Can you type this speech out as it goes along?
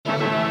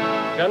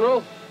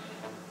General,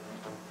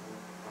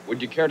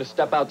 would you care to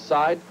step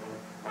outside?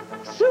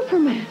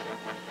 Superman.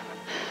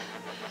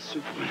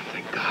 Superman,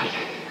 thank God.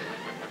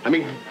 I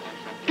mean,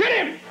 get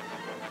him!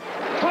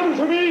 Come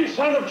to me,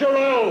 son of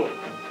Jor-El.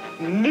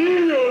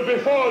 Kneel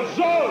before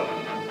Zod.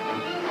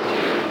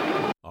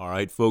 All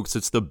right, folks,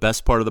 it's the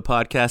best part of the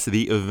podcast,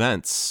 the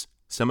events.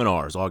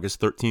 Seminars, August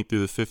 13th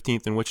through the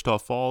 15th in Wichita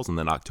Falls, and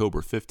then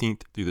October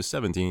 15th through the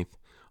 17th,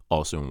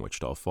 also in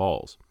Wichita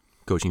Falls.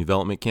 Coaching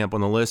development camp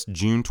on the list,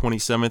 June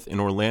 27th in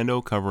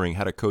Orlando, covering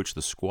how to coach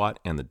the squat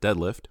and the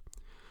deadlift.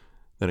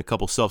 Then a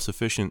couple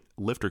self-sufficient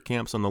lifter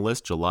camps on the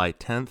list, July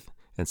 10th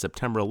and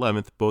September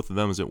 11th. Both of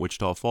them is at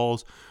Wichita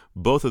Falls.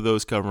 Both of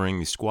those covering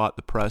the squat,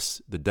 the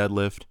press, the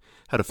deadlift,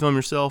 how to film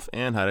yourself,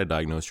 and how to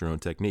diagnose your own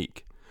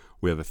technique.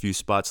 We have a few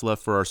spots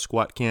left for our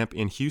squat camp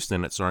in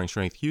Houston at Starting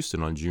Strength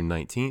Houston on June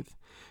 19th.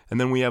 And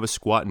then we have a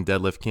squat and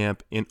deadlift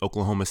camp in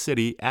Oklahoma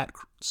City at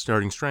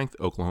Starting Strength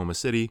Oklahoma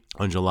City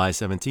on July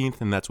 17th,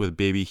 and that's with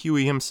baby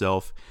Huey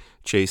himself,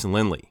 Chase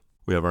Lindley.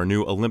 We have our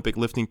new Olympic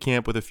lifting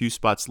camp with a few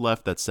spots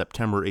left. That's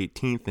September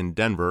 18th in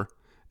Denver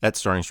at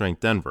Starting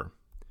Strength Denver.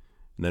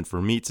 And then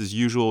for meets, as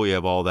usual, we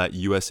have all that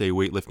USA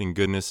weightlifting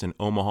goodness in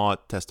Omaha,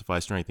 Testify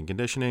Strength and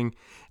Conditioning.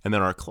 And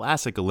then our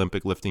classic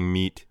Olympic lifting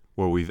meet,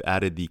 where we've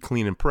added the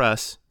clean and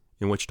press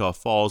in Wichita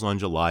Falls on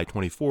July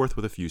 24th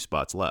with a few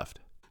spots left.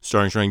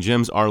 Starting Strength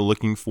gyms are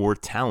looking for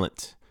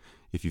talent.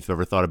 If you've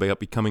ever thought about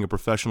becoming a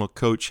professional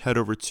coach, head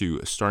over to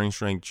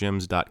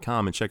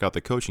StartingStrengthGyms.com and check out the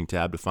coaching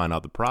tab to find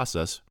out the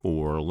process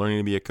for learning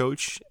to be a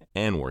coach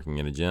and working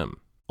in a gym.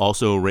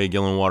 Also, Ray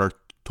Gillenwater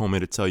told me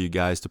to tell you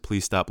guys to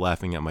please stop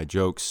laughing at my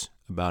jokes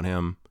about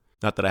him.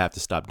 Not that I have to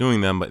stop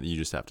doing them, but you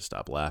just have to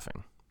stop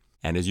laughing.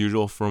 And as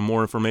usual, for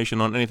more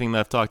information on anything that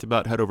I've talked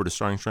about, head over to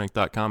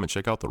StartingStrength.com and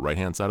check out the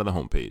right-hand side of the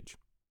homepage.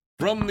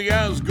 From the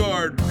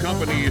Asgard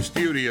Company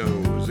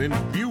Studios in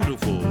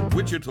beautiful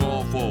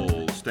Wichita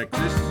Falls,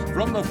 Texas,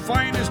 from the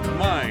finest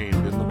mind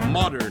in the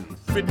modern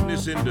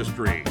fitness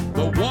industry,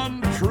 the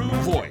one true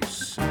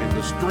voice in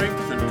the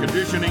strength and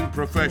conditioning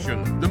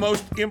profession, the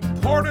most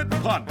important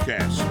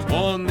podcast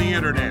on the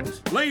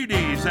internet.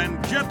 Ladies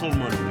and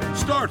gentlemen,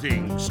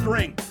 Starting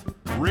Strength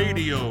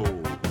Radio.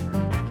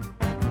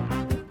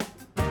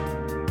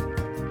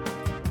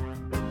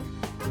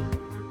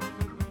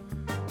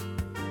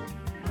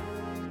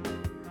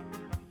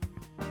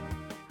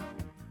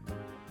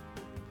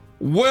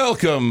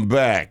 Welcome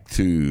back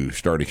to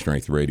Starting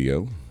Strength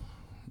Radio.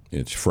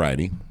 It's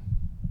Friday.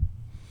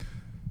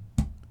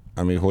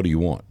 I mean, what do you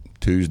want?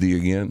 Tuesday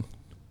again?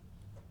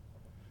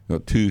 You know,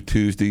 2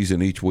 Tuesdays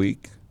in each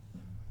week?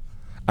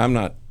 I'm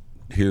not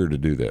here to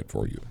do that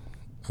for you,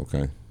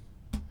 okay?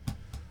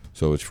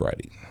 So it's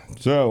Friday.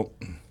 So,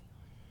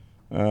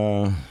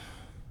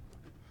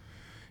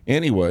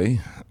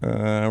 anyway,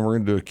 we're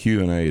going to do a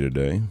Q&A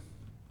today.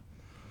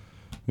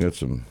 We got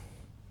some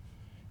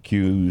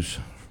Q's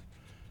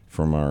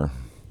from our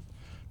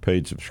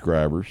paid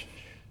subscribers.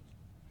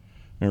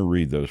 I'll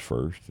read those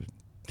first. They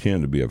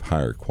tend to be of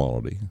higher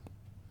quality.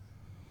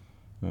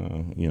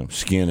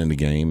 Skin in the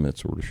game, that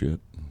sort of shit.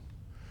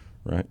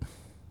 Right?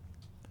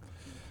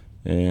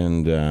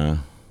 And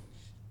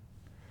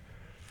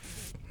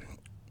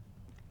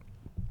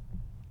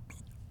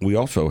we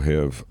also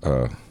have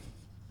a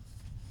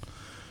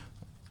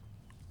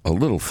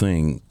little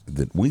thing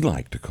that we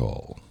like to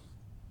call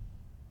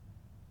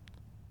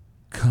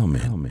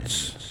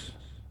comments.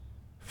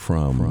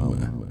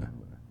 From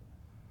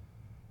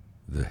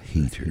the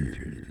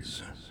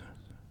haters.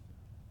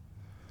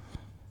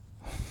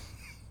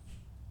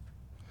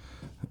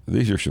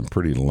 These are some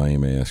pretty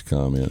lame-ass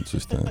comments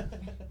this time.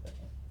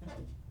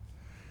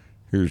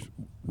 Here's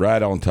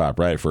right on top,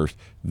 right at first.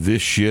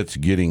 This shit's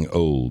getting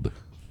old.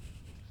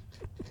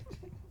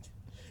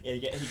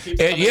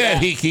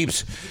 He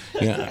keeps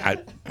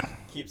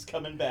keeps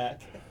coming back.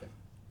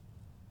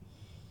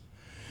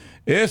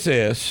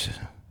 SS.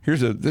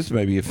 This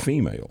may be a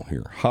female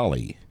here,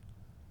 Holly.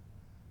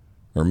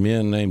 Are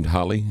men named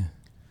Holly?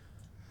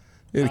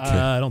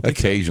 I don't think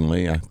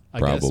occasionally, so. I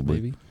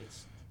probably. Guess maybe.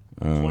 It's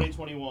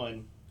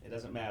 2021. It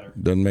doesn't matter.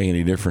 Doesn't make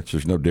any difference.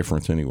 There's no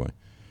difference anyway,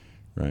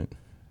 right?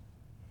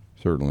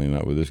 Certainly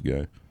not with this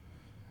guy.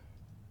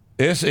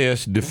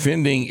 SS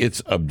defending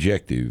its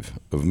objective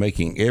of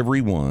making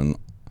everyone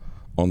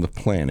on the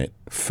planet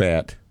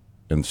fat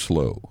and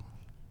slow.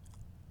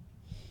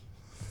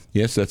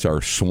 Yes, that's our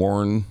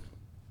sworn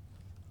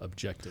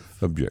objective.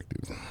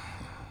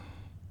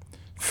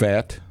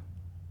 Fat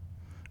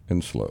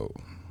and slow.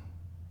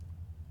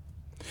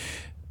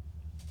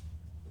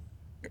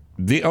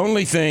 The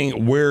only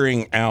thing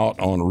wearing out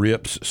on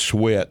Rip's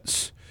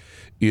sweats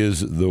is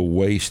the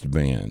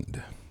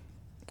waistband.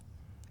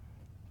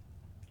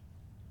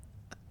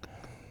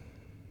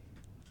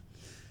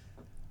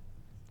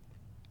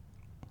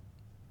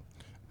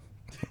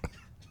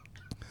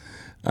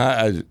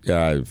 I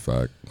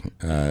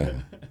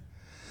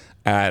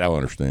don't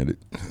understand it.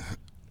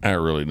 I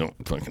really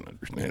don't fucking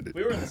understand it.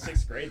 We were in the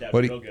 6th grade. That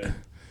was real good.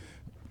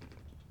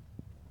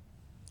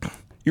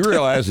 You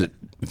realize that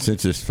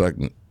since this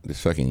fucking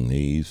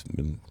knee's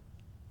been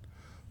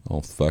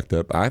all fucked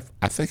up. I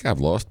think I've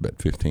lost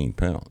about 15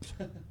 pounds.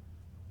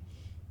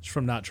 It's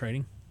from not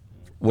training.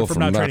 Well, from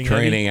not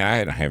training, I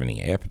didn't have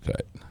any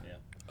appetite. Yeah.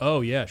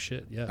 Oh yeah,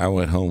 shit, yeah. I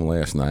went home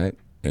last night,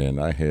 and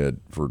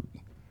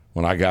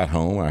when I got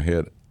home, I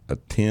had a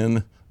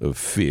tin of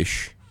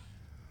fish.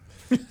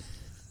 a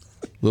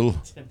little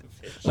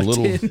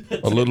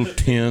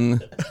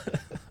tin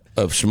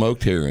of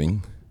smoked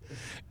herring,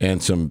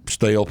 and some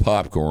stale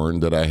popcorn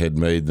that I had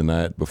made the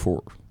night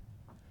before.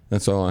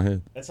 That's all I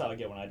had. That's how I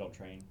get when I don't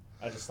train.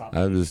 I just stop.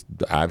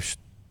 I'm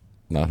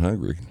not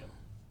hungry.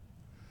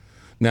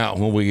 Now,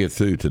 when we get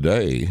through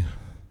today,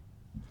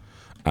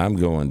 I'm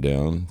going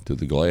down to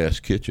the Glass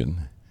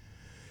Kitchen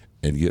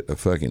and get a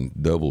fucking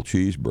double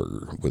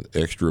cheeseburger with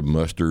extra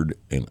mustard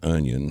and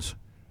onions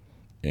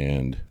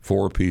and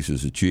 4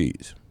 pieces of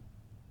cheese.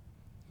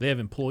 They have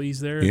employees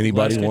there.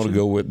 Anybody want to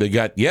go with? They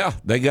got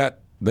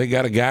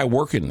a guy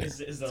working there.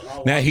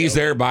 Now he's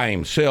there by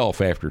himself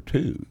after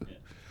 2.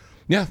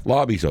 Yeah,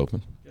 lobby's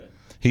open. Good.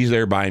 He's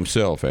there by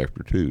himself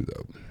after 2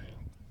 though.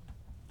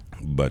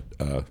 But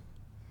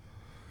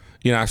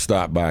I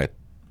stopped by a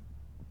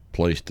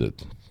place by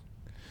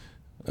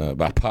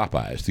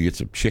Popeyes to get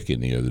some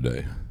chicken the other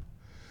day.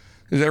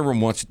 Because every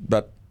once,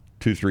 about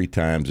 2-3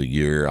 times a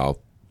year,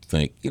 I'll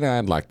think,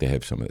 I'd like to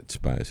have some of that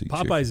spicy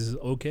chicken. Popeyes is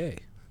okay.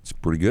 It's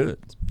pretty good.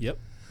 Yep.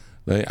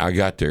 I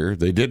got there.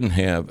 They didn't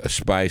have a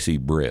spicy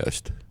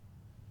breast,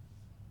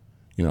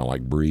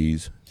 like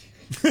Breeze.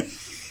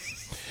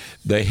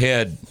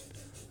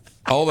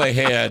 All they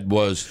had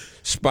was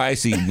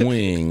spicy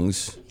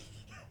wings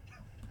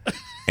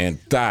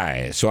and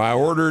thighs. So I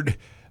ordered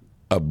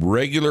a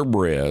regular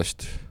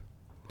breast,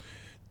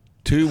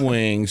 2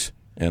 wings,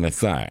 and a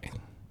thigh.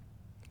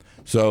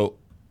 So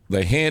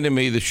they handed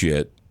me the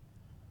shit,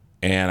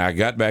 and I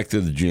got back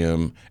to the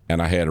gym,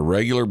 and I had a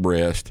regular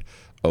breast,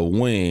 a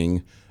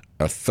wing,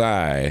 a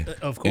thigh,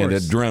 of course, and a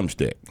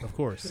drumstick. Of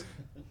course.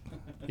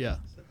 Yeah.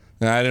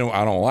 Now, I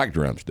don't like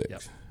drumsticks.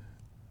 Yep.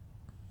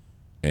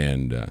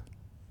 And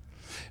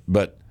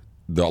but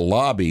the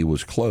lobby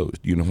was closed.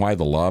 You know why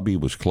the lobby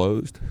was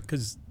closed?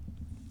 Because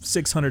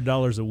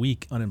 $600 a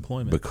week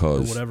unemployment,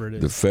 because or whatever it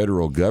is. The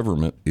federal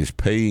government is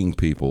paying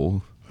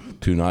people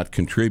to not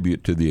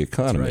contribute to the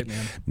economy. That's right,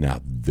 man.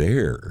 Now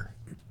there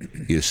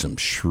is some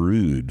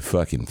shrewd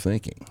fucking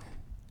thinking,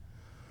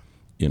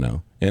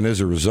 and as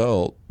a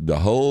result, the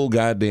whole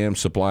goddamn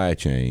supply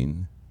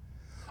chain,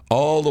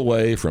 all the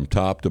way from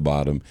top to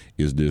bottom,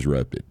 is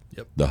disrupted.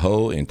 Yep. The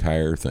whole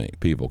entire thing.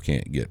 People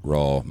can't get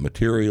raw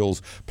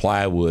materials.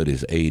 Plywood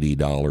is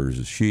 $80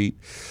 a sheet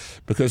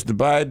because the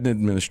Biden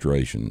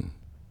administration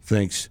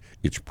thinks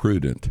it's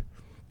prudent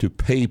to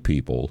pay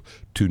people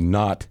to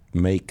not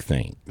make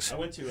things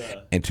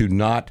and to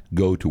not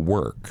go to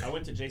work. I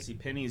went to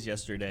JCPenney's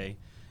yesterday,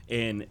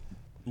 and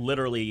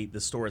literally the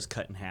store is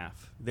cut in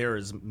half. There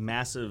is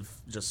massive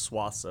just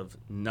swaths of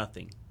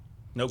nothing.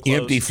 No clothes.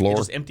 Empty floor?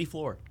 Just empty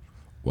floor.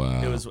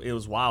 Wow. It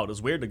was wild. It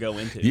was weird to go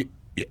into.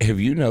 Have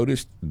you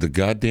noticed the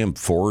goddamn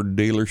Ford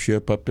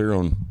dealership up there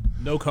on?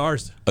 No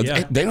cars.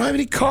 Yeah. They don't have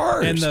any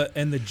cars.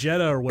 And the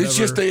Jetta or whatever. It's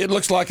just it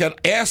looks like an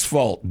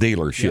asphalt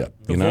dealership.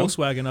 Yeah. The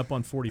Volkswagen up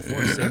on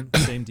 44,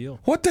 same deal.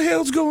 What the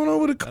hell's going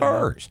on with the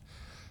cars?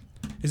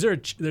 Is there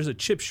there's a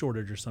chip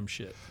shortage or some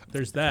shit?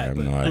 There's that. I have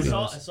no idea.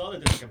 I saw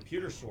that there's a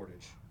computer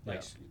shortage.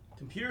 Like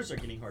computers are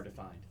getting hard to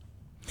find.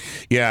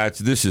 Yeah,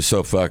 this is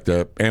so fucked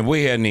up, and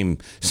we hadn't even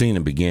seen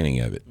the beginning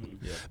of it.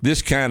 Yeah.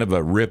 This kind of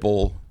a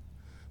ripple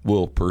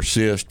will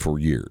persist for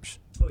years.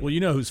 Well, you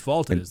know whose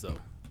fault it is, though.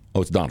 Oh,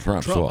 it's Donald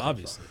Trump's fault.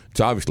 Obviously. It's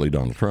obviously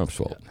Donald Trump's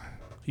fault. Yeah.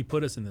 He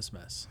put us in this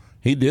mess.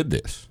 He did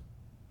this.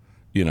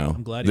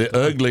 I'm glad the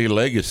ugly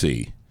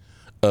legacy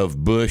of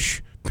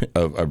Bush,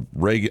 of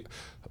Reagan.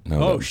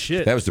 No,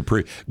 shit. That was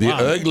the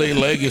ugly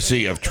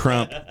legacy of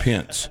Trump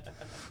Pence.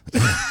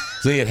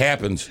 See, it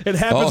happens. It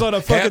happens on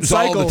a fucking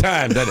cycle all the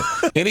time, doesn't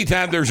it?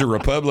 Anytime there's a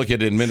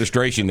Republican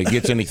administration that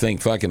gets anything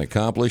fucking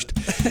accomplished,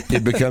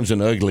 it becomes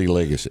an ugly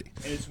legacy.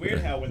 And it's weird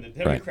how when the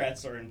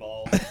Democrats are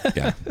involved,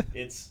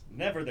 it's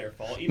never their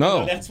fault. Even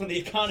though that's when the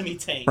economy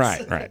tanks.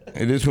 Right.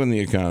 It is when the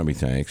economy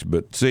tanks.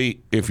 But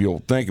see, if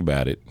you'll think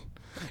about it,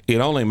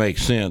 it only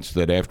makes sense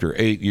that after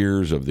 8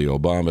 years of the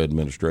Obama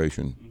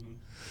administration,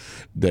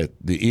 that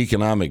the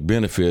economic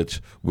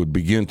benefits would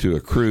begin to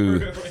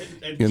accrue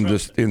in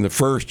the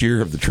first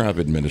year of the Trump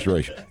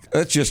administration.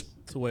 That's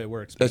the way it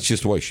works. That's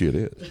just the way shit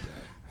is.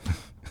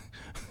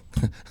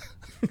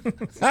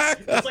 It's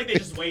like they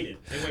just waited.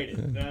 They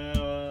waited.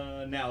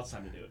 Now it's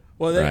time to do it.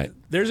 Well,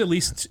 there's at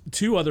least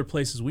 2 other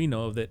places we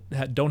know of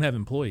that don't have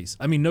employees.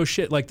 I mean, no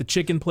shit. Like the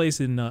chicken place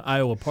in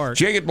Iowa Park.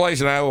 Chicken place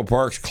in Iowa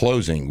Park's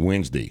closing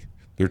Wednesday.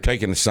 They're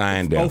taking the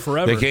sign down. Oh,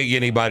 forever. They can't get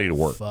anybody to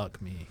work.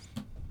 Fuck me.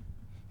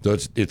 So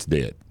it's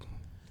dead.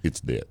 It's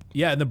dead.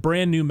 Yeah, and the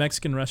brand new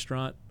Mexican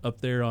restaurant up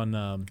there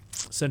on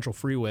Central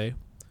Freeway,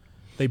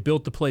 they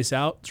built the place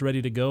out. It's ready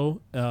to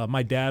go.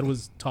 My dad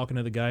was talking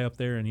to the guy up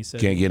there, and he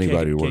said can't get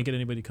anybody to work. Can't get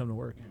anybody to come to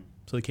work,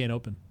 so they can't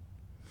open.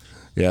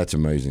 Yeah, it's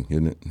amazing,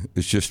 isn't it?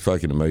 It's just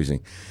fucking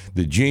amazing.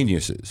 The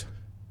geniuses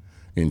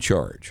in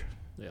charge.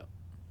 Yeah.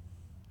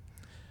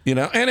 You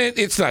know, and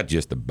it's not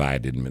just the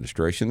Biden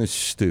administration. This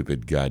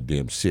stupid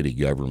goddamn city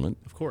government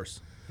Of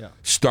course. Yeah.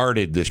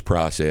 started this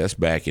process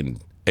back in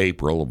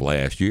April of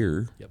last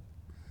year. Yep.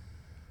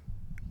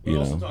 It You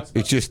also know, talks about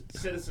it's just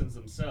citizens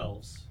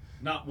themselves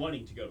not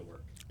wanting to go to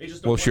work. They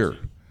just don't well, want sure. to.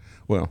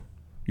 Well,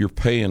 you're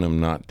paying them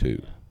not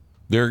to.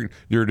 They're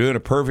doing a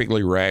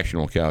perfectly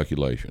rational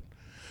calculation.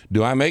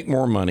 Do I make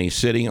more money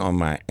sitting on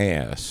my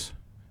ass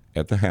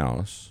at the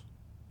house,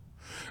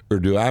 or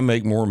do I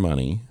make more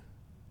money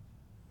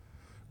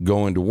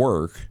going to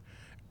work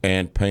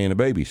and paying a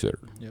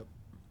babysitter? Yep.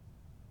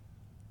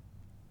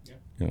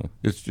 You know,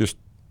 it's just,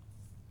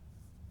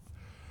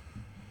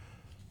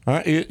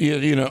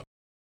 you know,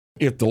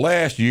 if the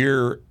last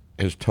year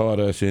has taught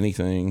us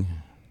anything,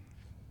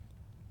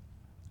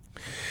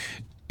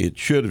 it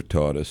should have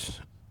taught us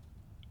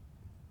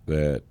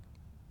that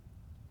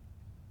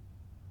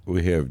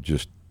we have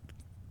just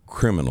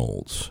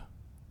criminals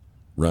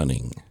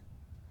running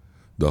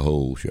the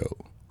whole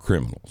show.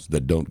 Criminals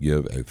that don't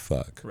give a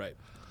fuck Right.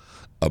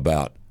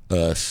 about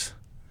us.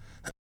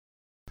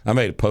 I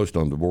made a post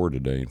on the board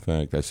today. In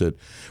fact, I said,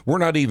 we're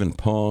not even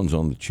pawns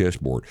on the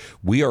chessboard.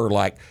 We are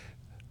like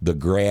the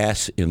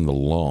grass in the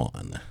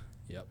lawn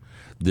Yep.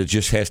 that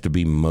just has to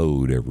be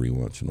mowed every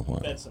once in a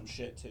while. That's some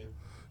shit too.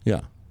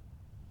 Yeah.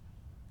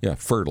 Yeah,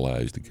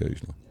 fertilized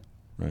occasionally.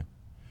 Right.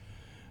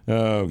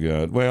 Oh,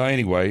 God. Well,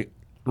 anyway,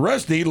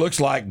 Rusty looks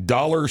like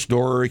dollar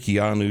store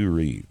Keanu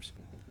Reeves.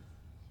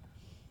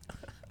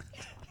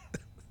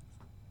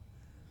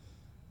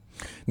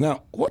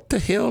 Now, what the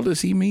hell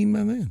does he mean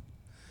by that?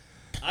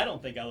 I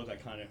don't think I look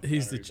like Keanu.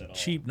 He's the Reeves at all.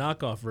 cheap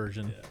knockoff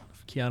version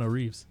of Keanu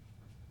Reeves.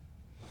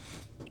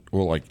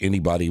 Well, like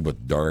anybody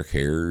with dark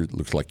hair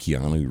looks like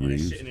Keanu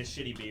Reeves. And his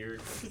shitty beard.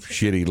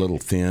 Shitty little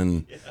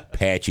thin,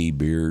 patchy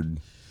beard,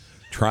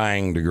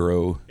 trying to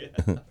grow.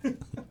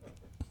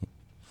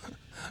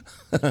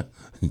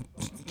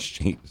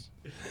 Jeez.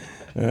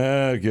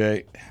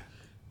 Okay.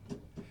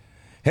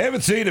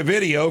 Haven't seen a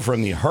video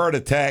from the Heart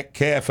Attack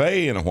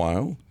Cafe in a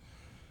while.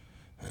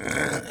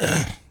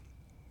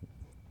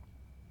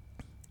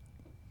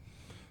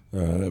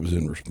 That was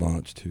in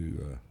response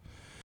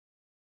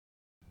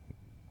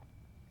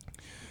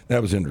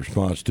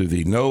to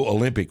the no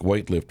Olympic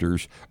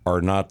weightlifters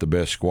are not the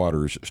best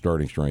squatters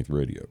starting strength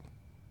radio.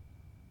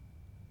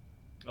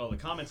 Oh, the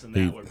comments in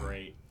that were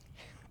great.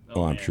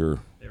 Oh, I'm man. sure.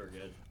 They were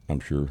good. I'm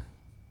sure.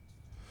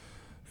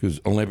 Because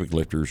Olympic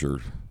lifters are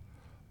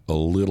a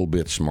little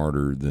bit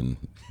smarter than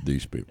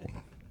these people.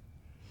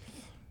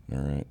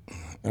 All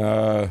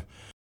right.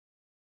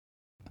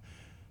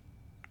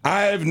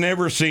 I've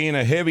never seen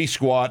a heavy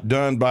squat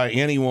done by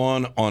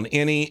anyone on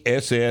any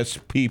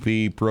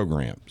SSPP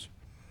programs.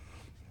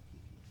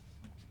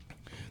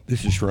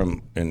 This is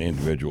from an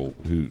individual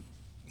who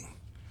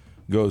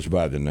goes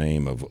by the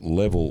name of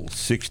Level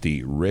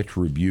 60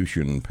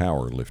 Retribution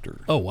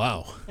Powerlifter. Oh,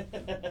 wow.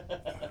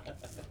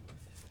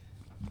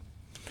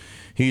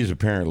 He's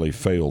apparently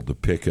failed to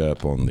pick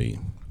up on the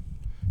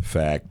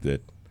fact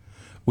that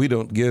we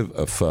don't give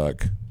a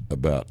fuck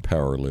about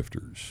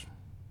powerlifters.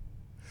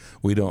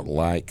 We don't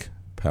like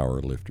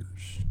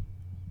powerlifters.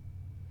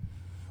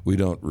 We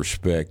don't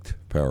respect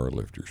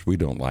powerlifters. We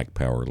don't like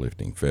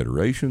powerlifting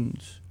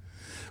federations.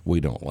 We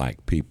don't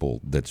like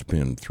people that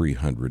spend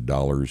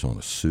 $300 on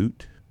a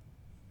suit.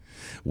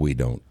 We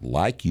don't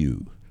like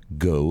you.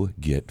 Go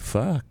get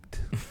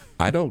fucked.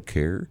 I don't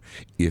care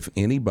if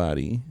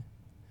anybody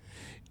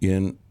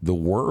in the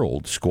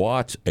world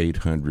squats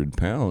 800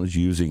 pounds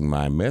using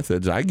my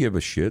methods. I give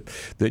a shit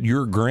that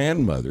your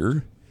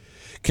grandmother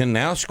can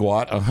now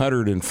squat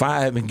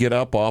 105 and get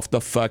up off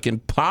the fucking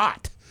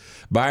pot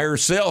by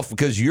herself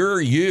because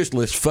your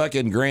useless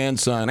fucking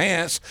grandson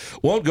ass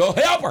won't go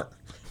help her.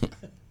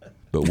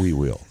 But we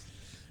will.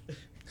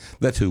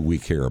 That's who we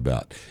care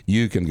about.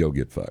 You can go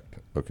get fucked,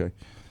 okay?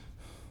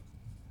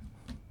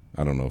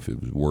 I don't know if it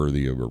was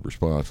worthy of a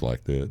response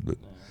like that, but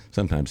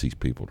sometimes these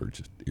people are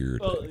just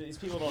irritating. Well, these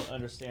people don't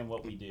understand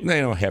what we do.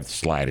 They don't have the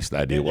slightest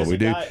idea Dude, what we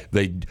there's do.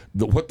 a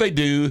guy- What they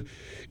do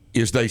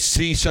is they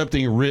see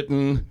something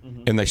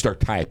written and they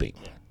start typing.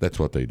 That's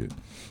what they do.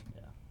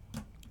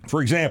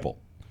 For example,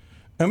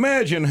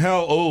 imagine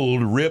how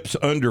old Rip's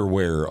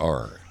underwear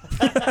are.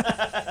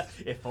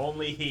 If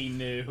only he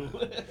knew.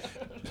 Why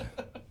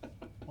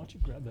don't you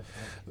grab that?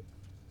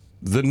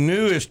 The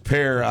newest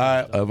pair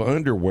of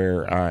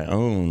underwear I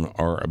own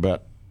are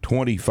about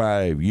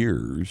 25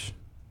 years,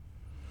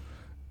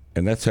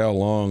 and that's how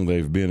long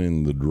they've been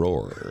in the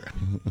drawer.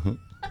 All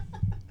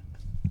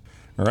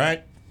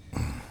right?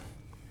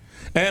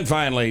 And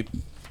finally,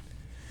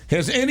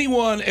 has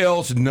anyone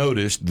else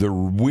noticed the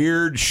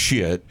weird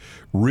shit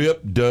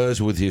Rip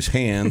does with his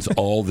hands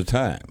all the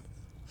time?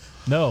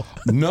 No.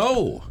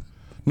 No.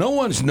 No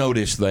one's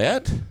noticed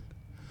that.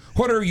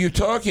 What are you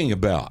talking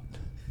about?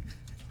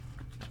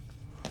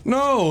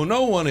 No,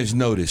 no one has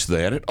noticed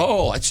that at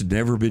all. It's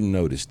never been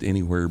noticed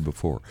anywhere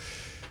before.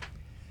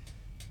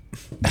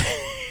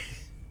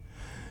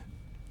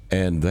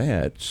 And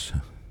that's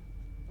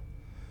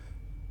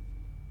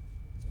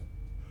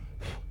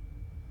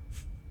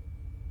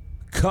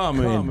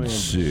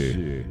comments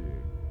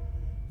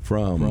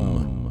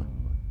from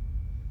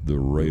the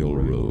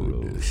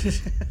railroad.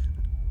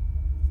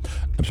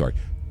 I'm sorry.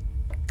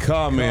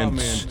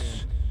 Comments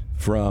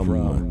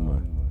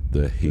from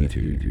the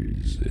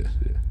haters.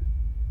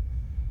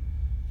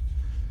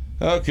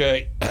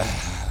 Okay.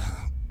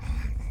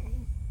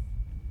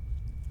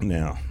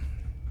 Now,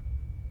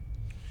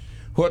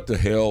 what the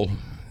hell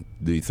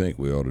do you think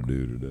we ought to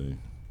do today?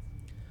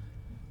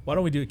 Why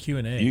don't we do a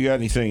Q&A? You got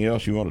anything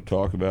else you want to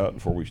talk about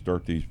before we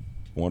start these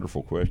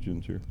wonderful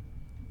questions here?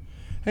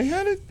 Hey,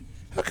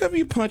 how come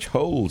you punch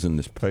holes in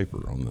this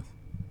paper on the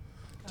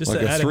Just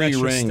like to a add an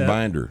extra 3-ring step.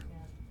 binder?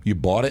 You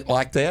bought it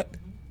like that?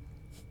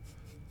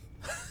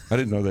 I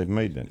didn't know they'd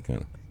made that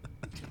kind of.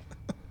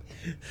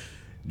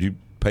 Did you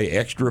pay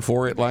extra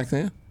for it like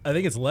that? I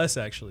think it's less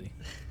actually.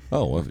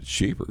 Oh, well, if it's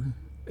cheaper.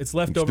 It's You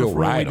left can over still from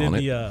when we write did on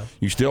it. the.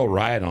 You still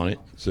write on it.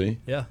 See?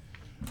 Yeah.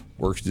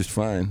 Works just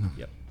fine.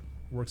 Yep.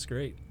 Works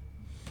great.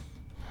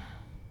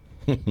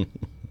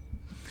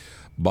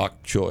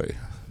 Bok Choy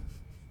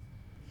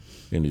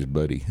and his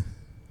buddy.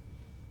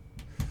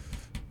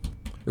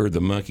 Or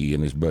the monkey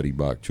and his buddy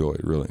Bok Choy,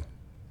 really.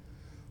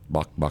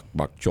 Bok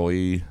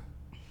Choy.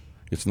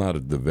 It's not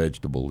the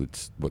vegetable,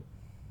 it's what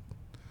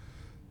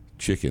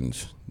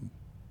chickens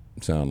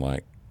sound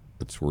like.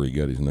 That's where he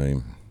got his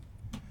name.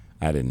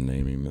 I didn't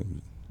name him. It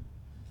was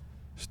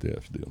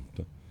Steph's deal.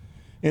 So,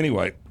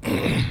 anyway.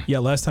 Yeah,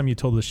 last time you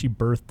told us she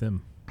birthed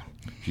him.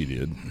 She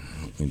did.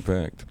 In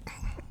fact,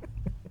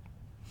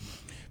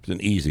 it was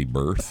an easy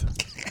birth.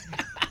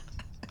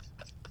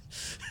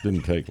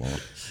 Didn't take long.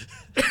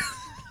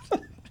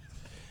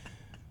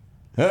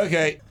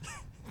 Okay.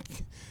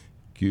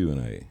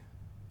 Q&A.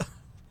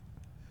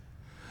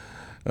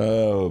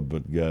 Oh,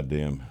 but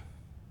goddamn.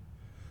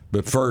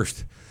 But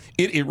first,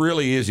 it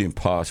really is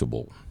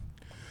impossible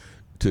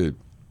to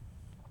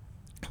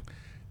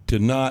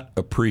not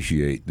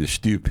appreciate the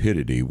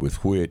stupidity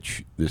with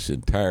which this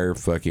entire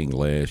fucking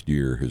last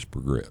year has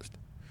progressed.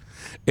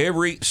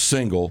 Every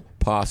single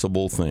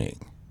possible thing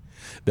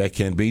that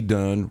can be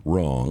done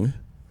wrong,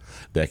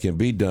 that can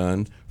be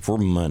done for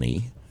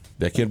money,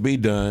 that can be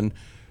done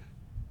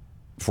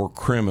for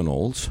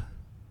criminals,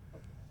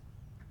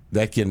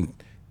 that can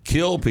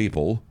kill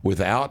people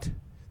without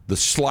the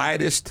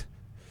slightest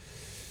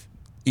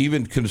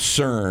even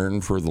concern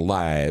for the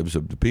lives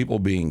of the people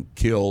being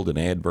killed and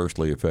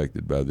adversely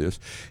affected by this,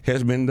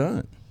 has been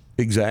done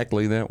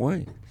exactly that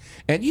way.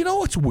 And you know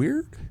what's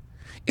weird?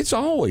 It's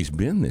always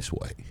been this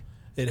way.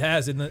 It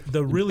has, and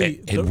the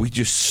really And we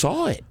just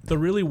saw it. the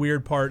really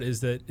weird part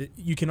is that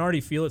you can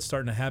already feel it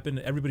starting to happen.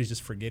 Everybody's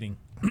just forgetting.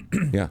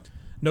 Yeah.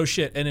 No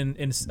shit. And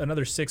in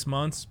another 6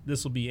 months,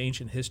 this will be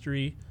ancient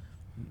history.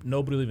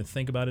 Nobody will even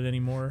think about it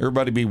anymore.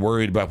 Everybody be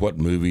worried about what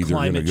movie they're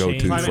going to Climate go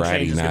change. to Climate Friday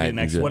change is gonna be night.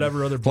 next and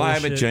whatever other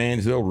climate bullshit.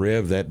 change, they'll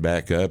rev that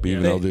back up,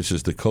 even though this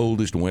is the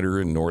coldest winter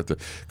in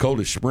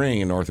coldest spring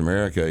in North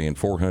America in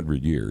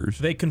 400 years.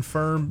 They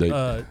confirm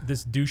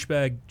this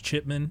douchebag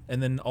Chipman,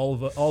 and then all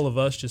of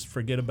us just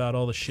forget about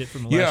all the shit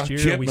from the last year.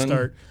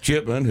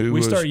 Chipman, who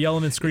we start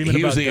yelling and screaming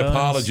he was about the guns.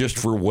 apologist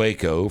for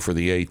Waco for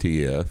the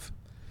ATF.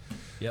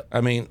 Yep.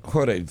 I mean,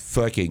 what a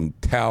fucking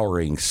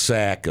towering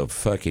sack of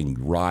fucking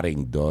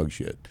rotting dog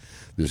shit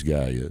this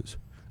guy is.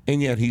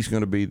 And yet he's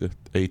going to be the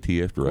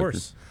ATF director. Of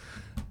course.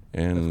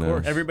 And Of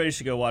course. Everybody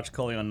should go watch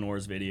Cullion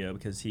Noor's video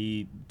because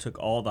he took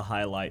all the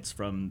highlights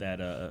from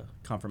that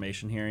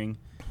confirmation hearing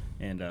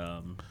and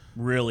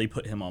really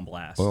put him on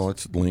blast. well,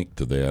 let's link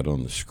to that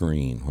on the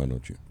screen. Why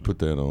don't you put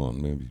that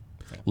on? Maybe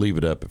leave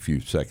it up a few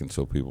seconds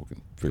so people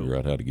can figure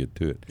out how to get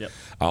to it. Yep.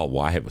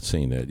 I haven't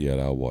seen that yet.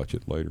 I'll watch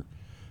it later.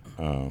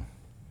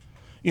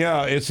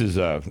 Yeah, this is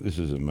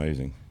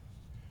amazing.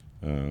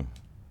 You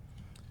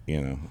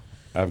know,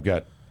 I've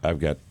got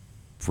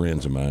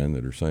friends of mine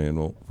that are saying,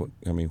 well, what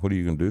are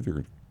you going to do? They're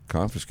going to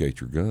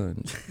confiscate your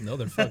guns. No,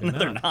 they're fucking No, not.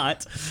 they're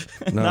not.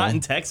 No. Not in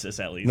Texas,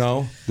 at least.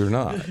 No, they're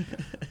not.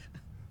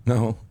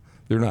 No,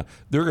 they're not.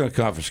 They're going to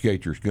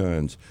confiscate your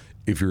guns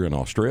if you're in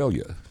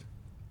Australia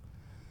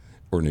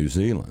or New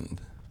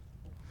Zealand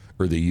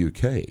or the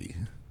UK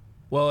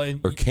Well, and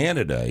or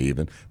Canada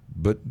even,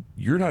 but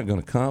you're not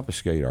going to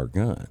confiscate our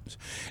guns.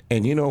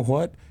 And you know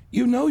what?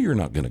 You know you're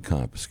not going to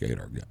confiscate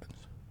our guns.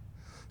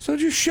 So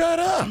just shut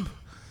up.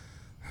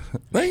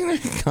 They can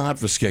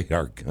confiscate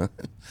our guns.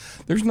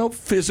 There's no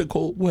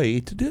physical way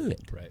to do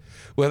it right.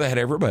 without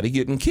everybody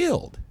getting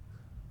killed.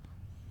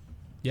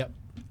 Yep.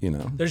 You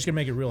know, They're just gonna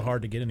make it real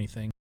hard to get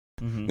anything.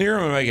 they're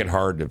going to make it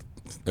hard to.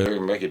 They're going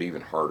to make it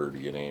even harder to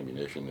get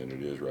ammunition than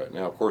it is right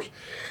now. Of course,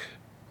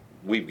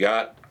 we've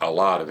got a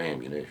lot of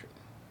ammunition.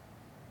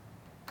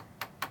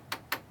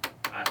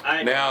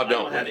 I Now don't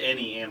don't we? have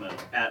any ammo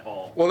at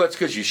all. Well, that's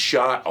because you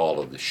shot all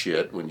of the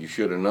shit when you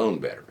should have known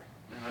better.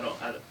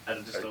 I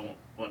just don't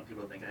want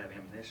people to think I have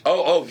ammunition.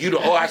 Oh, you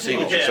don't. Oh, I see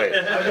what you're Yeah.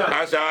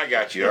 saying. I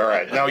got you. All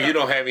right. No, you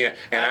don't have any,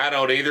 and I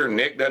don't either.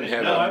 Nick doesn't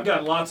have No, any. I've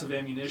got lots of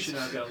ammunition.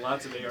 I've got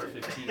lots of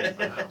AR-15 in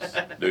my house.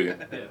 Do you?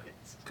 Yeah.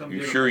 Come You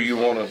get 'em. sure you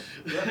want to?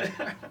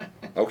 Yeah.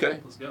 Okay,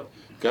 Let's go.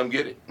 come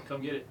get it.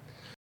 Come get it.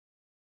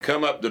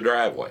 come up the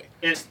driveway.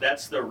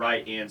 That's the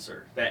right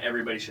answer that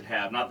everybody should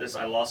have. Not this,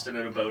 I lost it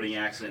in a boating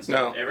accident.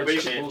 No. Everybody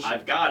should,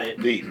 I've got it,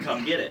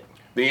 come get it.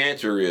 The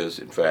answer is,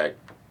 in fact,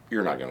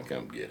 you're not going to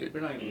come get it.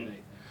 We're not going to do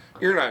anything.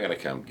 You're not going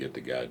to come get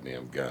the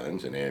goddamn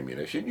guns and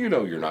ammunition. You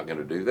know you're not going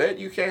to do that.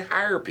 You can't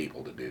hire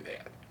people to do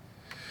that.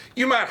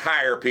 You might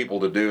hire people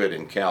to do it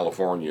in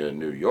California and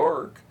New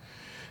York.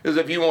 Because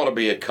if you want to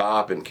be a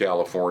cop in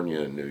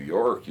California and New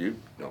York, you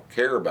don't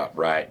care about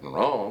right and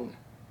wrong.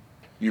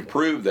 You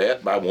prove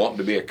that by wanting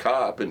to be a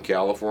cop in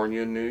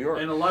California and New York.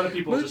 And a lot of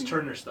people just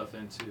turn their stuff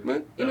in too.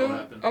 But, you That'll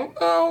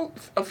know,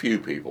 happen. a few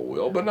people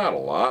will, but not a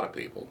lot of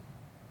people.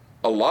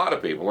 A lot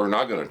of people are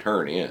not going to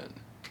turn in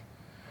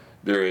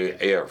their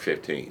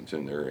AR-15s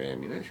and their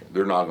ammunition.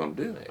 They're not going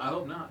to do that. I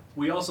hope not.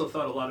 We also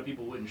thought a lot of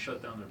people wouldn't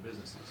shut down their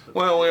businesses.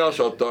 Well, we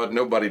also thought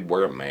nobody'd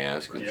wear a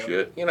mask and Yep.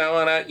 shit. You know,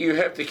 and you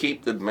have to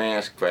keep the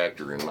mask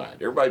factor in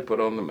mind. Everybody put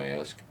on the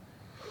mask,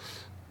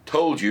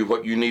 told you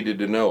what you needed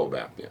to know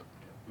about them.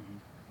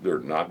 They're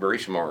not very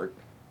smart,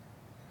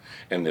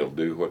 and they'll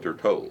do what they're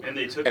told. And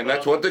they took and it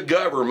that's off. what the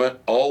government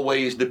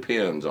always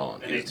depends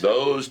on, And is they took-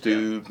 those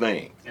two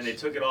things. And they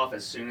took it off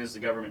as soon as the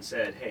government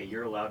said, hey,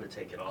 you're allowed to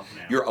take it off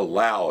now. You're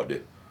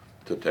allowed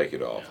to take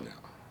it off Yeah.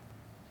 now.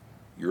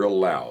 You're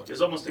allowed.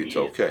 It's almost It's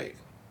immediate. okay.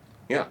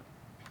 Yeah.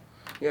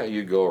 Yeah,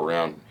 you go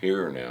around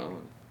here now.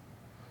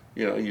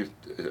 You know, you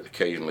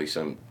occasionally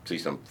see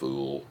some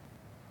fool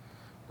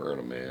wearing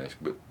a mask,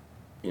 but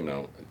you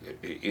know,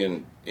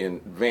 in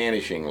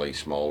vanishingly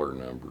smaller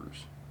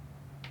numbers.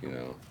 You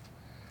know,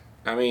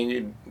 I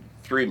mean,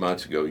 3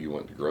 months ago you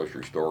went to the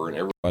grocery store and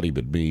everybody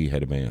but me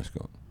had a mask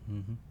on.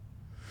 Mm-hmm.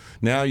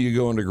 Now you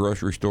go into the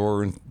grocery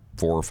store and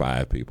 4 or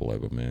 5 people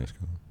have a mask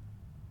on.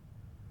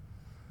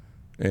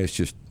 It's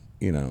just,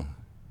 you know,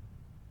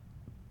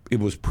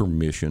 it was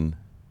permission.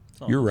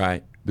 You're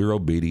right. They're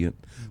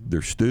obedient.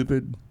 They're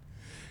stupid,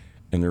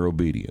 and they're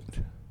obedient.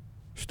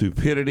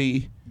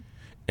 Stupidity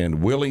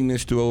and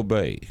willingness to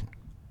obey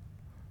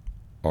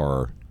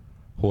are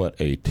what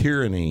a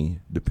tyranny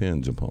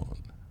depends upon.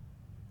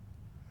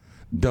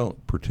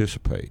 Don't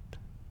participate.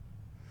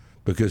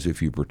 Because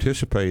if you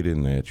participate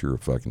in that, you're a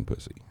fucking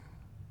pussy.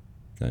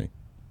 Okay?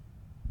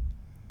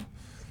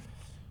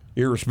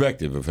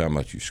 Irrespective of how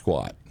much you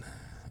squat.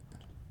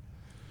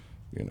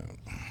 You know.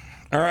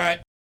 All right.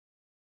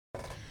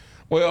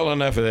 Well,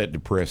 enough of that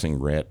depressing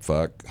rat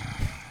fuck.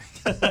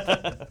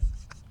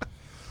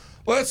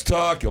 Let's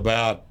talk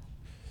about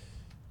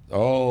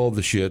all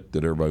the shit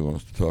that everybody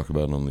wants to talk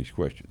about on these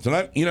questions.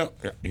 And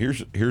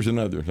here's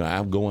another thing.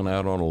 I'm going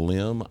out on a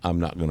limb.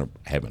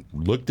 Haven't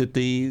looked at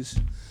these.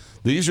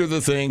 These are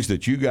the things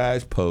that you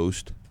guys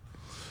post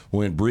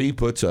when Bree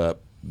puts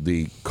up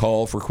the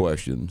call for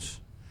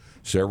questions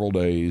several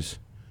days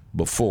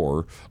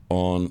before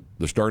on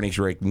the Starting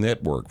Strike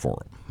Network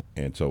forum.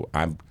 And so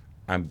I'm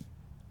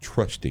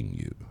trusting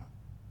you,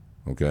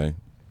 okay?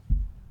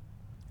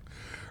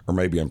 Or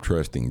maybe I'm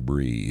trusting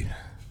Bree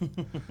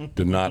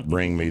to not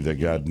bring me the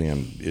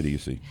goddamn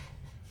idiocy.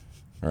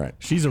 All right.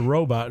 She's a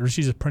robot, or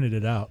she's just printed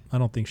it out. I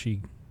don't think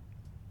she...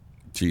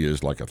 She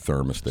is like a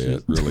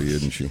thermostat, really,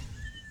 isn't she?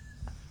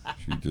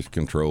 She just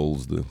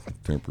controls the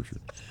temperature.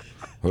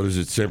 What does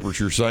its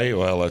temperature say?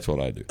 Well, that's what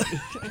I do.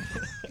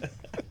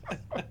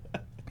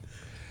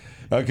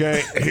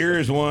 Okay,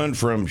 here's one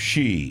from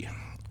She.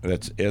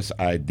 That's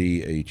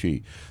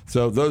S-I-D-H-E.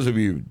 So those of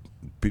you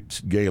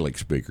Gaelic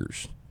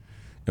speakers,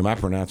 am I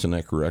pronouncing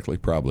that correctly?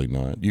 Probably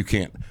not. You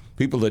can't.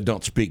 People that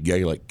don't speak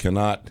Gaelic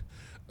cannot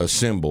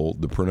assemble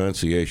the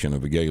pronunciation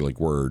of a Gaelic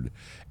word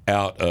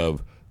out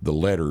of the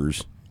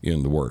letters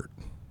in the word.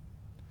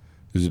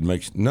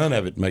 Because none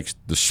of it makes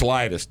the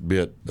slightest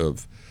bit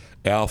of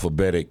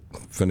alphabetic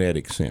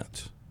phonetic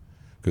sense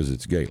because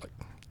it's Gaelic.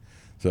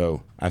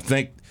 So I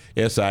think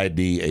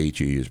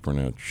S-I-D-H-E is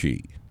pronounced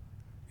she.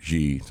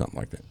 She, something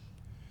like that.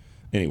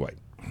 Anyway,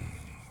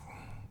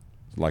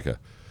 it's like a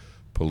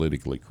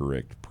politically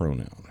correct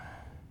pronoun,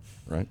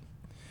 right?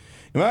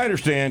 If I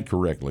understand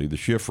correctly, the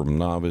shift from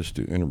novice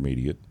to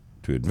intermediate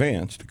to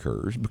advanced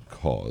occurs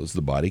because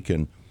the body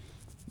can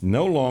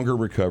no longer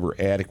recover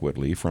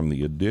adequately from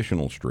the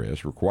additional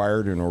stress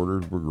required in order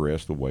to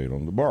progress the weight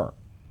on the bar.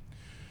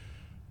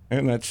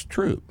 And that's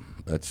true.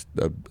 That's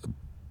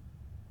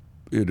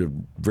in a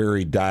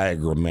very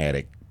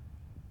diagrammatic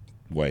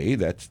way,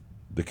 that's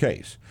the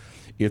case.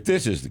 If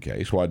this is the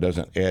case, why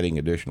doesn't adding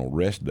additional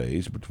rest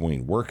days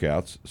between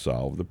workouts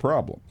solve the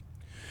problem?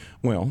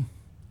 Well,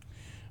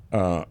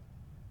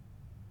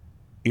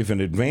 if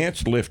an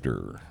advanced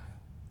lifter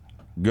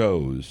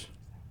does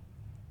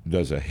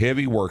a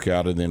heavy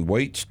workout and then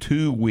waits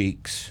 2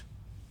 weeks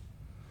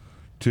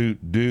to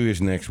do his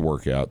next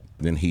workout,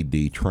 then he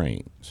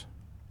detrains.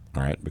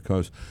 All right,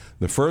 because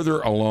the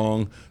further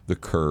along the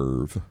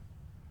curve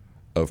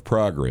of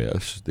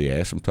progress, the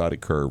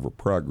asymptotic curve of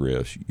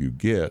progress you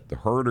get, the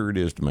harder it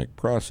is to make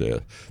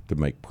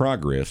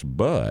progress,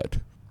 but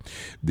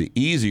the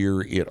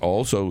easier it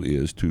also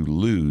is to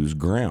lose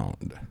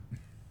ground.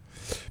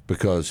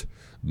 Because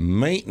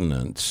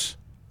maintenance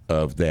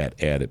of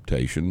that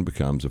adaptation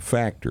becomes a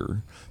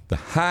factor. The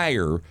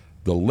higher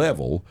the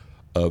level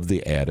of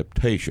the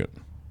adaptation.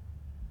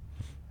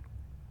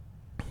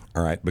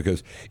 All right,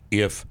 because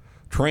if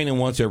training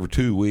once every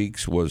 2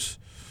 weeks was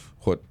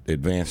what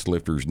advanced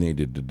lifters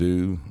needed to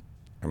do,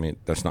 I mean,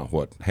 that's not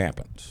what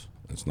happens.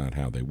 That's not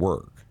how they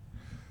work.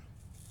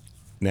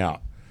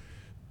 Now,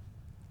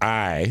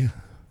 I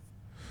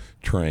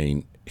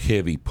train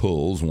heavy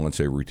pulls once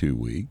every 2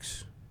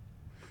 weeks,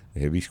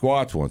 heavy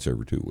squats once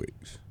every 2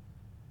 weeks.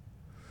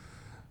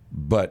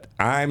 But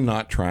I'm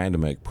not trying to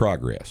make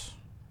progress.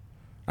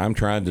 I'm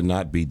trying to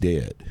not be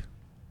dead.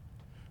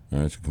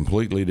 It's a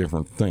completely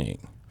different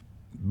thing.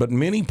 But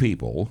many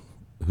people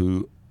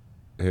who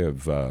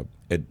have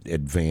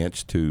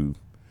advanced to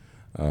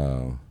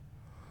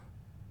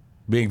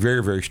being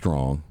very, very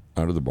strong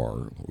under the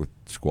bar with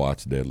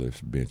squats,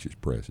 deadlifts, benches,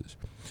 presses,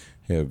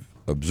 have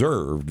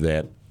observed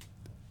that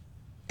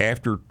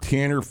after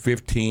 10 or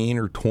 15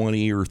 or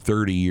 20 or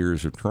 30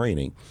 years of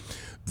training,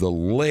 the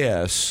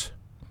less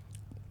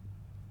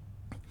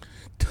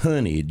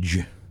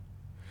tonnage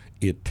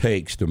it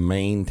takes to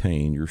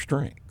maintain your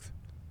strength.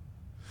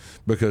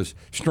 Because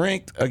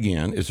strength,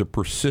 again, is a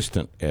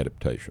persistent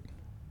adaptation.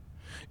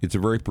 It's a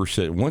very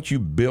persistent. Once you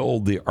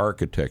build the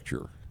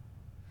architecture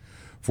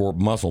for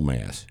muscle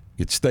mass,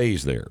 it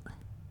stays there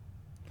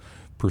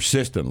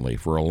persistently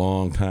for a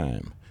long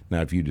time.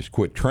 Now, if you just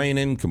quit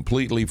training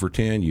completely for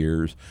 10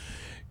 years,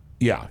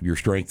 yeah, your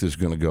strength is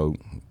going to go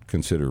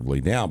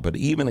considerably down. But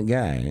even a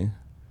guy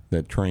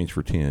that trains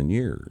for 10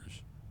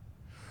 years,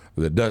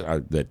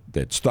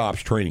 that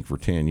stops training for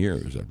 10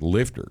 years, a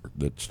lifter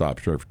that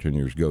stops training for 10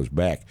 years goes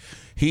back,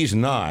 he's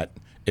not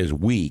as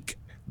weak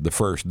the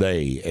first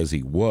day as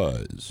he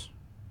was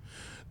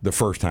the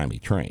first time he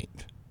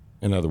trained.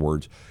 In other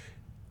words,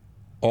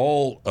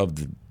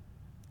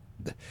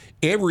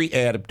 every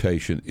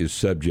adaptation is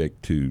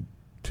subject to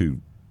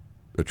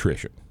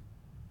attrition,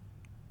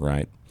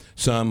 right?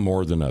 Some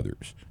more than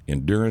others.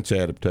 Endurance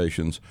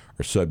adaptations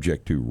are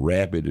subject to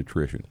rapid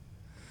attrition.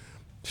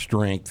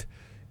 Strength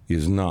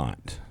is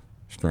not.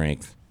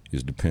 Strength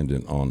is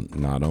dependent on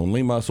not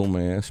only muscle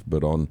mass,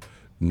 but on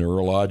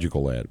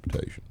neurological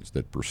adaptations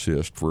that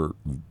persist for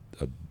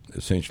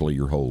essentially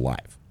your whole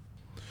life.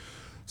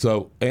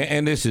 So,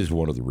 and this is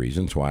one of the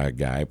reasons why a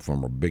guy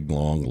from a big,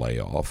 long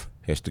layoff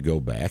has to go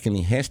back, and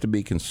he has to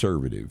be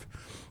conservative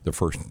the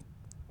first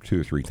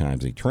 2 or 3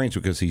 times he trains,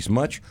 because he's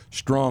much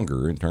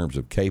stronger in terms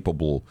of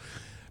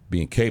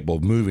being capable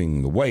of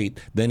moving the weight,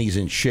 then he's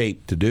in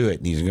shape to do it,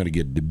 and he's going to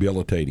get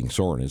debilitating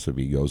soreness if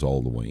he goes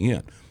all the way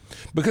in.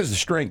 Because the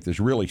strength is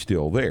really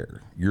still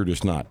there. You're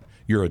just not,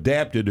 you're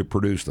adapted to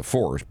produce the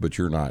force, but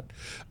you're not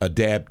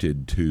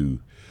adapted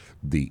to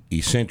the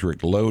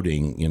eccentric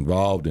loading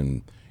involved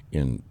in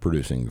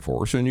producing the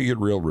force, and you get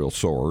real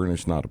sore, and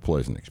it's not a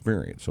pleasant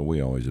experience. So we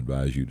always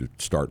advise you to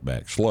start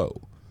back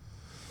slow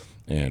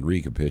and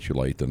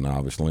recapitulate the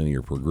novice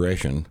linear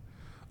progression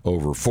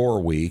over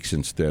 4 weeks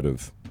instead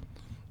of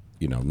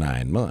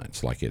 9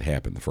 months like it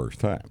happened the first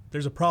time.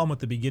 There's a problem with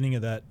the beginning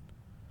of that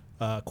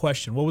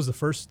question. What was the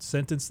first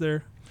sentence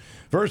there?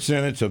 First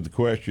sentence of the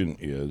question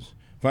is,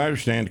 if I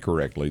understand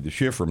correctly, the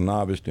shift from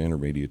novice to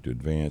intermediate to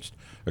advanced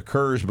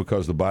occurs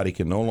because the body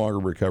can no longer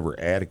recover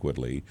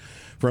adequately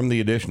from the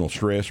additional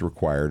stress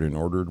required in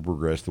order to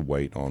progress the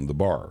weight on the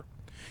bar.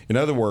 In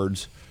other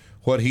words,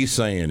 what he's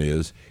saying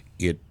is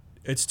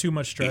it's too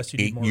much stress, you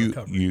need more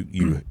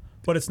recovery.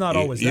 But it's not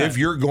always that. If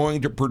you're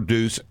going to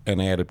produce an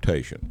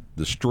adaptation,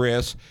 the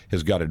stress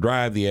has got to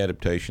drive the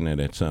adaptation,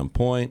 and at some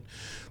point,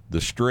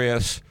 the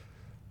stress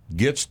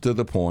gets to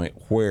the point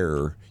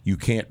where you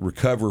can't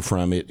recover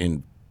from it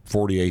in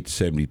 48 to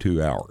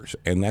 72 hours.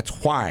 And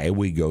that's why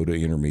we go to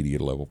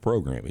intermediate level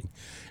programming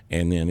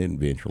and then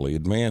eventually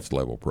advanced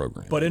level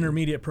programming. But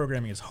intermediate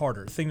programming is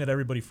harder. The thing that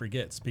everybody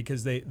forgets,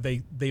 because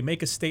they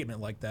make a statement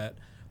like that.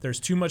 There's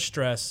too much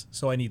stress,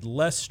 so I need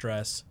less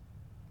stress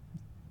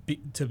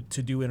to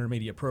do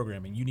intermediate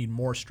programming. You need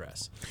more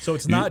stress. So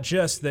it's not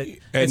just that...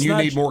 And you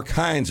need more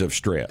kinds of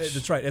stress.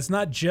 That's right. It's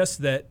not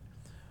just that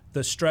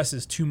the stress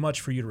is too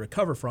much for you to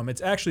recover from. It's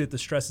actually that the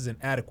stress is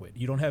inadequate.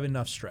 You don't have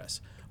enough stress.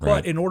 Right.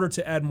 But in order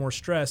to add more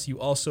stress, you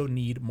also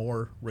need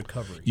more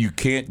recovery. You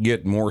can't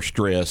get more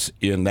stress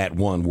in that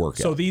one workout.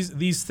 So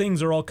these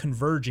things are all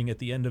converging at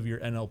the end of your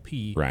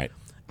NLP. Right.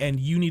 And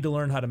you need to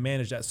learn how to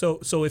manage that.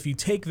 So if you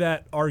take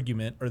that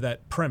argument or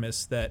that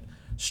premise that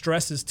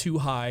stress is too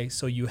high,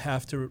 so you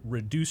have to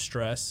reduce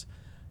stress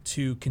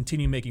to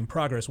continue making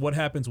progress, what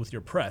happens with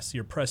your press?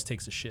 Your press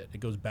takes a shit. It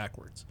goes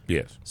backwards.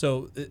 Yes.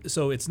 So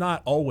it's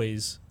not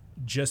always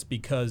just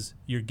because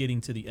you're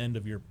getting to the end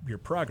of your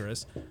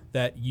progress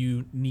that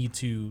you need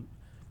to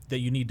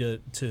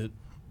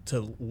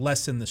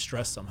lessen the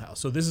stress somehow.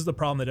 So this is the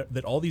problem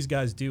that all these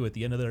guys do at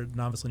the end of their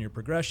novice linear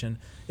progression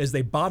is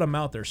they bottom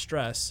out their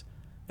stress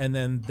and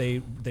then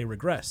they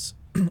regress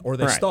or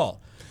they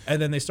stall,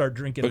 and then they start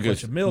drinking a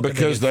bunch of milk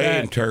because they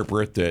fat.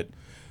 interpret that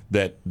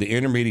the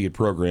intermediate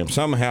program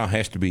somehow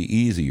has to be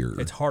easier.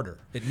 It's harder.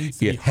 It needs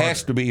to be harder. It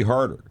has to be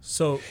harder.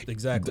 So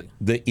exactly.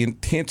 The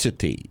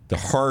intensity, the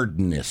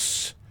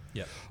hardness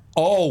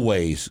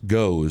always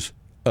goes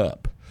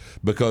up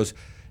because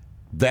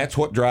That's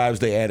what drives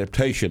the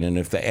adaptation. And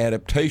if the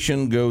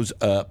adaptation goes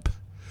up,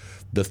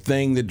 the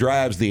thing that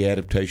drives the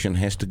adaptation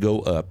has to go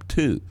up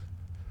too.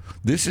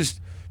 This is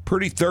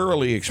pretty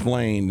thoroughly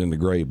explained in the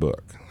Gray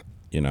Book.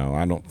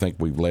 I don't think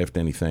we've left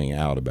anything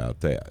out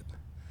about that.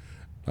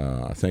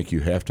 I think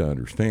you have to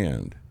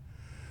understand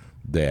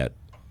that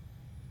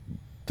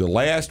the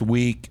last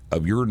week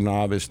of your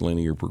novice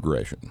linear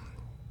progression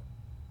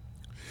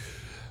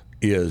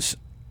is,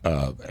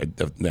 and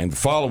the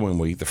following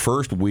week, the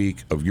first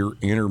week of your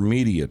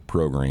intermediate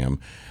program,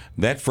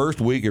 that first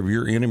week of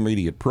your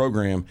intermediate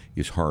program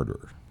is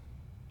harder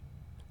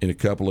in a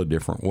couple of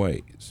different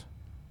ways.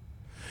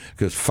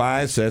 Because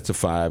 5 sets of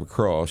 5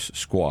 across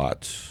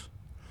squats,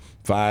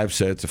 5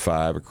 sets of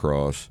 5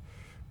 across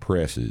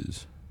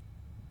presses,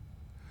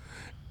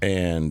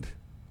 and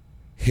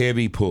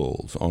heavy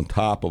pulls on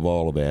top of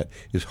all of that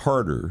is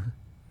harder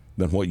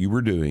than what you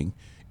were doing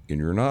in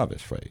your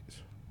novice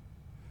phase.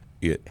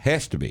 It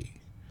has to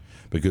be.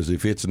 Because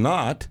if it's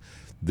not,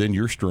 then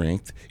your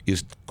strength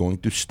is going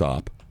to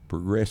stop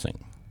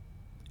progressing.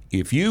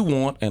 If you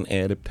want an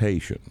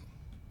adaptation,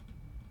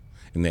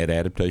 and that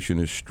adaptation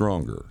is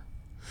stronger,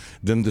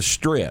 then the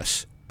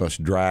stress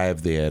must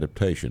drive the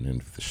adaptation.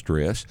 And if the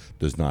stress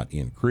does not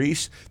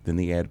increase, then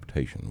the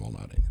adaptation will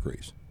not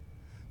increase.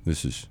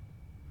 This is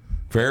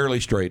fairly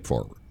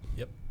straightforward.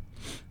 Yep.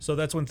 So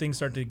that's when things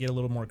start to get a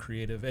little more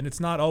creative. And it's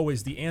not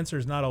always, the answer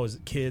is not always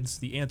kids.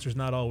 The answer is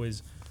not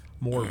always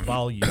more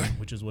volume,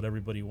 which is what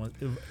everybody wants.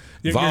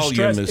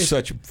 Volume is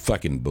such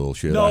fucking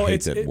bullshit. No, I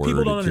hate that word.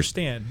 People don't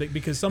understand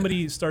because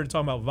somebody started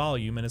talking about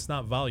volume, and it's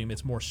not volume,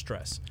 it's more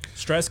stress.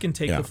 Stress can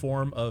take the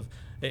form of,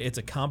 it's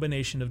a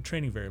combination of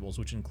training variables,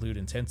 which include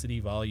intensity,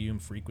 volume,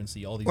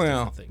 frequency, all these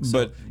different things.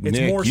 So but it's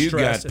Nick, more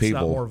stress, it's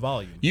not more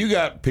volume. You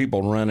got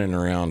people running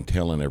around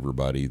telling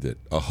everybody that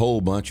a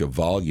whole bunch of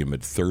volume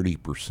at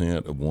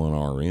 30% of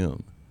 1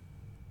 RM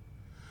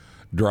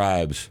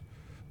drives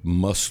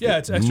muscle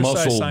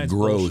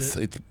growth.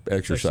 It's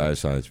exercise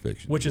science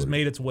fiction, which has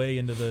made its way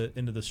into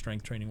the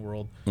strength training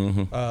world.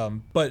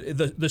 But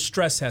the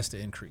stress has to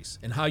increase,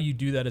 and how you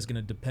do that is going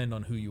to depend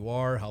on who you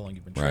are, how long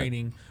you've been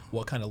training,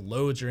 what kind of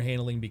loads you're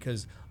handling.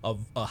 Because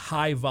of a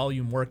high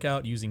volume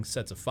workout using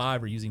sets of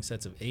 5 or using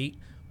sets of 8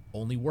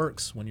 only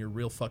works when you're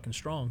real fucking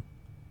strong,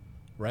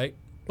 right?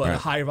 But a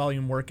high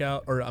volume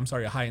workout, or I'm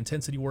sorry, a high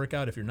intensity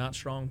workout, if you're not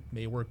strong,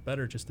 may work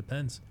better. It just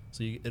depends.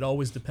 So it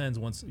always depends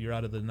once you're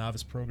out of the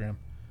novice program.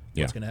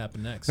 What's going to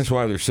happen next? That's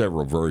why there's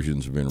several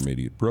versions of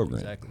intermediate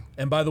program. Exactly.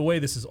 And by the way,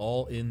 this is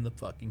all in the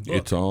fucking book.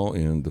 It's all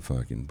in the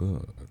fucking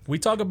book. We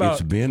talk about.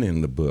 It's been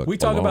in the book. We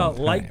talk about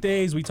light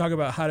days. We talk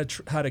about how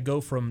to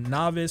go from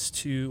novice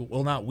to,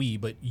 well, not we,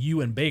 but you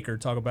and Baker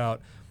talk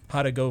about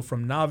how to go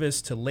from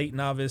novice to late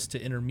novice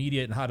to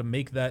intermediate and how to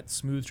make that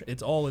smooth.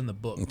 It's all in the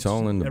book. It's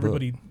all in the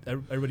book.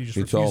 Everybody just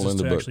refuses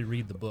to actually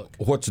read the book.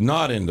 What's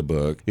not in the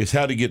book is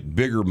how to get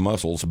bigger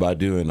muscles by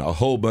doing a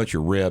whole bunch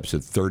of reps at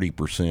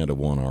 30% of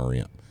 1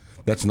 RM.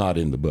 That's not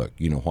in the book.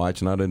 You know why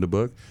it's not in the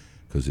book?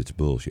 Because it's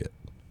bullshit.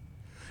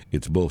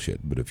 It's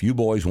bullshit. But if you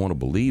boys want to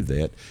believe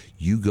that,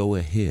 you go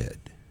ahead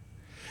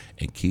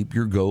and keep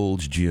your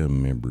Gold's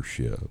Gym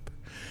membership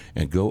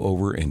and go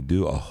over and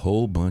do a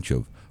whole bunch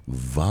of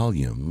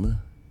volume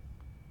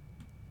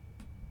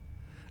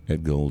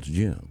at Gold's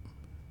Gym.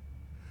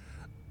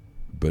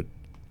 But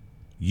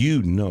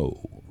you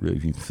know,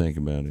 if you think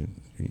about it,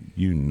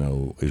 you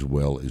know as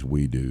well as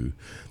we do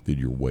that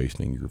you're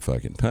wasting your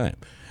fucking time.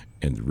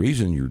 And the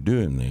reason you're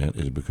doing that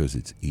is because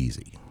it's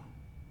easy.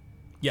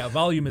 Yeah,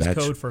 volume is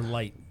code for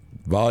light.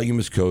 Volume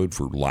is code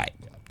for light.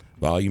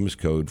 Volume is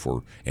code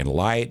for, and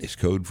light is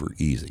code for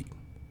easy.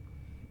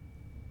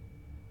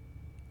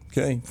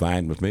 Okay,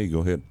 fine with me. Go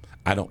ahead.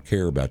 I don't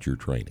care about your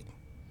training.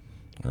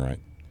 All right.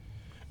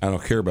 I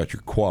don't care about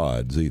your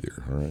quads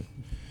either. All right.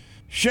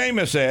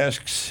 Seamus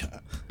asks,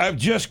 I've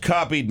just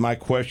copied my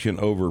question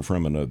over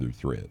from another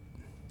thread.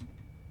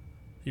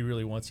 He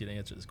really wants you to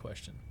answer this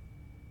question.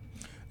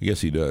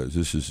 Yes, he does.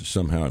 This is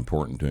somehow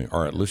important to him.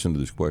 All right, listen to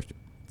this question.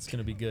 It's going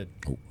to be good.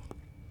 Oh.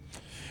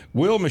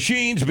 Will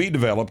machines be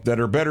developed that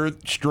are better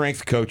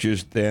strength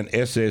coaches than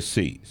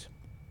SSCs?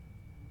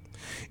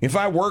 If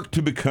I work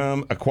to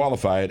become a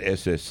qualified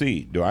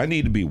SSC, do I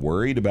need to be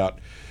worried about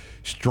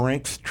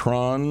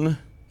StrengthTron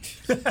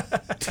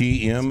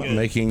TM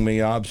making me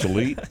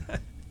obsolete?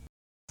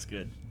 That's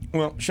good.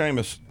 Well,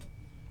 Seamus,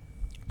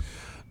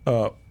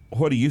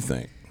 what do you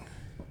think?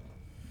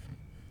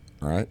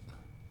 All right.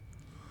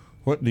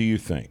 What do you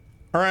think?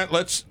 All right,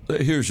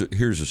 here's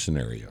a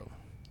scenario.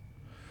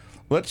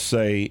 Let's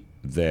say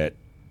that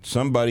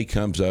somebody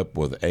comes up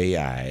with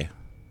AI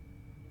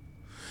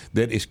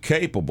that is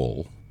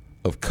capable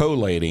of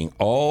collating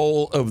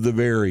all of the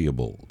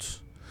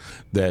variables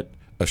that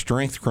a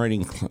strength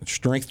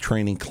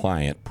training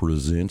client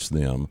presents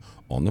them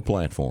on the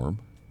platform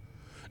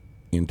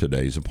in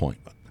today's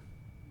appointment.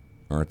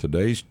 All right,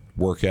 today's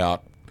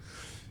workout,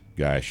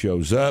 guy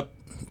shows up,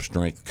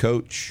 strength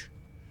coach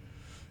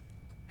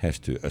has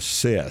to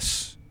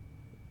assess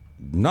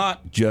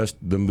not just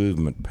the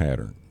movement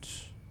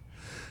patterns,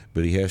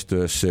 But he has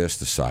to assess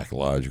the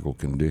psychological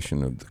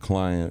condition of the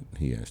client.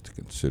 He has to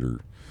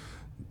consider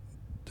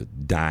the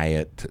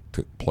diet that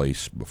took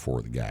place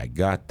before the guy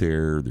got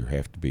there. There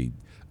have to be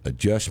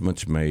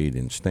adjustments made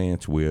in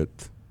stance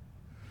width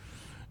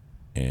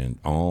and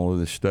all of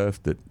the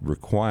stuff that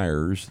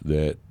requires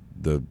that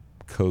the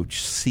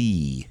coach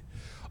see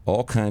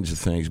all kinds of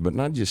things, but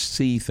not just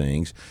see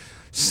things,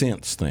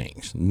 sense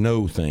things,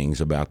 know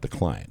things about the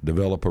client,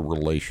 develop a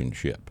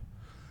relationship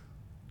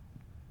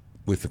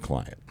with the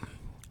client.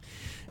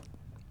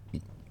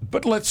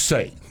 But let's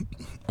say,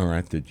 all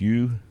right, that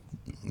you,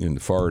 in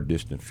the far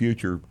distant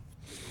future,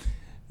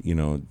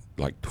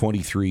 like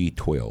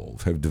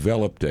 2312, have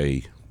developed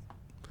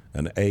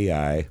an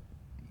AI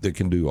that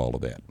can do all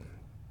of that.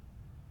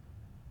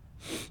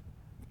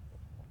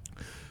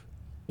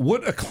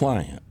 Would a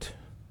client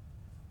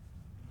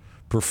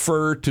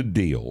prefer to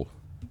deal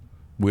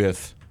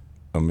with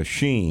a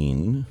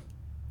machine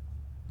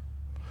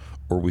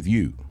or with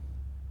you?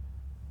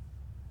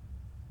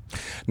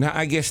 Now,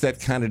 I guess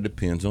that kind of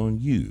depends on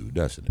you,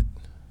 doesn't it?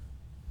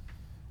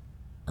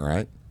 All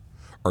right?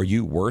 Are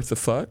you worth a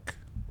fuck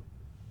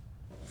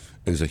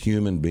as a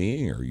human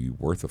being? Are you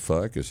worth a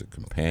fuck as a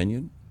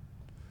companion?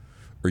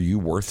 Are you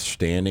worth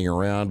standing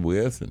around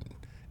with and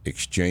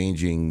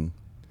exchanging,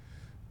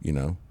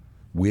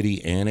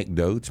 witty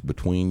anecdotes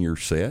between your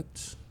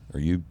sets?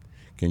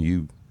 Can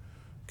you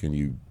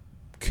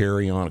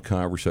carry on a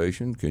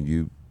conversation? Can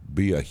you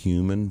be a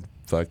human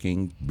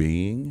fucking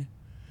being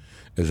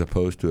as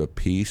opposed to a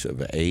piece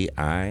of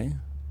AI?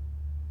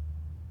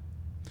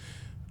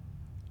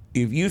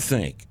 If you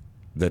think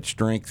that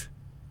strength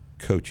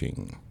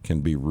coaching can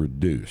be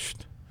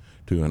reduced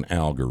to an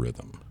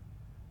algorithm,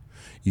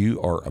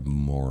 you are a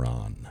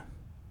moron.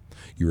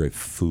 You're a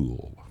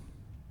fool.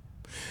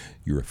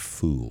 You're a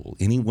fool.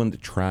 Anyone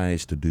that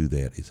tries to do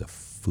that is a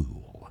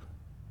fool.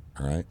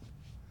 All right?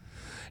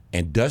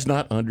 And does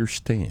not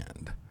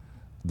understand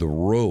the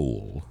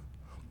role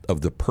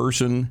of the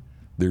person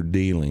they're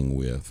dealing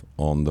with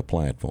on the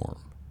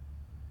platform.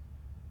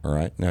 All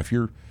right? Now, if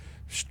you're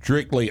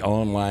strictly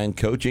online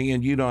coaching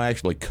and you don't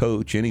actually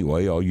coach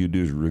anyway, all you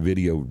do is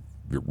video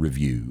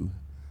review,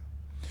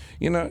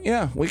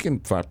 we can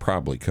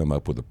probably come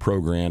up with a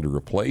program to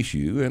replace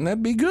you, and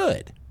that'd be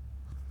good.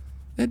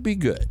 That'd be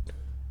good.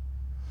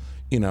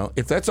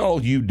 If that's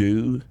all you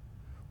do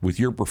with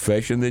your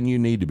profession, then you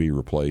need to be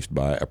replaced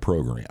by a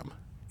program.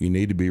 You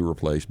need to be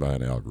replaced by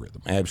an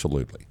algorithm.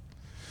 Absolutely.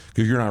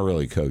 Because you're not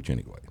really a coach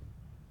anyway.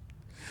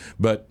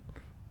 But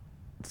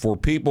for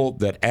people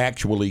that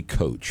actually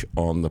coach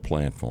on the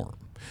platform,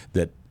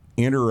 that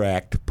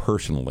interact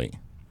personally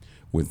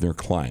with their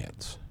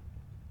clients,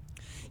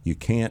 you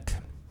can't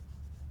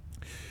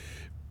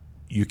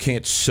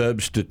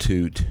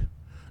substitute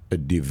a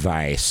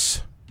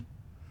device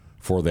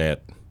for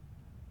that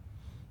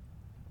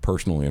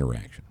personal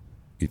interaction.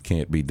 It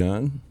can't be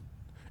done,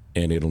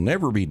 and it'll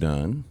never be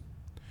done,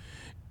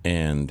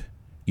 and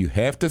you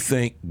have to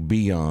think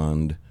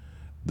beyond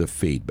the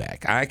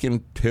feedback. I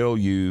can tell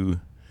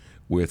you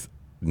with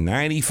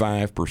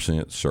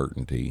 95%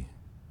 certainty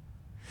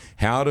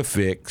how to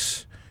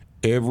fix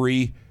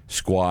every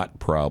squat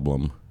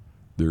problem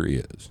there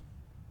is.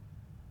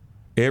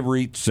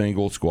 Every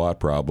single squat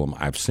problem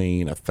I've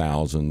seen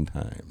 1,000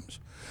 times.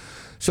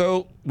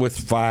 So with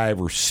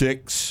 5 or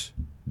 6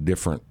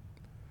 different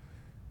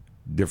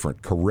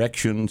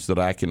corrections that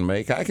I can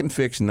make, I can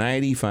fix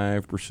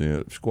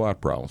 95% of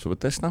squat problems.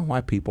 But that's not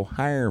why people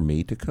hire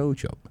me to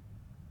coach them.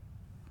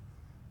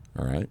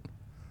 All right?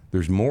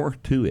 There's more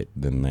to it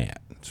than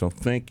that. So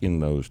think in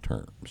those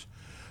terms.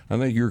 I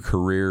think your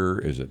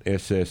career as an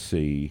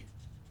SSC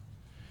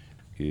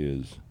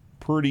is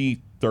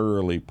pretty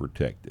thoroughly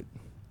protected.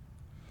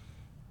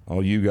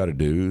 All you got to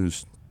do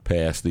is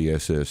pass the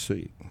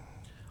SSC.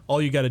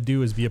 All you got to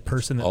do is be a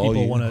person that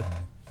people want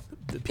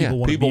to.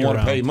 People want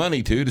to pay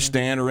money to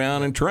stand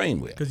around and train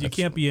with. Because you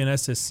can't be an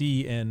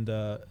SSC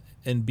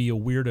and be a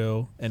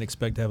weirdo and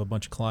expect to have a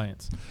bunch of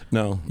clients.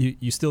 No,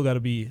 you still got to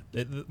be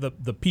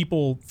the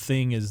people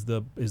thing is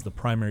the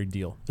primary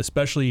deal,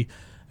 especially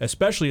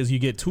as you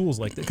get tools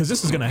like that, because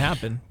this is going to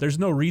happen. There's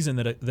no reason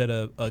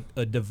that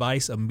a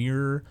device, a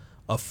mirror,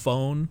 a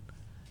phone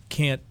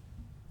can't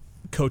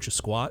coach a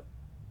squat.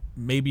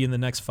 Maybe in the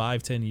next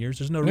 5-10 years,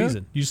 there's no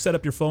reason. You just set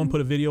up your phone,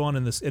 put a video on,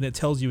 and it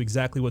tells you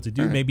exactly what to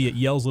do. Maybe it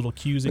yells little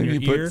cues in your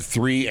you ear. Put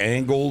 3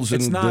 angles,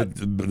 and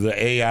the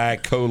AI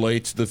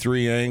collates the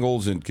 3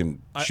 angles and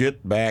can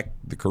shit back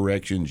the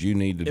corrections you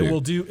need to do.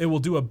 It will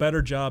do a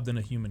better job than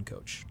a human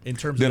coach in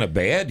terms than of a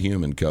bad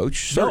human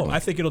coach. Certainly. No, I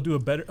think it'll do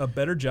a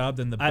better job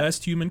than the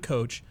best human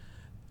coach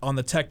on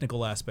the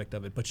technical aspect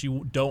of it, but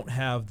you don't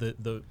have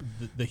the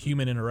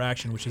human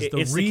interaction, which is the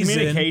reason. The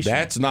communication.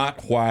 That's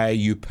not why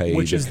you pay.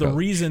 Which is the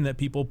reason that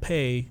people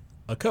pay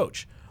a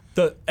coach.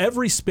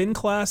 Every spin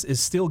class is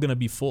still going to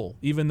be full,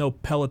 even though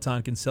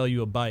Peloton can sell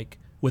you a bike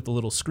with a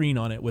little screen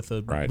on it with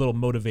a little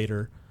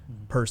motivator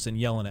person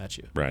yelling at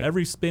you. Right.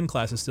 Every spin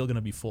class is still going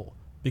to be full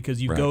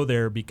because you go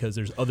there because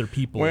there's other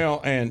people.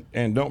 Well,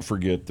 and don't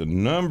forget the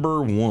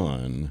number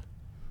one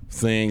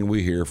thing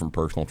we hear from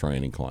personal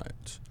training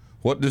clients.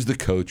 What does the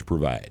coach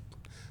provide?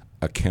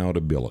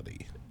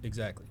 Accountability.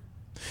 Exactly.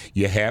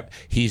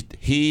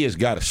 He has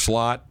got a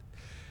slot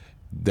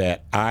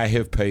that I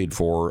have paid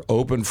for,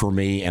 open for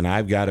me, and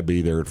I've got to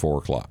be there at 4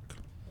 o'clock.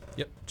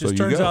 Yep. So Just you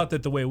turns go. out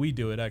that the way we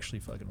do it actually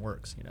fucking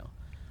works, you know.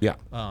 Yeah.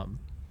 But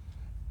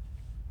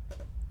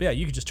yeah,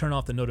 you could just turn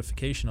off the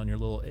notification on your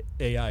little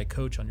AI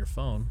coach on your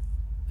phone,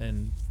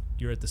 and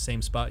you're at the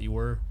same spot you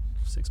were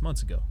 6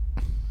 months ago,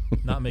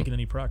 not making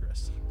any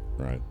progress.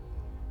 Right.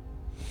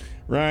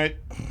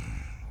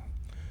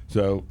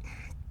 So,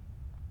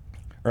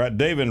 all right,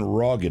 David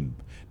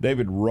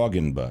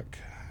Roggenbuck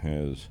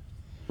has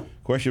a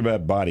question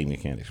about body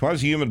mechanics. Why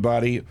does the human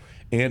body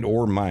and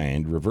or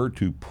mind revert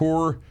to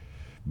poor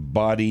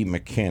body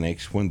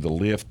mechanics when the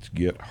lifts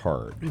get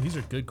hard? Dude, these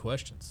are good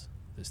questions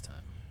this time.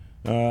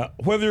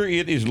 Whether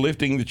it is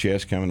lifting the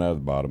chest coming out of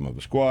the bottom of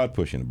a squat,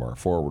 pushing the bar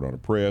forward on a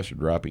press, or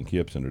dropping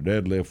hips in a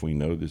deadlift, we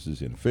know this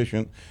is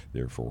inefficient,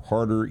 therefore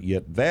harder.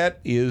 Yet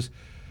that is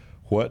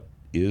what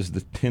is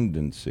the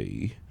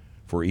tendency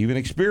for even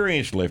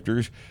experienced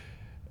lifters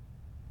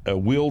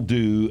will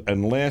do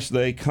unless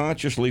they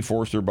consciously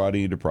force their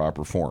body into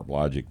proper form.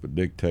 Logic would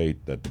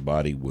dictate that the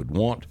body would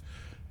want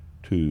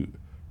to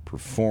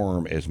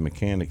perform as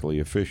mechanically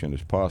efficient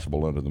as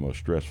possible under the most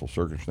stressful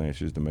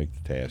circumstances to make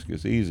the task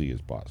as easy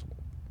as possible.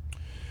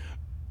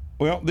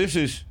 Well, this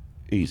is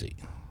easy.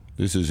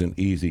 This is an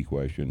easy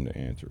question to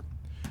answer.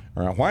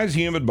 All right, why does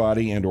the human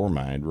body and or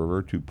mind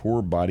revert to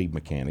poor body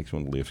mechanics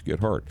when lifts get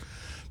hard?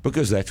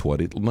 Because that's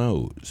what it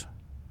knows.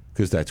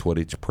 Because that's what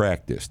it's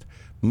practiced.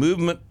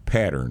 Movement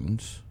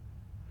patterns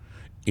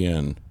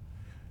in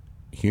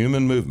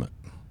human movement,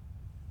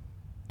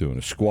 doing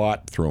a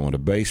squat, throwing a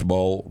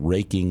baseball,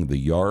 raking the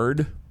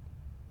yard,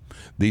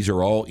 these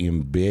are all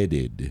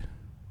embedded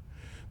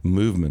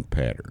movement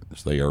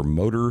patterns. They are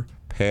motor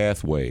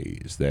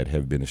pathways that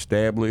have been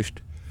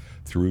established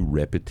through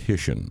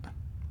repetition,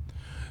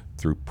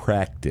 through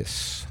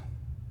practice.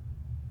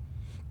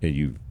 And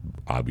you've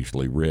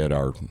obviously read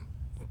our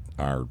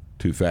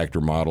two-factor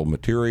model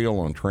material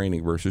on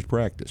training versus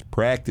practice.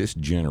 Practice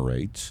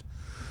generates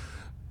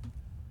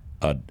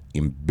an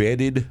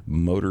embedded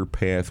motor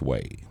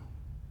pathway.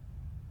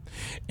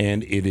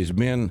 And it has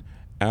been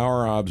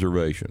our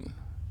observation,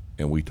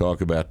 and we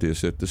talk about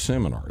this at the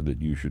seminar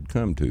that you should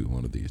come to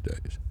one of these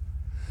days,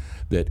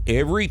 that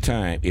every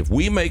time, if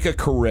we make a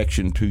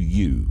correction to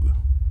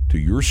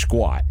your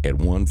squat at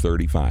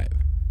 135,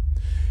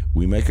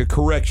 we make a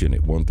correction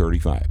at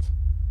 135.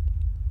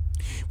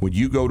 When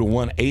you go to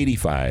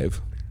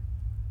 185,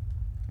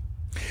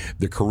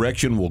 the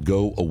correction will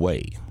go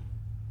away,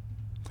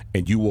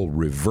 and you will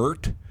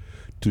revert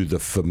to the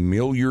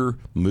familiar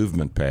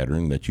movement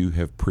pattern that you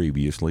have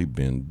previously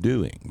been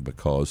doing,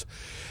 because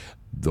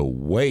the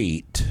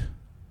weight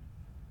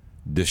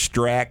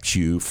distracts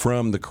you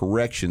from the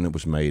correction that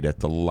was made at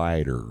the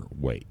lighter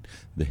weight.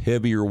 The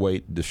heavier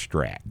weight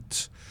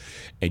distracts,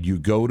 and you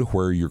go to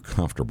where you're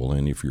comfortable.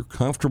 And if you're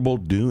comfortable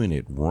doing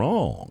it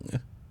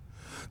wrong,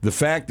 the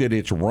fact that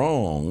it's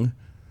wrong,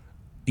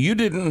 you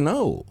didn't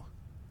know.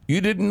 You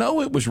didn't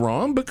know it was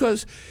wrong,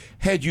 because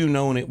had you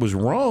known it was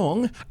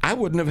wrong, I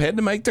wouldn't have had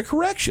to make the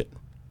correction,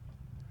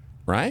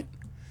 right?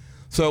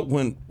 So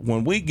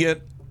when we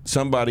get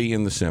somebody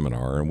in the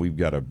seminar and we've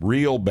got a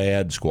real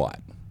bad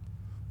squat,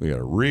 we got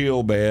a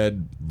real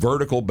bad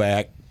vertical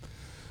back,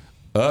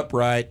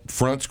 upright,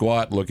 front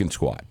squat looking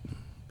squat,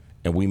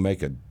 and we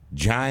make a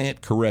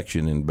giant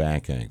correction in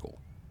back angle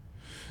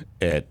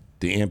at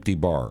the empty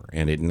bar,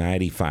 and at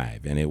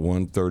 95, and at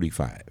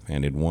 135,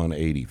 and at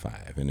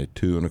 185, and at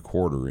 2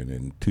 1/4, and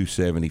at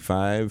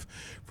 275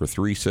 for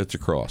 3 sets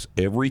across.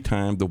 Every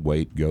time the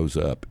weight goes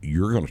up,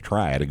 you're going to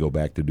try to go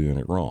back to doing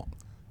it wrong.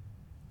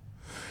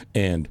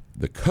 And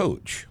the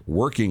coach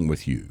working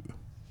with you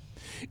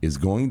is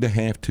going to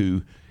have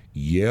to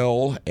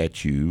yell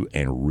at you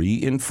and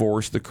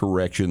reinforce the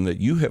correction that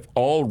you have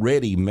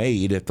already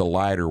made at the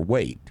lighter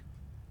weight.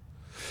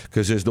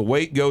 Because as the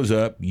weight goes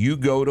up, you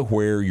go to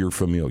where you're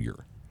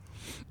familiar.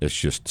 It's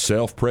just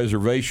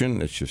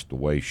self-preservation. It's just the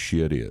way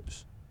shit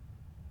is.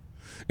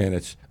 And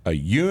it's a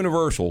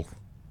universal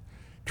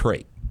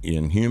trait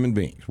in human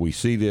beings. We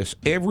see this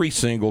every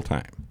single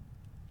time.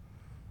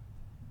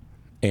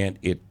 And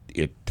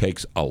it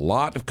takes a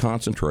lot of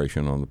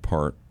concentration on the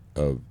part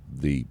of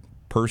the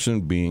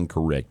person being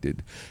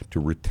corrected to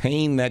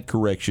retain that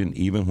correction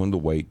even when the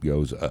weight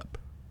goes up.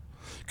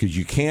 Because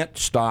you can't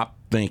stop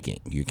thinking.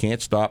 You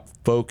can't stop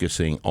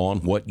focusing on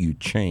what you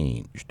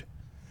changed.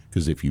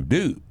 Because if you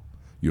do,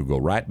 you'll go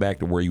right back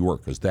to where you were,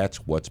 because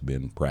that's what's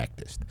been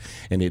practiced.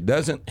 And it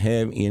doesn't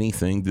have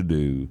anything to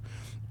do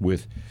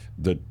with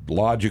the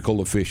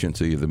logical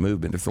efficiency of the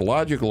movement. If the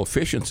logical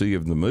efficiency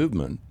of the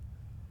movement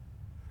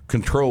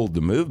controlled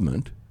the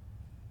movement,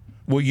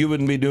 well, you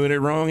wouldn't be doing it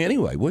wrong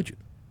anyway, would you?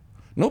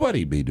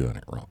 Nobody'd be doing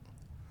it wrong.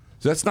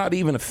 So that's not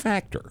even a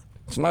factor.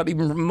 It's not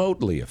even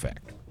remotely a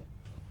factor.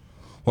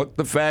 What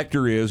the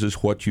factor is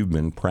what you've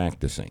been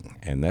practicing,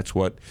 and that's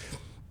what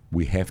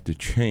we have to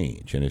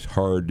change, and it's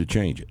hard to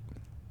change it.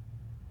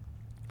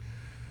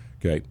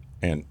 Okay,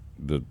 and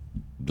the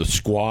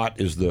squat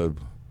is the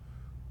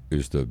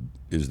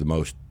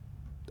most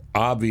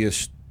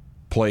obvious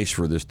place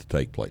for this to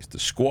take place. The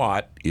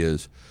squat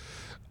is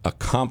a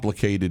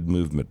complicated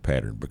movement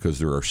pattern because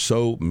there are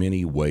so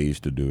many ways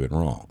to do it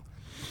wrong.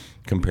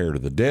 Compared to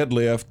the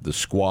deadlift, the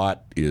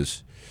squat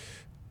is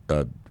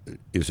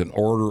an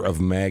order of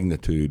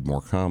magnitude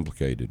more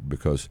complicated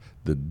because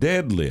the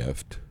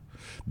deadlift,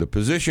 the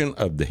position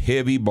of the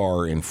heavy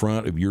bar in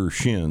front of your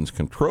shins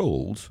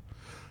controls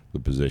the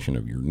position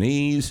of your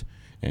knees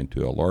and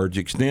to a large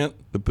extent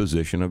the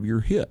position of your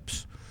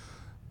hips.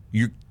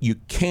 You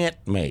can't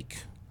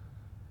make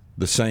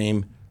the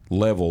same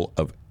level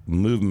of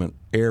movement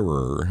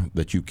error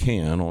that you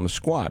can on a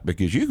squat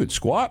because you could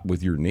squat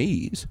with your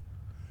knees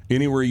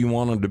anywhere you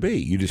want them to be.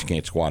 You just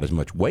can't squat as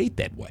much weight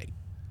that way.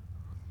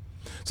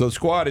 So the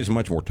squat is a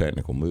much more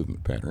technical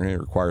movement pattern, and it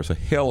requires a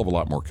hell of a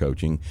lot more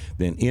coaching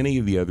than any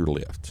of the other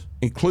lifts,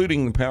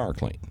 including the power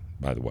clean,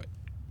 by the way.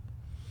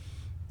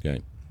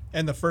 Okay.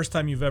 And the first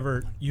time you've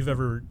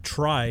ever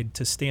tried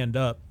to stand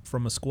up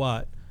from a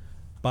squat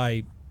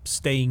by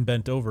staying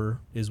bent over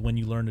is when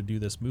you learn to do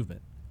this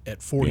movement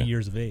at 40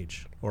 years of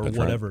age or That's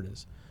whatever right. it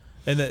is.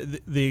 And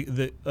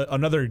the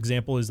another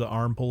example is the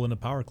arm pull in a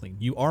power clean.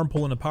 You arm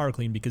pull in a power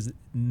clean because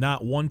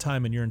not one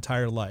time in your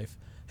entire life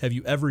have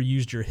you ever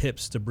used your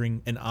hips to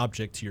bring an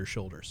object to your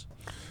shoulders.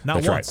 Not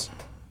That's once.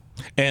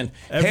 Right. And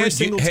Every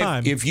single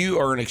time. if you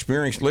are an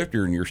experienced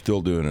lifter and you're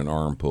still doing an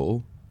arm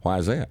pull, why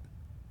is that?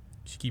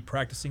 You keep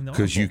practicing the arm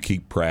Because you pull.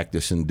 keep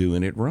practicing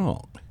doing it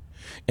wrong.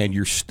 And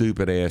your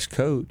stupid ass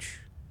coach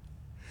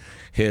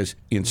has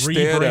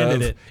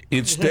Rebranded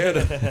instead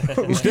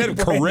of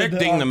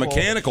correcting the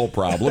mechanical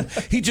problem,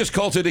 he just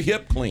calls it a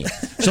hip clean.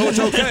 So it's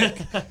okay.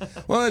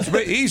 Well, it's a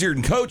bit easier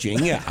than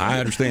coaching. Yeah, I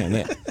understand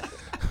that.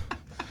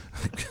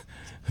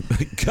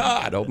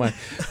 God, oh my.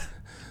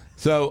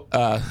 So,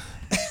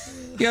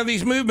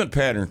 these movement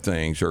pattern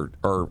things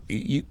are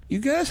you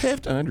guys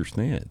have to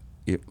understand.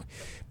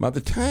 By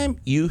the time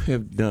you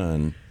have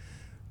done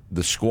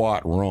the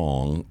squat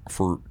wrong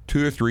for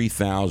 2,000 or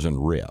 3,000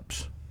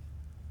 reps,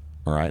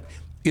 all right,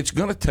 it's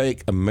going to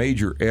take a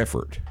major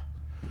effort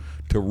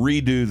to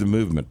redo the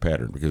movement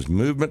pattern because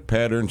movement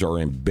patterns are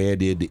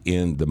embedded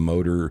in the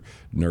motor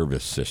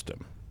nervous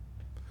system.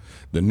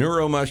 The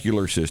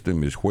neuromuscular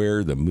system is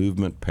where the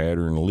movement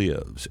pattern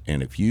lives,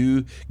 and if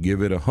you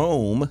give it a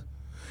home,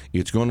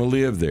 it's going to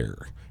live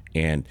there,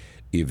 and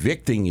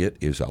evicting it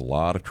is a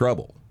lot of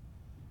trouble.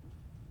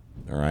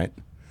 All right?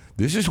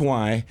 This is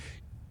why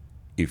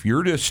if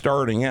you're just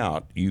starting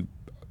out,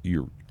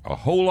 you're a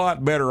whole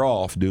lot better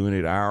off doing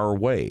it our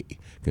way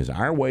because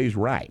our way's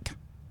right.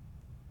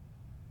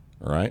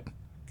 All right?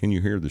 Can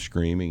you hear the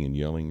screaming and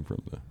yelling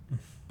from the?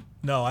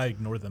 No, I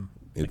ignore them.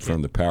 It's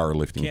from the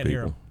powerlifting Can't people.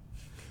 hear 'em.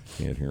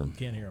 Can't hear them.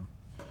 Can't hear them.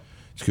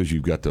 It's because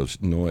you've got those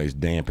noise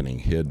dampening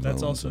headphones.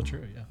 That's also on.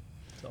 true. Yeah,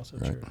 it's also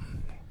true.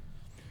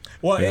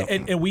 Well, Yeah.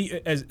 and we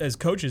as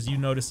coaches, you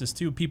notice this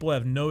too. People who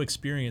have no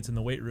experience in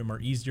the weight room are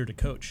easier to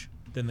coach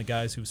than the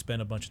guys who've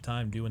spent a bunch of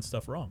time doing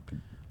stuff wrong.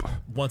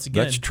 Once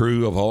again, That's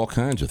true of all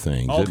kinds of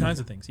things. all isn't kinds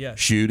it? of things. Yeah,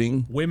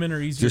 Shooting. women are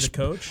easier to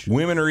coach.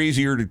 Women are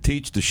easier to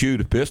teach to shoot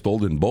a pistol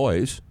than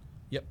boys.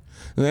 Yep.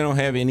 They don't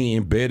have any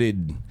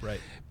embedded Right.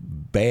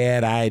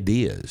 bad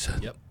ideas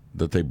Yep.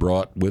 that they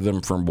brought with them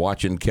from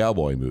watching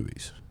cowboy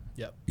movies.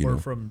 Yep. You Or know.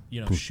 from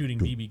shooting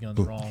BB guns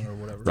wrong or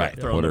whatever. Right. Yep.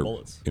 Throwing their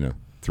Whatever, bullets.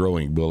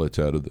 throwing bullets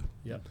out of the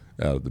Yep.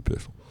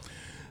 pistol.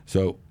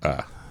 So,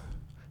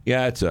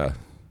 that's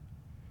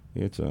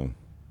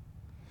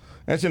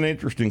an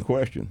interesting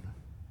question.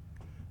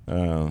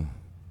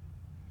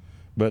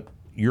 But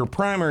your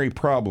primary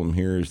problem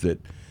here is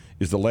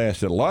the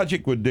last. That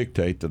logic would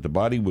dictate that the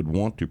body would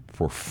want to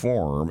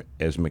perform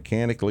as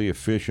mechanically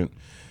efficient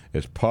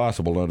as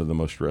possible under the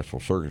most stressful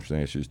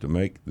circumstances to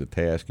make the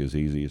task as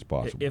easy as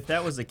possible. If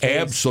that was the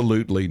case,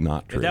 Absolutely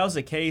not true. If that was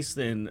the case,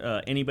 then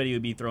anybody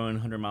would be throwing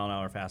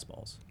 100-mile-an-hour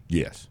fastballs.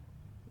 Yes.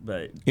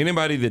 But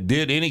Anybody that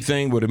did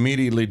anything would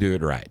immediately do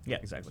it right. yeah,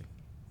 exactly.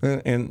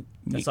 And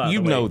That's not you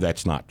the way- know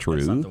that's not true.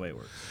 That's not the way it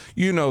works.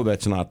 You know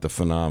that's not the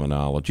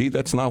phenomenology.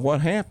 That's not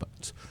what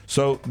happens.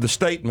 So the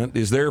statement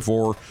is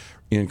therefore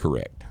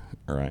incorrect.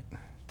 All right.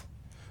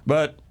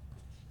 But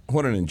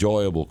what an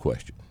enjoyable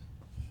question.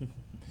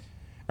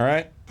 All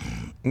right.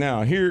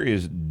 Now, here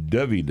is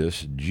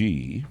Dovidus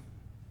G.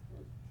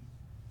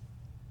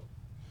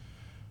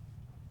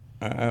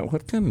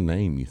 What kind of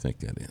name you think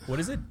that is? What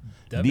is it?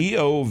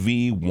 Dovydas,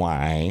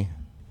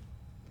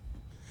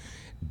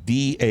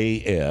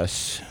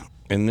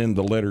 and then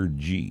the letter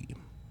G.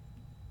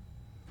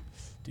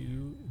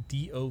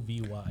 Dovy.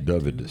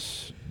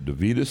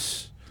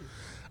 Dovidus.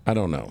 I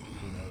don't know.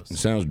 It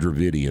sounds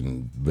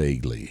Dravidian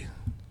vaguely,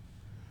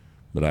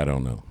 but I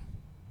don't know.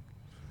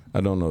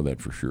 I don't know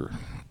that for sure.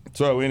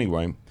 So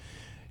anyway,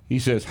 he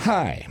says,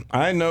 "Hi,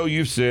 I know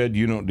you've said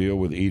you don't deal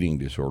with eating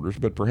disorders,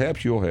 but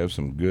perhaps you'll have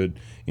some good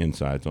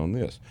insights on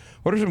this.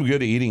 What are some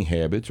good eating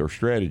habits or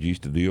strategies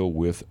to deal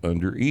with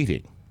under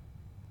eating?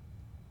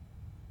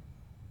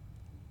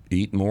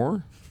 Eat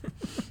more?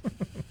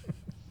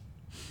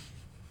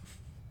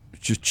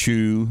 It's just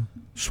chew,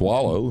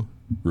 swallow,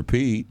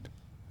 repeat.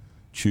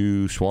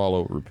 Chew,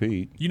 swallow,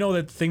 repeat. You know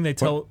that thing they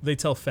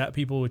tell fat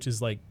people, which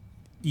is like,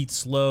 eat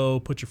slow,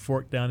 put your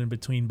fork down in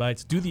between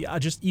bites.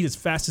 Just eat as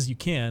fast as you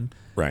can,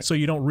 Right. so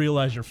you don't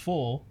realize you're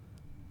full.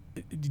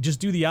 Just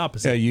do the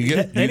opposite. Yeah, you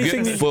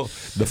get full.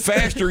 The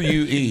faster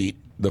you eat,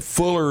 the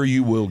fuller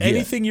you will get.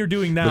 Anything you're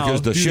doing now,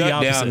 because the do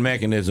shutdown the opposite.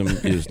 mechanism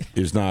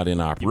is not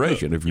in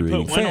operation if you're You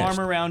eating put one fast.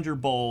 arm around your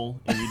bowl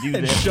and you do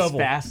And this shovel.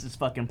 as fast as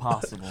fucking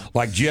possible.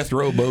 Like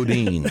Jethro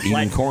Bodine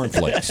eating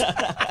cornflakes.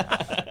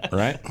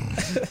 Right?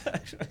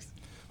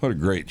 What a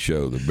great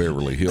show the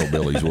Beverly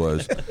Hillbillies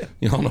was.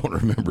 Y'all don't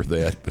remember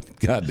that, but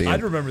goddamn.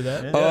 I'd remember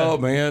that. Oh,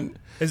 man.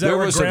 Is that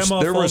where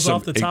Grandma falls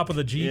off the some- top of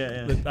the Jeep,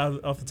 Yeah.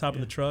 off the top of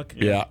the truck?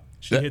 Yeah.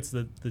 She hits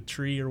the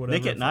tree or whatever.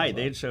 Nick at Night,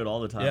 they showed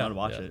all the time. Yeah, I'd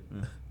watch yeah. it.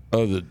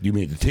 Oh, you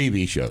mean the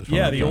TV shows?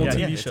 Yeah, the old Yeah,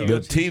 TV yeah, show. The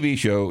TV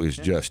show is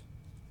just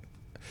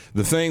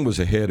the thing was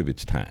ahead of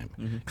its time.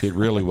 Mm-hmm. It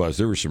really was.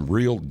 There was some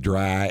real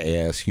dry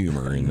ass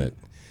humor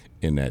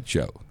in that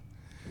show.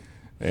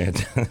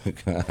 And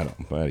God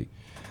Almighty,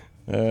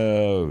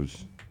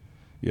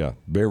 yeah,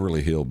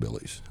 Beverly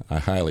Hillbillies. I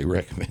highly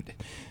recommend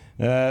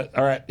it.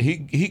 All right,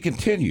 he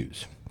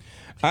continues.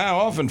 I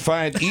often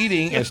find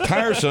eating as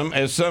tiresome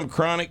as some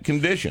chronic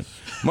condition,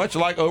 much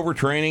like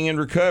overtraining and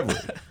recovery.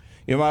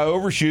 If I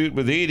overshoot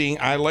with eating,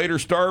 I later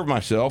starve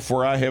myself,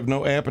 for I have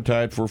no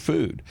appetite for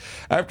food.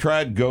 I've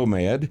tried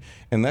GoMad,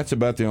 and that's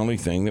about the only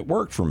thing that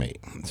worked for me.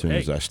 As soon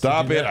as I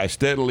stop do it, that. I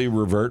steadily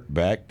revert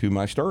back to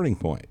my starting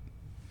point.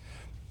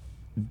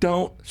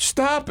 Don't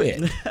stop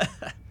it.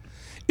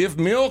 If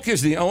milk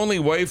is the only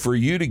way for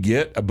you to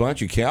get a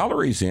bunch of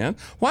calories in,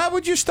 why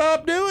would you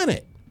stop doing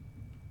it?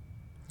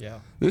 Yeah.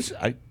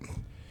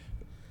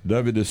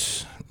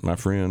 Davidus, my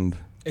friend.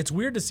 It's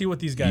weird to see what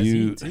these guys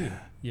You- eat too.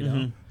 You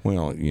know,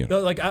 Well, you know,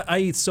 No, like I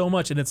eat so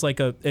much, and it's like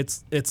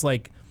it's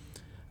like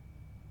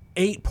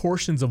 8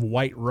 portions of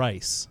white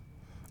rice,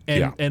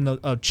 and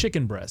a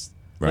chicken breast.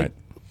 right? Like,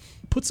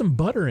 put some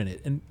butter in it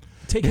and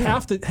take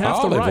half the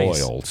Olive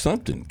rice. oil,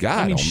 something. God,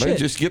 I mean, man, shit.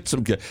 just get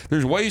some.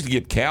 There's ways to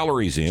get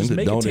calories in Just that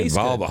make it don't taste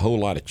involve good. a whole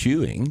lot of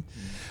chewing.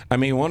 I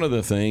mean, one of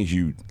the things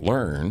you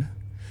learn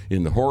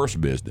in the horse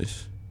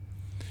business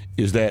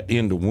is that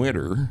in the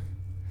winter,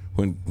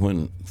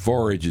 when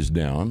forage is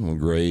down, when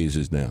graze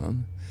is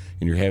down,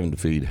 and you're having to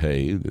feed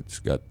hay that's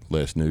got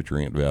less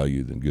nutrient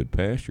value than good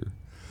pasture,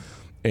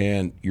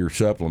 and you're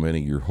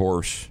supplementing your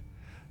horse's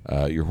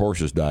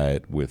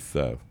diet with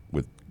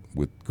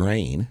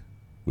grain,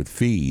 with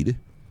feed,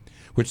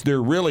 which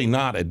they're really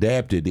not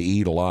adapted to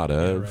eat a lot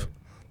of. right.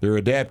 They're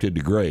adapted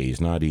to graze,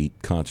 not eat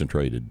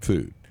concentrated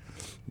food.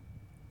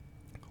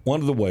 One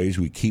of the ways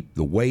we keep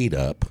the weight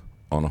up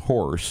on a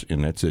horse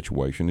in that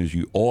situation is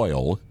you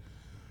oil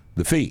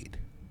the feed.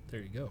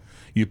 There you go.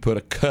 You put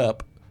a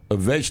cup of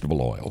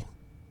vegetable oil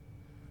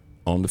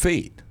on the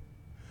feed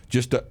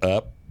just to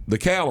up the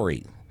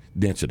calorie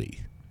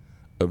density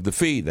of the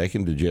feed. They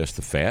can digest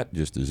the fat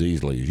just as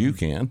easily as you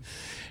can.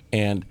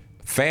 And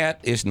fat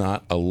is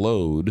not a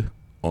load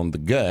on the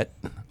gut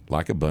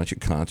like a bunch of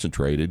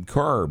concentrated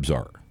carbs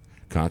are.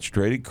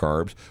 Concentrated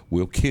carbs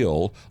will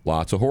kill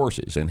lots of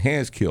horses and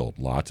has killed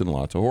lots and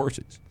lots of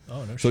horses.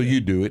 Oh, no So shit.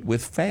 you do it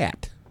with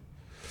fat.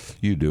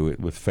 You do it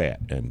with fat,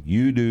 and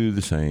you do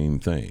the same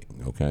thing,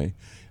 okay?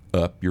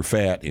 Up your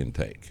fat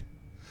intake.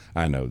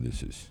 I know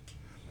this is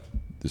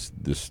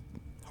this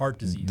Heart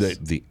disease.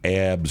 the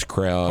abs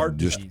crowd Heart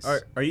just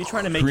disease. Are you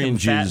trying to make him fat and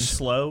Cringes.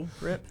 slow,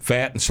 Rip?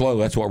 fat and slow.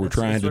 That's what we're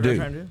trying that's to what do. we're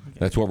trying to do? Okay.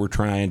 That's what we're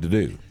trying to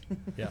do.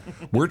 Yeah.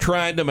 We're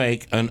trying to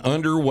make an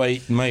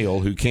underweight male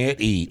who can't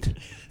eat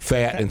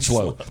fat and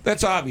slow.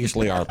 That's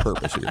obviously our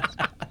purpose here.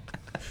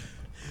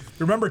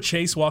 Remember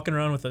Chase walking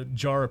around with a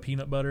jar of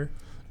peanut butter?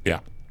 Yeah.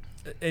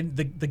 And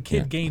the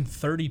kid gained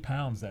 30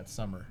 pounds that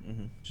summer.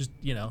 Just,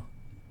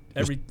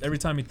 every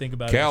time you think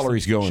about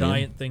Calories it, it's a going in.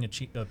 giant thing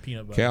of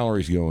peanut butter.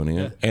 Calories going in.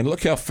 Yeah. And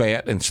look how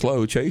fat and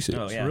slow Chase is.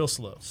 Oh, It's yeah. real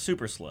slow.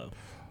 Super slow.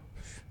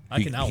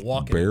 I can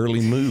outwalk it.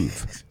 barely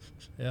move.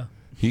 Yeah.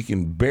 He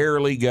can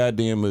barely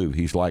goddamn move.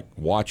 He's like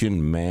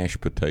watching mashed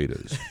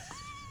potatoes.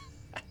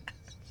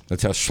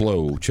 That's how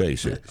slow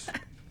Chase is.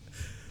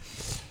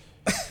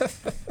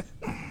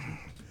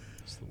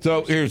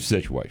 So here's the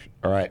situation.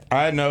 All right.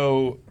 I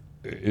know,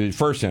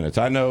 first sentence,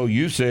 I know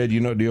you said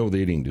you don't deal with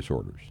eating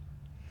disorders,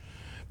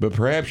 but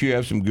perhaps you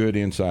have some good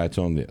insights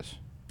on this.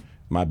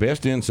 My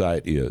best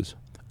insight is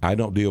I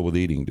don't deal with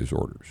eating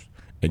disorders,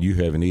 and you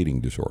have an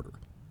eating disorder.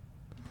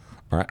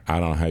 All right. I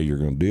don't know how you're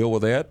going to deal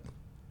with that.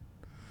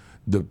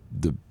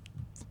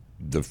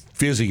 The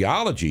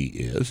physiology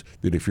is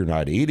that if you're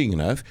not eating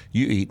enough,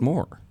 you eat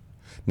more.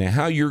 Now,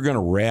 how you're going to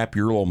wrap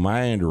your little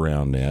mind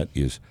around that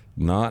is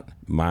not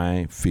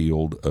my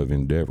field of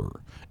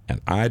endeavor,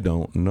 and I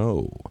don't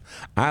know.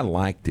 I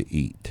like to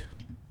eat.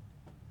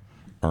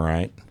 All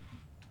right?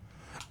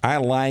 I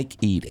like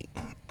eating,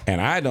 and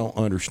I don't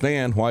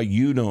understand why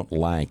you don't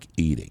like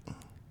eating.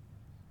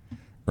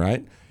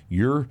 Right?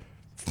 You're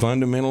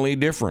fundamentally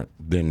different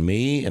than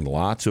me and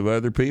lots of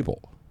other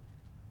people.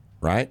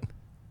 Right?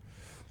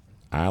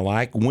 I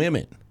like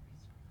women.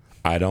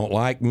 I don't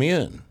like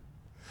men.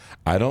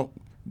 I don't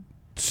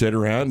sit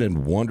around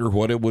and wonder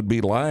what it would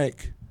be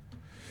like,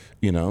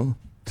 to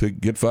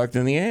get fucked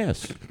in the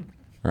ass.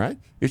 Right?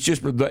 It's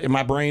just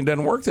my brain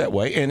doesn't work that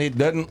way, and it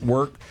doesn't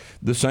work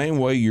the same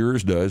way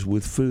yours does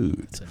with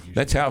food.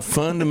 That's how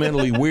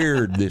fundamentally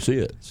weird this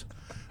is.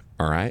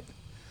 All right?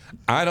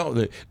 I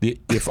don't.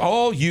 If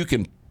all you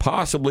can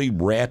possibly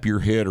wrap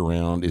your head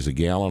around is a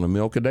gallon of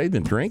milk a day,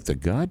 then drink the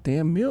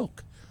goddamn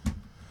milk.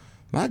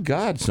 My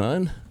God,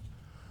 son.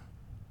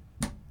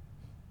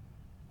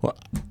 What?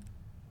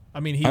 I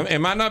mean,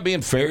 am I not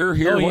being fair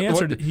here? No,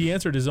 he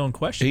answered his own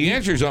question. He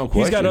answered his own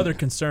question. He's got other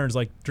concerns,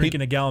 like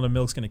drinking a gallon of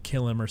milk is going to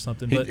kill him or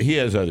something. But he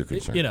has other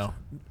concerns.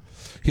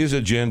 His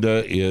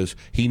agenda is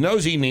he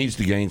knows he needs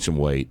to gain some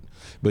weight,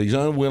 but he's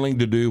unwilling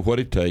to do what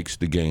it takes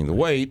to gain the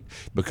weight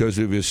because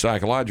of his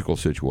psychological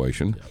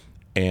situation. Yep.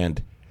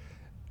 And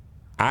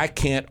I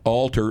can't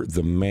alter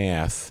the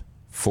math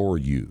for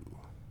you.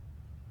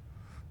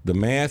 The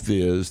math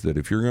is that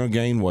if you're going to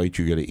gain weight,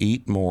 you're going to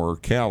eat more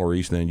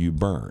calories than you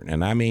burn.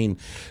 And I mean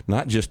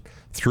not just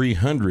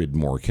 300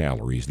 more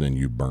calories than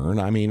you burn.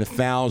 I mean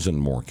 1,000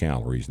 more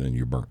calories than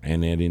you burn.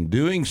 And then in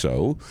doing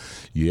so,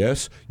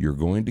 yes, you're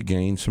going to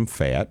gain some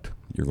fat.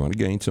 You're going to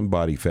gain some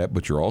body fat,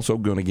 but you're also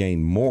going to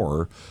gain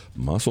more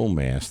muscle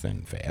mass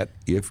than fat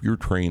if you're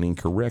training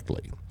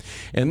correctly.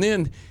 And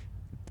then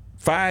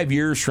 5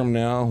 years from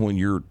now, when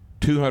you're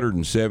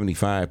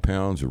 275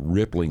 pounds of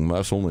rippling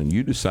muscle and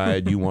you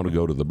decide you want to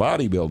go to the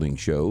bodybuilding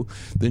show,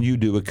 then you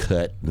do a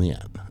cut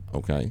then,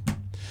 okay?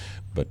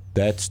 But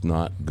that's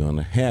not going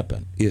to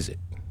happen, is it?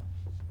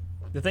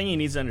 The thing he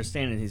needs to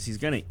understand is he's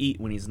going to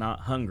eat when he's not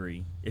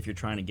hungry if you're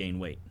trying to gain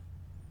weight.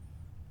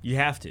 You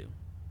have to.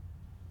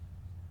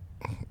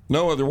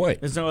 No other way.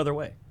 There's no other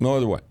way. No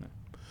other way. No.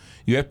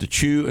 You have to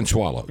chew and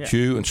swallow,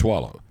 chew and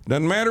swallow.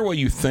 Doesn't matter what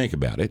you think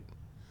about it,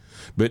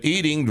 but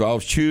eating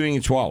involves chewing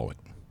and swallowing.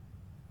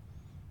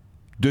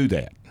 Do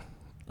that.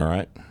 All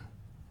right?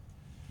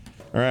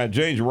 All right,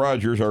 James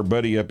Rogers, our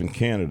buddy up in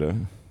Canada.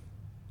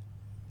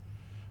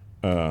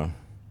 I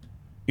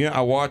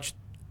watched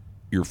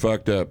your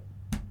fucked up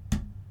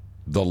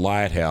The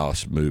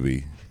Lighthouse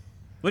movie.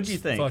 What'd you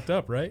think? Fucked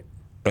up, right?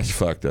 That's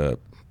fucked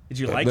up. Did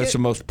you like That's it? the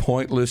most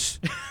pointless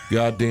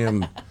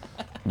goddamn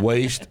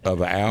waste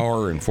of an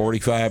hour and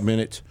 45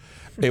 minutes.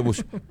 It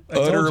was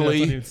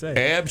utterly,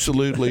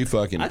 absolutely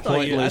fucking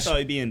pointless. I thought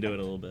you'd be into it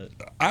a little bit.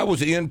 I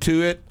was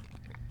into it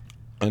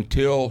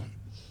until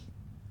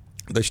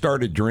they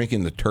started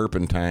drinking the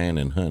turpentine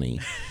and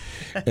honey.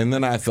 And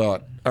then I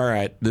thought, all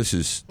right, this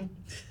is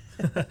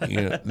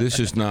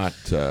not,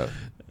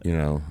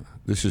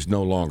 this is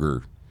no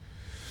longer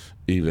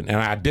even. And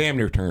I damn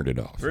near turned it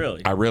off.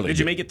 Really? I really did. Did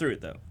you make it through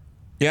it, though?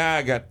 Yeah,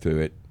 I got through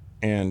it.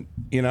 And,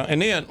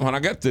 and then when I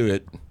got through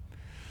it,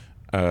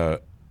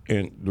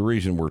 and the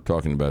reason we're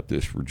talking about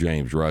this for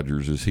James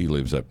Rogers is he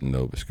lives up in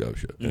Nova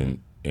Scotia. Mm-hmm.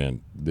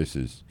 And this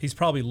is... He's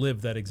probably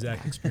lived that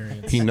exact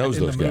experience. He knows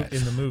those guys.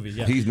 In the movie,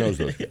 yeah. He knows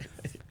those guys.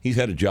 He's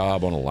had a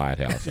job on a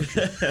lighthouse.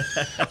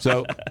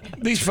 So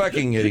these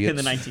fucking idiots... In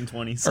the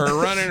 1920s.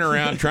 ...are running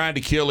around trying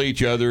to kill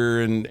each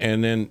other, and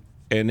then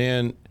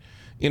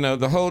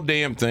the whole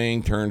damn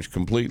thing turns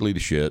completely to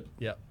shit.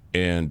 Yep.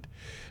 And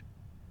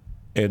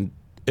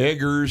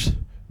Eggers,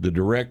 the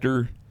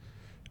director,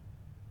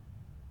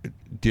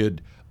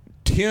 did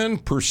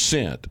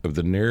 10% of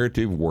the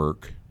narrative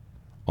work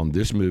on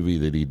this movie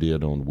that he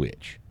did on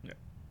Witch. Yeah.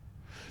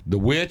 The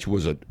Witch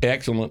was an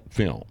excellent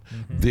film.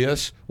 Mm-hmm.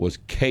 This was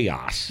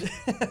chaos.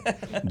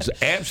 It's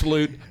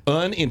absolute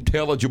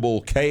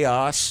unintelligible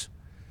chaos.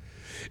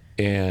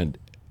 And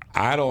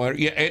I don't.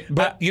 Yeah,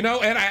 but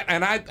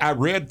I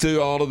read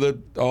through all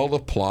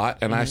the plot,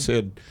 and I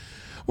said,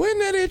 "Well, isn't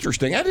that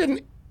interesting?" I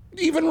didn't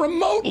even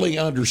remotely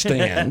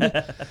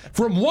understand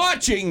from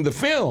watching the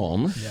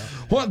film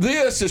what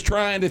this is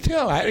trying to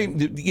tell. I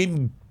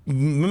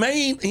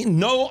made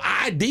no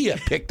idea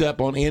picked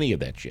up on any of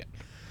that shit.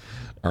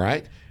 All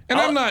right? And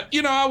I'm not,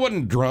 I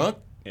wasn't drunk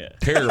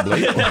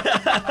terribly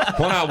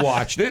when I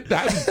watched it.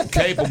 I'm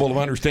capable of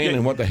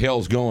understanding what the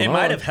hell's going on. It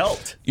might have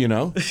helped. It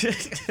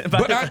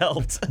might have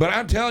helped. But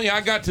I'm telling you,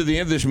 I got to the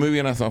end of this movie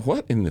and I thought,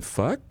 what in the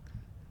fuck?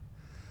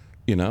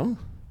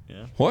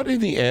 Yeah. What in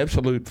the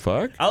absolute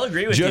fuck? I'll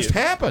agree with you. Just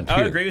happened.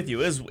 I'll agree with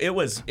you. It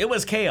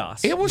was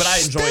chaos. It was but I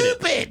enjoyed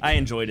stupid. It. I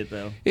enjoyed it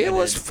though. It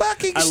was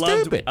fucking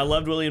stupid. I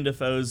loved William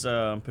Dafoe's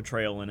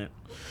portrayal in it.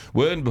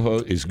 William Dafoe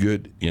is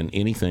good in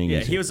anything. Yeah,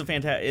 he was a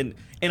fantastic,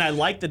 and I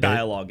liked the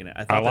dialogue in it.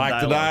 I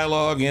liked the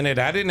dialogue in it.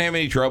 I didn't have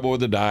any trouble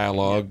with the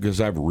dialogue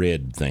because I've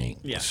read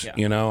things.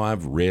 Yeah.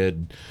 I've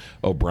read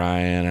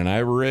O'Brien, and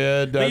I've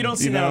read. But you don't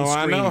see that on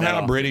screen. I know how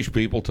often. British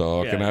people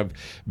talk, and I've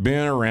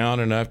been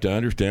around enough to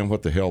understand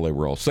what the hell they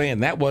were all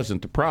saying. That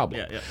wasn't the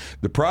problem. Yeah.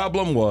 The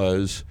problem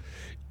was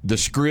the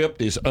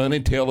script is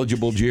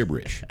unintelligible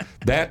gibberish.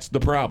 That's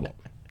the problem.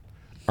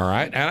 All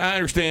right? And I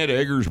understand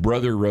Eggers'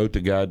 brother wrote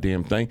the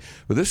goddamn thing,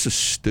 but this is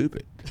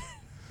stupid.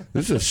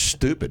 This is a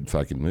stupid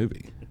fucking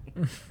movie.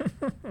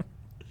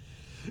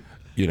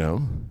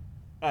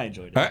 I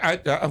enjoyed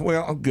it.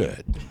 Well,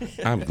 good.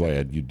 I'm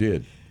glad you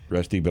did.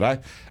 Rusty, but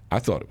I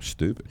thought it was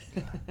stupid.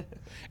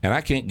 And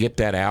I can't get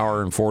that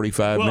hour and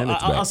 45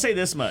 minutes back. I'll say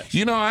this much.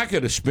 You know, I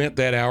could have spent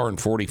that hour and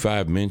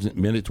 45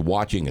 minutes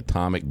watching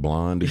Atomic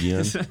Blonde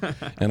again,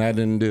 and I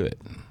didn't do it.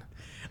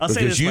 I'll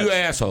say Because this you much.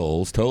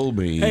 assholes told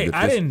me. Hey, that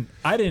I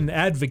this- didn't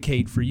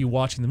advocate for you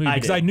watching the movie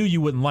because did. I knew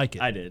you wouldn't like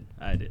it. I did.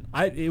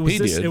 It was He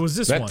this. did. It was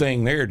this that one.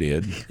 thing there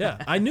did.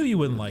 Yeah, I knew you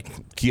wouldn't like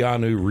it.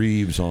 Keanu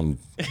Reeves on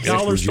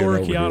Dollar Estrogen store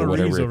over here, Keanu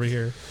whatever Reeves it- over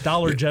here.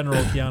 Dollar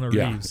General Keanu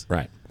Yeah, Reeves.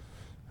 right.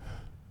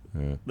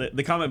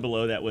 The comment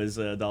below that was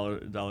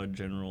Dollar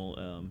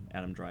General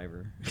Adam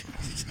Driver.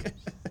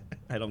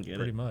 I don't get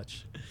Pretty it.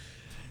 much.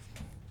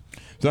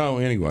 So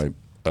anyway,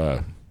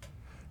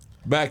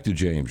 back to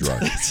James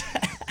Rogers.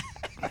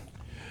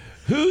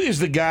 Who is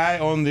the guy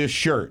on this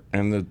shirt?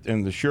 And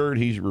the shirt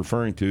he's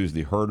referring to is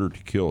the Harder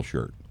to Kill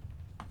shirt.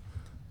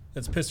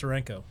 That's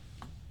Pisarenko.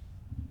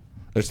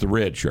 That's the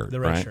red shirt, The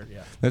red right? shirt,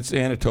 yeah. That's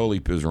Anatoly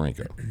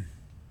Pisarenko,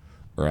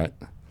 right?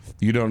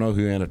 You don't know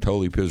who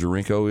Anatoly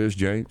Pisarenko is,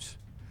 James?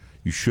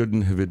 You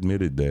shouldn't have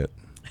admitted that.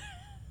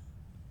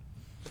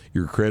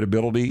 Your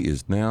credibility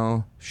is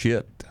now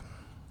shit.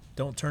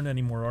 Don't turn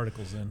any more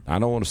articles in. I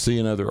don't want to see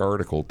another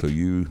article till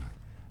you.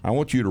 I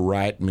want you to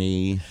write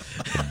me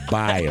a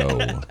bio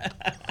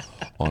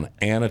on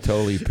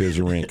Anatoly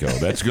Pisarenko.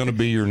 That's going to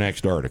be your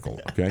next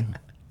article, okay?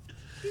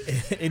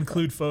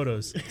 Include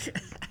photos.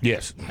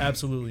 Yes,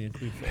 Absolutely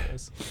include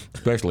photos.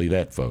 especially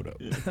that photo.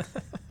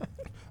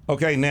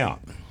 Okay, now,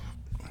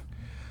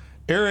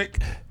 Eric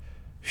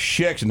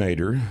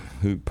Schexnayder,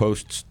 who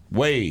posts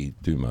way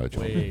too much.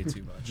 Way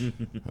too much.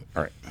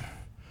 All right.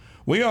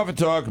 We often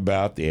talk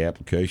about the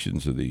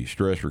applications of the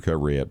stress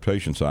recovery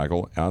adaptation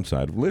cycle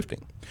outside of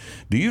lifting.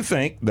 Do you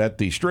think that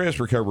the stress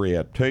recovery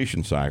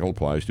adaptation cycle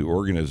applies to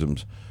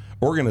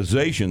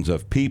organizations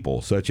of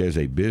people, such as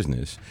a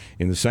business,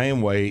 in the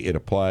same way it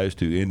applies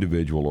to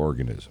individual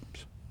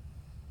organisms?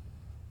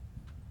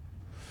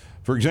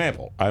 For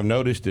example, I've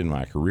noticed in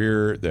my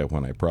career that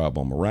when a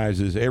problem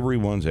arises,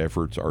 everyone's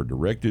efforts are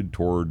directed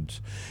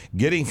towards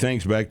getting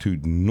things back to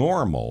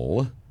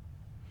normal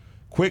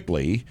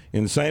quickly,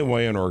 in the same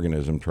way an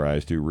organism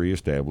tries to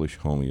reestablish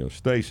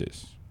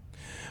homeostasis.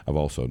 I've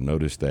also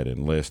noticed that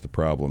unless the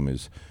problem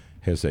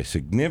has a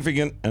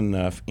significant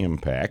enough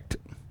impact,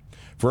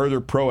 further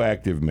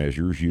proactive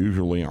measures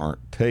usually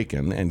aren't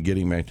taken, and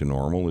getting back to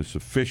normal is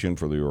sufficient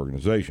for the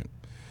organization.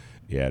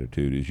 The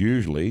attitude is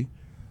usually,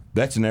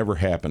 that's never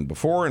happened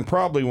before and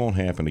probably won't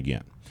happen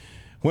again.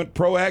 When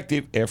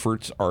proactive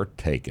efforts are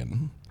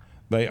taken,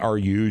 they are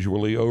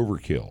usually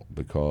overkill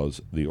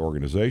because the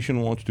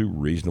organization wants to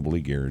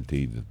reasonably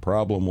guarantee that the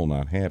problem will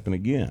not happen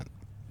again.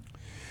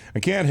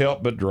 I can't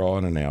help but draw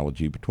an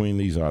analogy between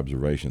these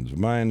observations of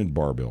mine and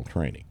barbell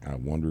training. I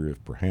wonder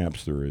if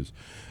perhaps there is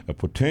a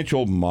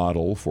potential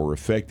model for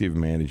effective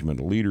management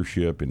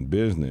leadership in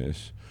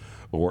business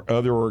or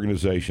other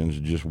organizations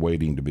just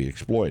waiting to be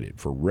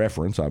exploited. For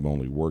reference, I've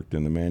only worked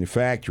in the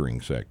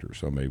manufacturing sector,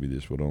 so maybe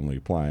this would only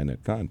apply in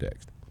that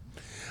context.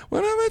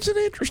 Well, now that's an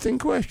interesting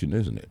question,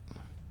 isn't it?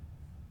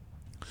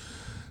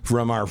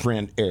 From our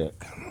friend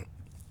Eric.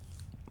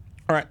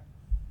 All right,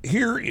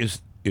 here is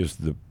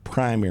the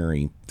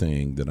primary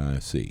thing that I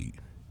see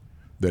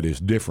that is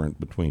different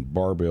between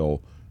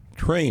barbell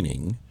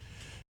training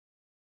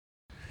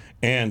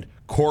and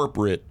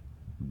corporate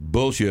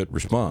bullshit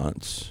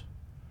response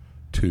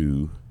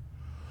to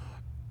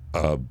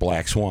a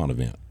Black Swan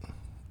event,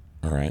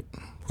 all right,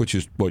 which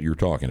is what you're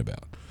talking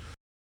about.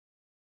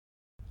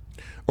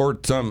 Or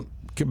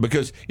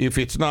because if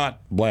it's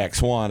not Black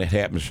Swan, it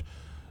happens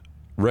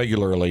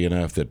regularly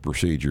enough that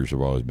procedures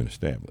have always been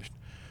established.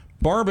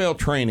 Barbell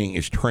training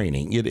is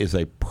training. It is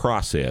a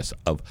process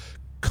of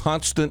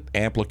constant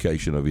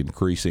application of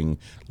increasing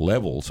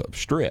levels of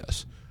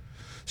stress,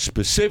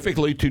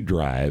 specifically to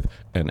drive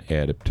an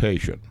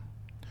adaptation.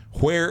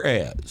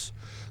 Whereas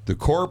the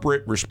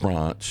corporate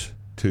response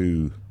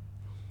to,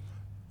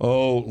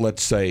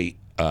 let's say,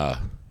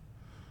 the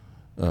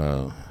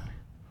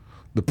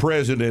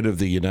President of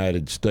the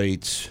United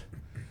States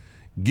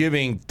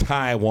giving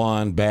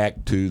Taiwan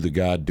back to the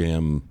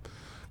goddamn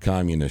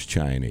communist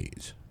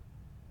Chinese.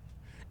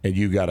 And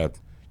you got a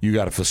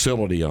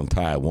facility on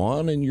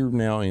Taiwan, and you're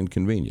now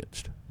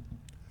inconvenienced.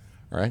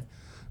 All right?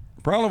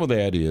 The problem with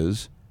that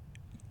is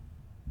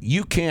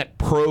you can't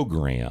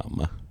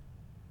program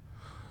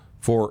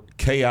for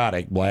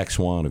chaotic Black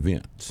Swan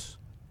events.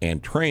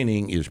 And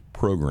training is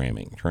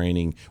programming.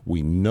 Training,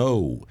 we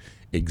know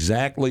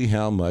exactly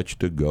how much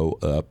to go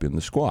up in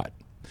the squat.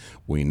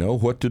 We know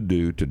what to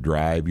do to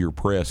drive your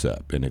press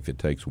up. And if it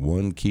takes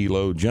 1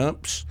 kilo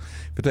jumps,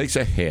 if it takes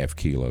a half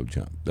kilo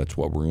jump, that's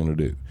what we're going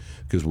to do.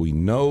 Because we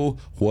know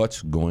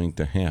what's going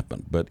to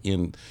happen. But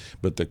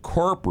the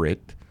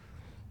corporate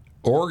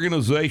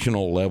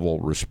organizational level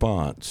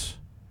response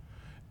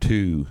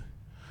to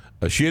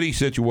a shitty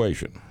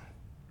situation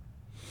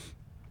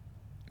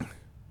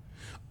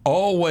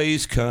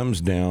always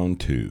comes down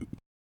to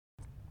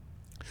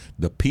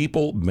the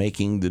people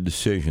making the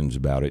decisions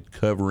about it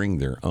covering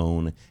their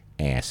own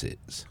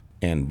asses.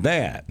 And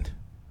that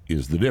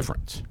is the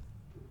difference.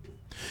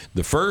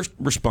 The first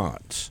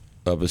response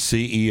of a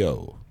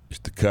CEO is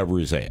to cover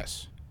his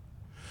ass.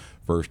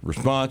 First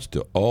response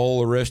to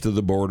all the rest of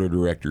the board of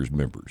directors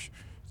members,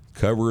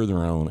 cover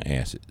their own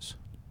asses.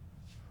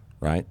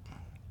 Right?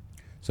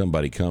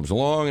 Somebody comes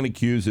along and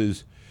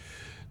accuses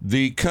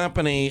the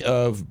company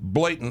of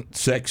blatant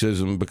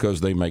sexism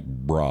because they make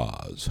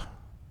bras.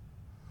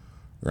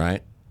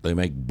 Right? They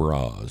make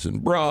bras.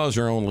 And bras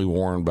are only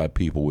worn by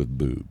people with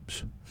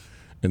boobs.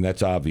 And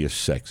that's obvious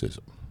sexism.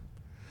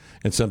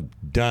 And some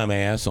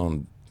dumbass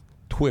on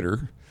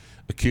Twitter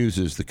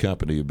accuses the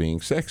company of being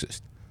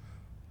sexist.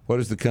 What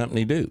does the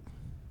company do?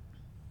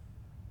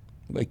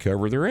 They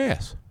cover their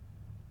ass.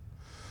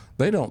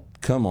 They don't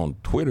come on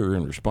Twitter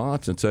in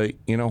response and say,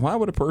 why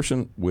would a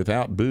person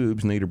without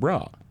boobs need a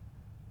bra?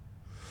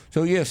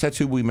 So, yes, that's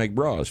who we make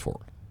bras for.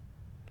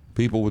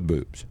 People with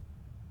boobs.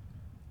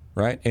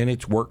 Right? And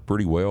it's worked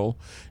pretty well.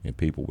 And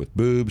people with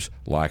boobs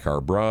like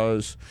our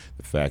bras.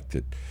 The fact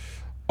that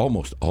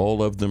almost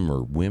all of them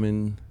are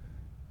women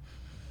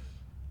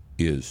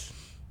is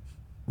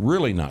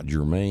really not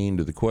germane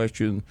to the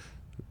question.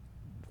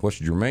 What's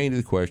germane to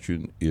the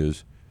question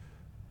is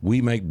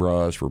we make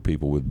bras for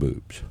people with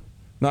boobs.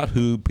 Not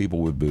who people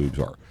with boobs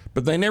are.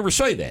 But they never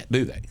say that,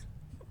 do they?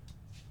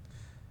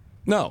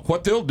 No,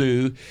 what they'll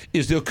do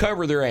is they'll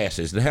cover their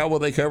asses. And how will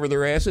they cover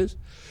their asses?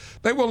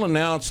 They will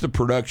announce the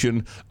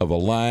production of a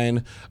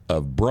line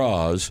of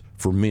bras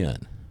for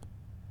men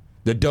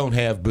that don't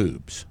have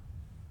boobs.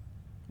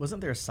 Wasn't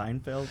there a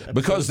Seinfeld episode?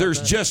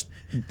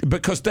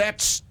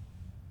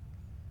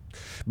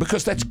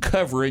 Because that's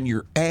covering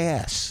your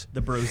ass.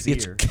 The brosier.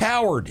 It's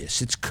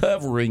cowardice. It's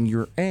covering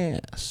your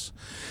ass.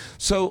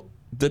 So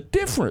the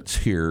difference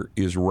here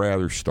is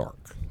rather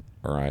stark,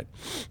 all right?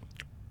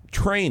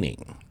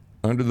 Training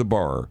under the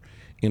bar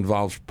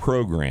involves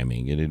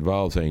programming. It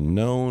involves a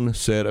known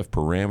set of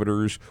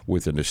parameters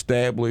with an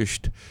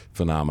established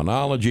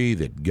phenomenology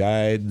that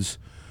guides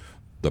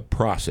the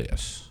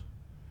process.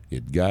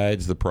 It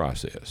guides the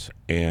process.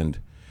 And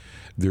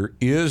there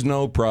is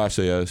no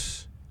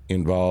process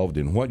involved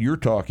in what you're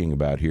talking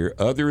about here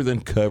other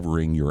than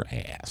covering your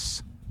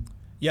ass.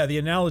 Yeah, the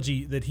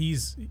analogy that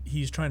he's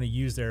trying to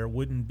use there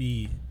wouldn't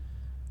be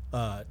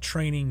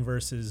training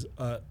versus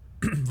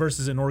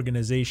versus an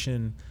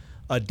organization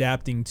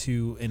adapting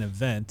to an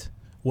event.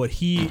 What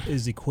he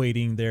is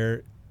equating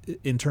there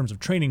in terms of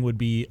training would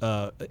be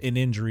an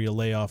injury, a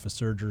layoff, a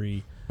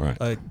surgery, right,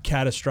 a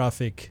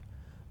catastrophic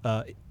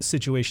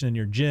situation in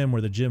your gym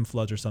where the gym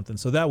floods or something.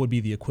 So that would be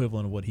the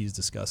equivalent of what he's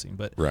discussing.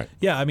 But right,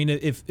 yeah, I mean,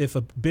 if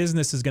a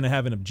business is going to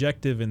have an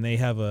objective and they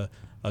have a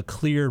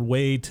clear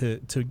way to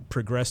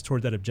progress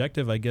toward that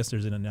objective, I guess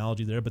there's an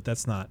analogy there. But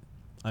that's not.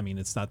 I mean,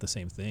 it's not the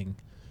same thing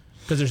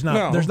because there's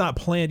not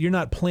planned. You're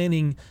not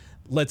planning.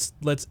 Let's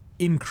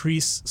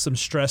increase some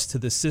stress to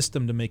the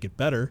system to make it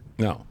better.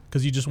 No,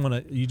 because you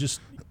just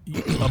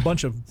a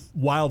bunch of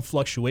wild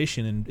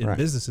fluctuation in right,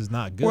 business is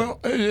not good. Well,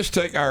 just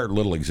take our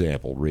little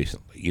example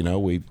recently.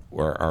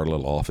 Our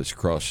little office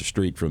across the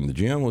street from the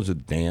gym was a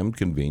damn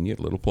convenient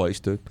little place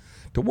to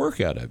work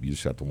out of. You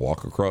just have to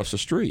walk across the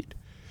street.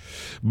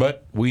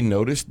 But we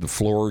noticed the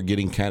floor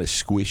getting kind of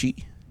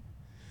squishy,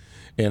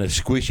 and a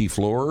squishy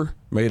floor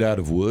made out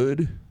of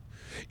wood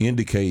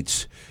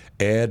indicates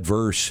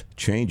adverse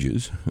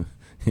changes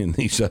in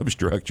the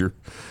substructure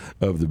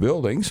of the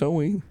building. So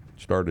we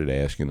started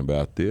asking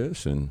about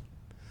this and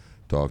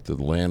talked to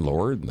the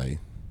landlord, and they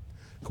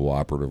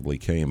cooperatively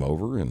came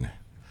over and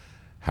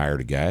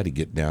hired a guy to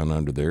get down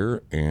under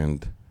there,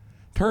 and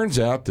turns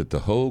out that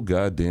the whole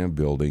goddamn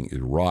building is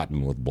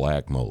rotten with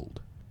black mold.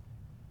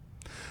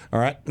 All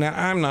right, now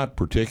I'm not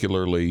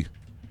particularly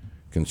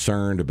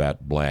concerned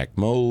about black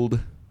mold.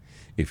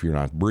 If you're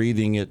not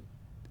breathing it,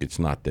 it's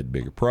not that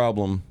big a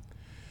problem.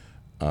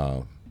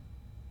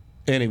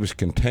 And it was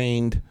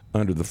contained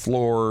under the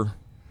floor.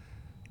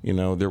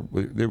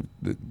 The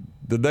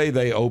day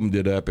they opened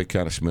it up, it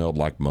kind of smelled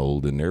like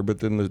mold in there, but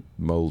then the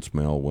mold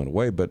smell went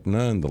away. But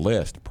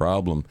nonetheless, the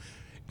problem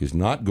is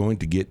not going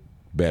to get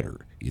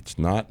better. It's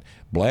not,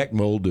 black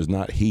mold does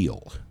not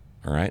heal,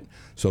 all right?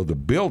 So the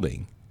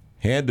building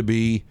had to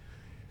be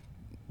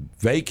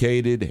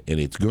vacated, and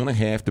it's going to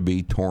have to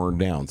be torn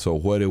down. So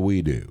what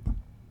do?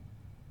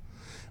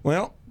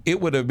 Well, it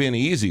would have been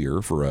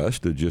easier for us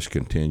to just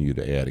continue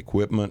to add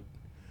equipment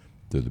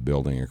to the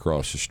building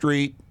across the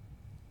street.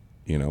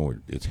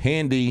 It's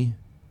handy,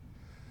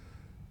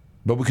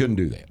 but we couldn't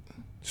do that.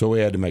 So we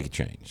had to make a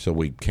change. So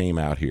we came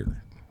out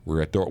here.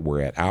 We're at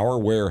our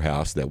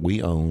warehouse that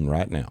we own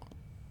right now.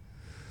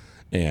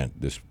 And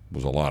this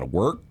was a lot of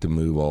work to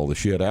move all the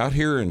shit out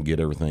here and get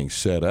everything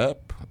set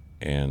up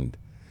and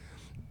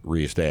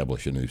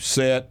reestablish a new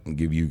set and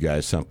give you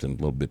guys something a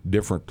little bit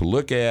different to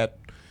look at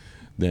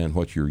than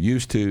what you're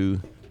used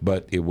to.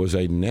 But it was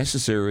a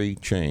necessary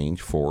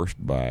change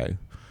forced by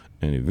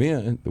an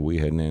event that we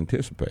hadn't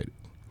anticipated.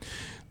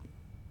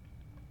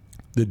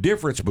 The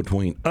difference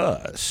between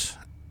us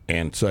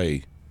and,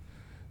 say,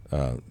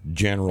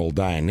 General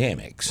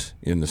Dynamics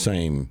in the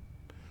same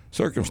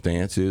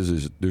circumstance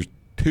is there's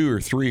 2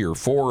 or 3 or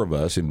 4 of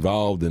us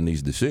involved in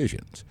these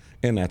decisions,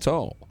 and that's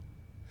all.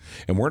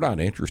 And we're not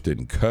interested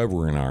in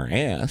covering our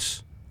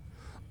ass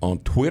on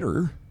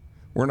Twitter.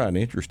 We're not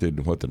interested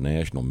in what the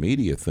national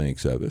media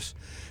thinks of us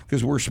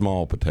because we're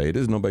small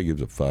potatoes. Nobody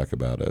gives a fuck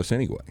about us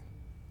anyway.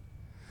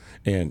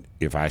 And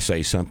if I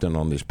say something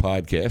on this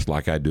podcast,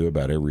 like I do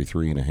about every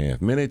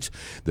 3.5 minutes,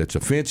 that's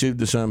offensive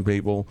to some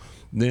people,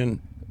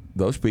 then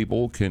those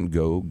people can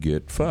go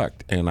get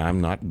fucked. And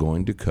I'm not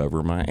going to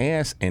cover my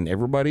ass. And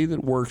everybody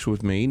that works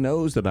with me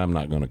knows that I'm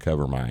not going to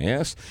cover my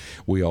ass.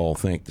 We all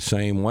think the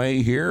same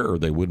way here, or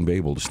they wouldn't be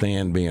able to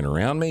stand being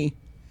around me.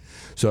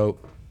 So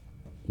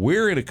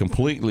we're in a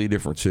completely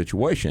different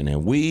situation,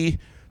 and we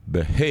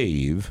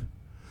behave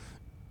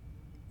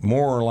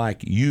more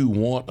like you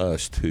want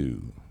us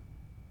to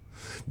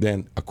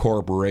than a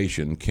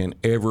corporation can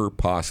ever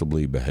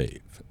possibly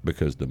behave.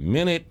 Because the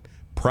minute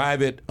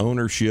private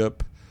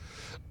ownership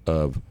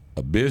of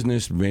a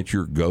business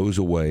venture goes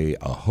away,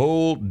 a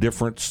whole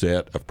different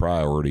set of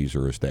priorities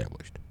are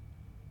established.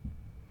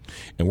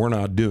 And we're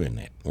not doing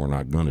that. We're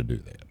not going to do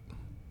that.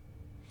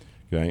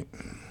 Okay?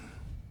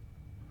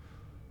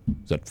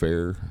 Is that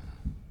fair?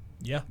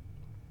 Yeah.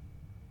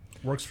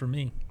 Works for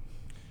me.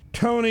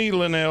 Tony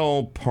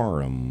Linnell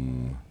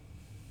Parham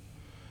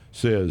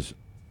says,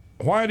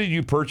 why did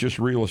you purchase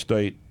real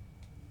estate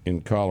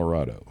in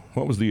Colorado?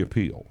 What was the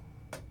appeal?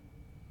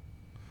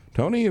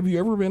 Tony, have you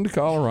ever been to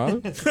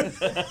Colorado? It's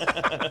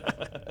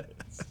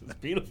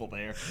beautiful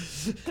there.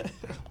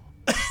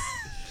 All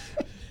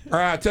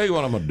right, I'll tell you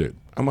what I'm going to do.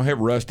 I'm going to have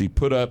Rusty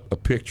put up a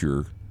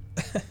picture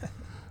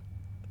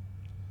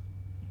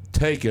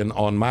taken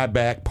on my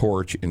back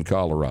porch in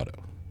Colorado.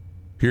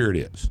 Here it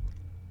is.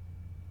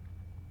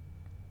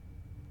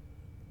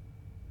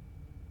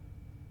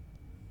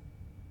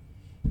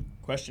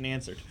 Question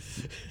answered.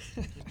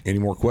 Any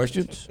more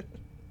questions?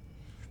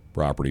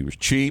 Property was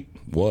cheap.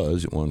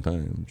 Was at one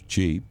time. It was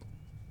cheap.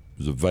 It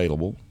was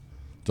available.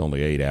 It's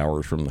only 8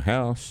 hours from the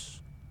house.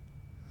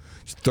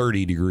 It's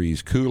 30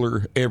 degrees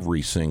cooler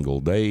every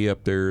single day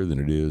up there than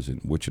it is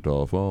in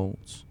Wichita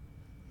Falls.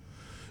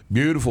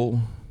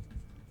 Beautiful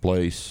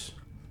place.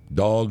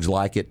 Dogs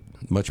like it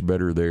much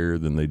better there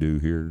than they do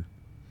here.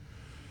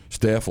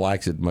 Steph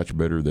likes it much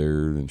better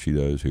there than she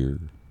does here.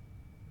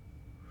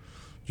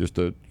 Just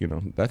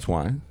that's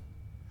why.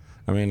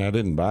 I mean, I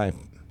didn't buy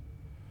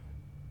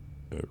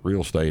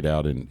real estate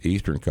out in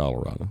eastern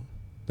Colorado.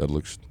 That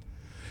looks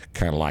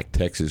kind of like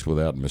Texas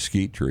without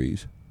mesquite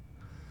trees.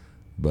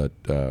 But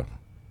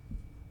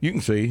you can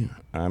see,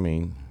 I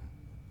mean,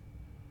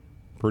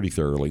 pretty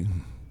thoroughly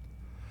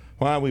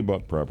why we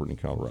bought property in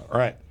Colorado. All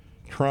right.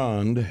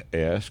 Trond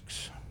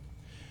asks,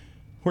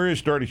 where is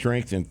Starting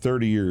Strength in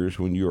 30 years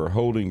when you are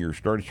holding your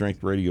Starting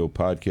Strength Radio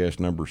podcast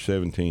number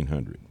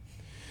 1700?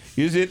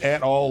 Is it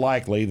at all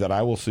likely that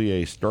I will see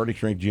a Starting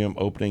Strength gym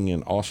opening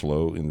in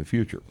Oslo in the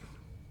future?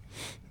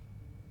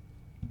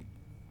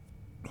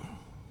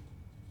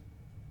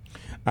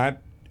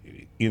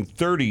 In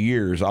 30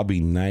 years, I'll be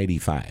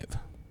 95.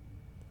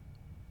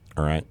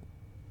 All right?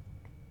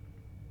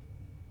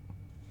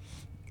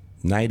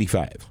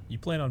 95. You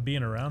plan on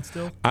being around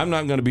still? I'm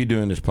not going to be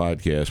doing this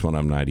podcast when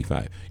I'm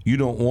 95. You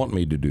don't want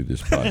me to do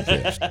this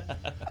podcast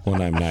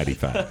when I'm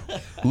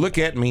 95. Look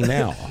at me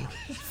now.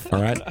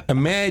 All right?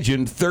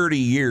 Imagine 30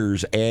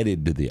 years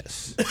added to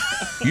this.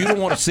 You don't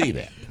want to see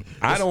that.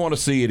 I don't want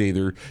to see it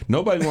either.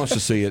 Nobody wants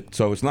to see it,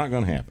 so it's not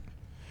going to happen.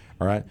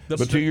 All right?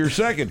 But to your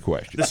second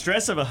question. The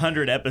stress of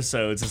 100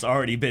 episodes has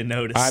already been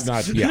noticed. I've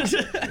not, yeah.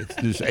 It's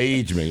just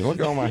aged me. Look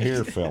at all my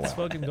hair fell out. It's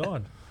fucking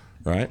gone.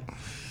 Right?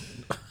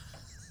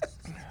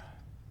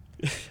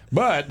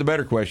 But the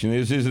better question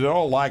is it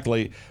all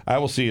likely I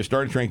will see a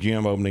Starting Strength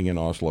gym opening in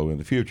Oslo in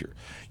the future?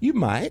 You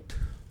might.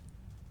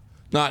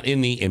 Not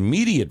in the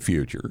immediate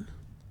future.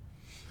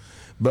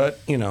 But,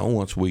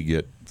 once we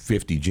get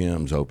 50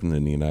 gyms open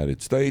in the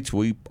United States,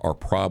 we are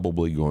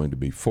probably going to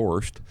be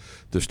forced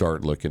to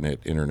start looking at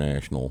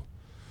international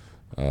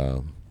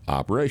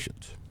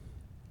operations.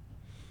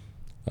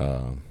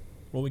 Well,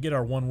 we get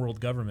our one world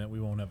government, we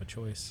won't have a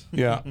choice.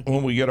 Yeah,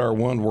 when we get our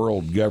one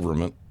world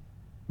government,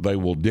 they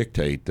will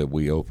dictate that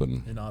we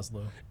open in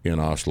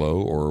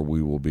Oslo, or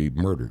we will be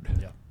murdered.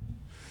 Yeah.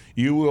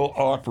 You will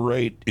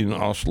operate in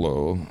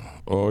Oslo,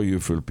 or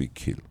you will be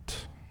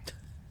killed.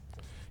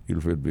 You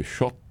will be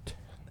shot.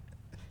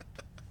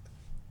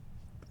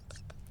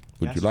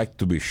 Would you like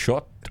to be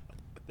shot?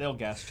 They'll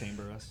gas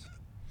chamber us.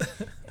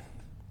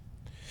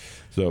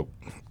 So,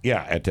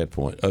 yeah, at that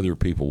point, other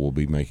people will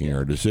be making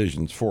our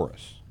decisions for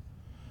us.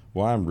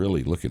 Well, I'm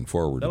really looking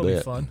forward to that. That'll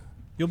be fun.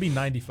 You'll be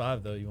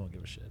 95, though. You won't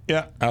give a shit.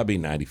 Yeah, I'll be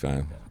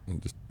 95.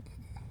 And just,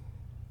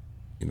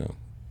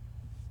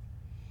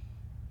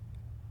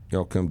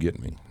 y'all come get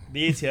me.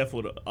 The ATF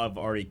would have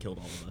already killed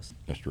all of us.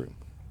 That's true.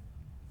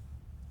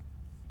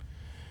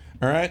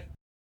 All right.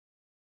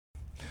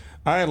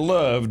 I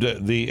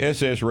loved the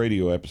SS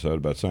Radio episode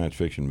about science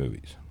fiction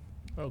movies.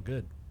 Oh,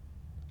 good.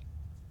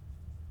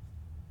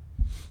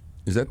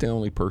 Is that the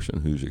only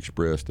person who's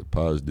expressed a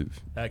positive?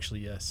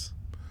 Actually, yes.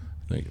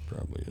 I think it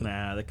probably is.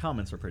 Nah, the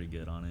comments were pretty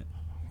good on it.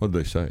 What did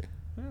they say?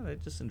 Yeah, I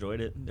just enjoyed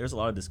it. There's a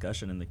lot of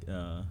discussion in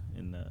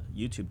the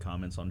YouTube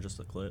comments on just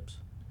the clips.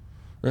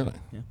 Really?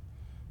 Yeah.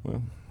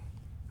 Well,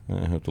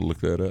 I have to look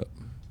that up.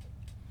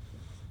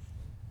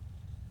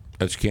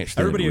 I just can't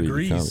stand Everybody to read the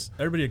agrees. comments.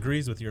 Everybody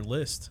agrees with your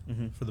list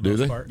for the Do most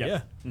they? part.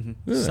 Yep. Yeah.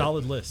 Yeah.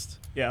 Solid list.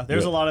 Yeah,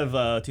 there's Yeah. a lot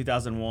of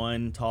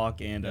 2001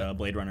 talk and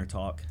Blade Runner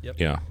talk. Yep.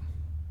 Yeah.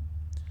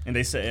 And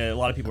they say a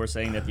lot of people are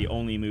saying that the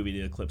only movie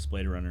to eclipse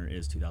Blade Runner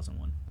is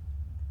 2001.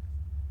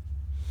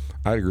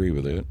 I'd agree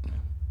with it.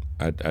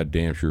 I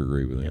damn sure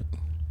agree with it.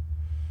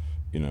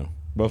 You know,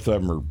 both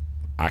of them are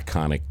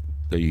iconic.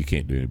 You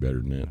can't do any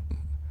better than that.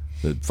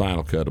 The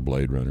final cut of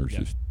Blade Runner is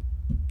just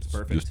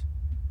Perfect.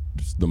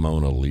 it's the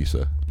Mona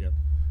Lisa. Yep.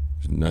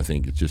 There's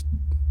nothing. It's just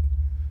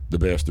the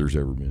best there's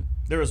ever been.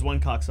 There was one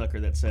cocksucker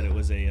that said it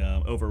was a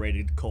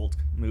overrated cult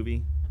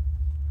movie.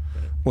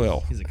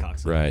 Well, He's a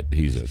cocksucker. right.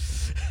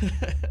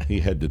 He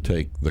had to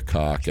take the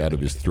cock out of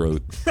his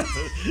throat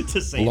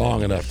To say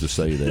long enough to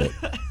say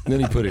that. And then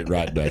he put it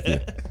right back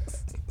in.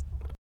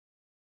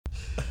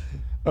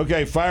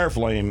 Okay,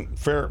 Fireflame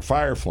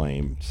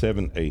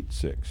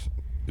 786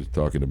 is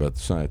talking about the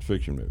science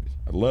fiction movies.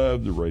 I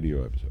love the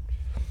radio episode.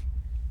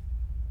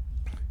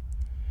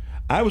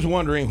 I was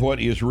wondering what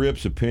is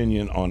Rip's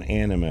opinion on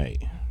anime.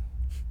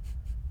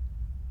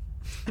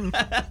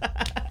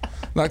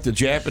 Like the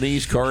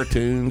Japanese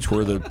cartoons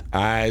where the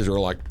eyes are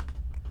like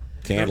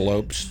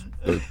cantaloupes.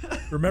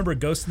 Remember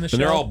Ghost in the Shell?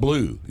 And they're all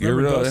blue. You ever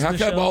Remember know, Ghost in how the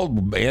come Shell?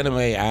 all anime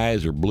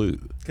eyes are blue?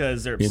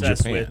 because they're In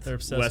obsessed Japan. with They're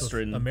obsessed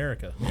Western with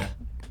America. Yeah.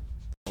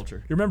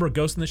 culture. You remember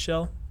Ghost in the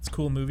Shell? It's a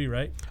cool movie,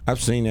 right?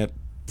 I've seen that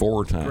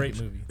 4 times. Great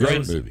movie. Great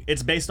Those- movie.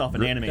 It's based off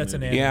an anime That's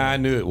an movie. anime. Yeah, I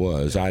knew it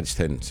was. I just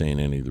hadn't seen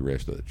any of the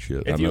rest of that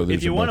shit. I If know you there's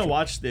if you a want bunch to of-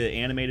 watch the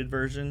animated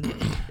version,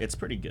 it's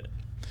pretty good.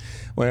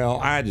 Well,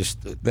 I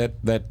just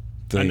that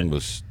thing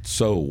was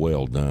so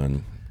well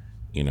done,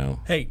 you know.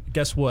 Hey,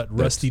 guess what?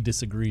 Rusty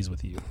disagrees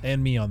with you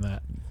and me on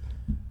that.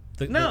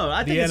 No,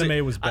 I think the it's a-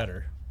 anime was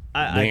better. The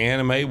I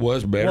anime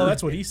was better Well,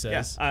 that's what he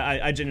yeah, says.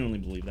 I genuinely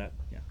believe that.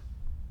 Yeah,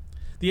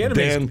 The anime.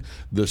 than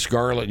the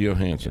Scarlett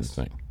Johansson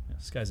thing.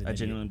 This guy's an I idiot.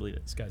 genuinely believe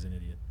it. This guy's an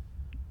idiot.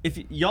 If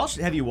y'all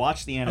have you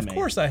watched the anime? Of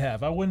course I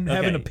have. I wouldn't have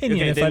Okay, an opinion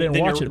okay, if then- I didn't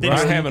then watch you're- it. then I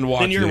Rusty. haven't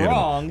watched Then you're the anime.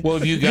 wrong. Well,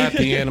 have you got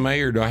the anime,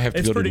 or do I have to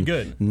It's go pretty to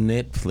good.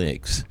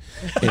 Netflix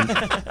and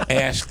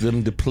ask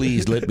them to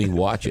please let me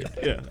watch it?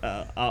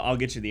 Yeah, I'll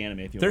get you the anime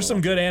if you. There's want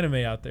some to good anime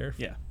out there.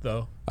 Yeah.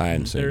 Though. I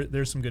hadn't seen it.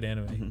 There's some good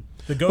anime.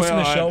 The Ghost in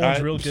the Shell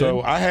one's real good.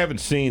 So I haven't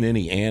seen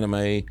any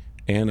anime.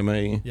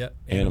 Yeah,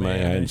 Anime. I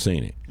hadn't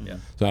seen it. Yeah.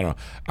 So I don't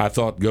know. I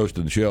thought Ghost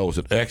in the Shell was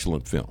an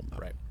excellent film.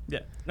 Right. Yeah,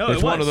 no,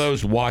 It's it one was. of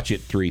those watch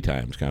it 3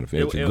 times kind of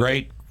film. It's a It-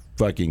 great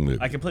fucking movie.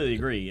 I completely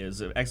agree.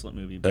 It's an excellent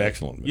movie. but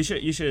Excellent movie.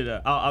 You should.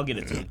 I'll get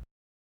it to you.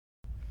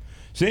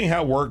 Seeing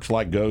how works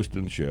like Ghost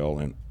in the Shell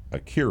and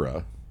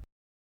Akira.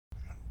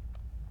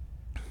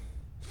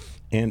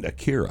 And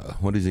Akira,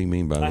 what does he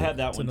mean by that? I had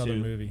that It's one another too.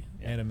 movie.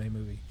 Anime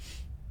movie.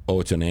 Oh,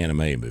 it's an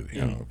anime movie.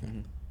 Oh,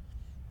 okay.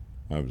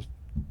 I was,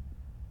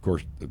 of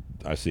course,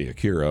 I see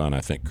Akira and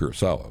I think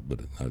Kurosawa, but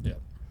Yeah.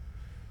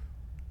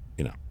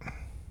 you know,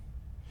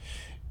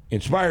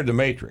 inspired The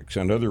Matrix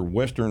and other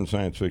Western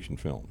science fiction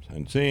films,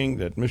 and seeing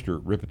that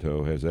Mr.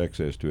 Ripito has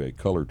access to a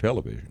color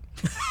television,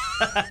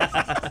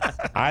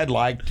 I'd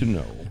like to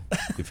know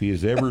if he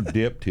has ever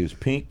dipped his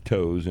pink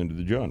toes into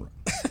the genre.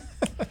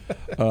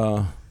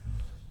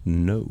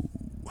 No,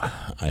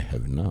 I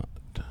have not.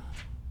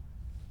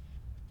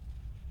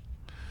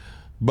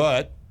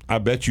 But I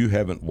bet you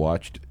haven't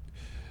watched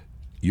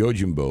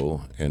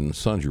Yojimbo and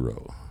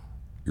Sanjuro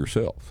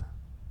yourself.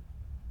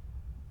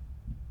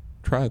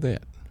 Try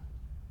that.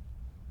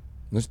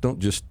 Let's don't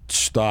just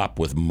stop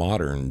with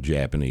modern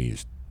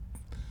Japanese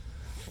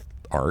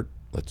art.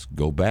 Let's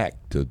go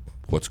back to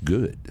what's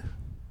good.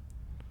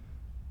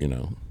 You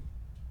know,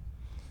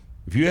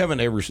 if you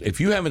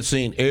haven't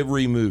seen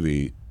every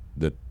movie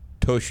that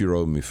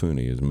Toshiro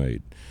Mifune has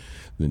made,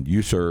 then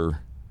you, sir,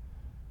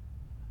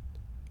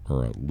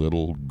 are a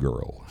little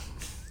girl.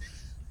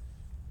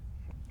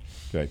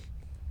 Okay.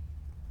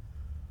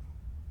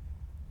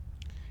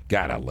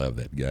 God, I love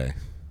that guy.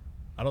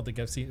 I don't think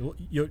I've seen.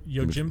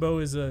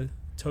 Yojimbo is a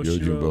Toshiro.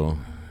 Yojimbo,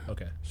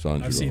 Okay.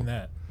 Sanjuro. I've seen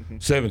that.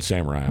 Seven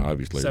Samurai,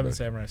 obviously. Seven everybody-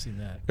 Samurai. I've seen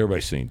that.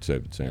 Everybody's seen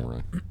Seven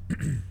Samurai.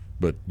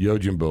 But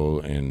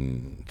Yojimbo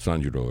and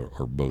Sanjuro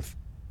are both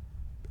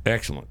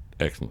excellent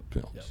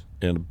films. Yep.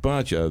 And a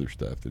bunch of other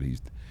stuff that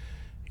he's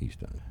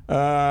done.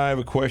 I have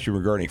a question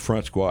regarding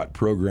front squat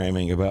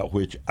programming about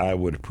which I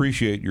would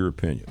appreciate your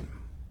opinion.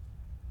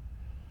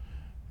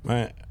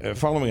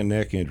 Following a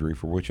neck injury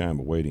for which I am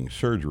awaiting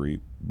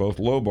surgery, both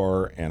low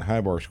bar and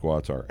high bar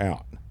squats are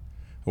out.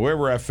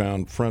 However, I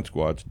found front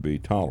squats to be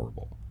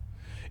tolerable.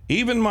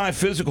 Even my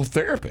physical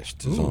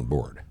therapist is on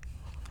board.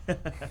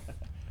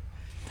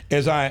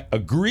 As I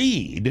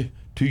agreed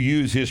to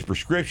use his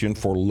prescription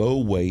for low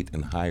weight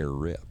and higher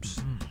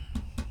reps.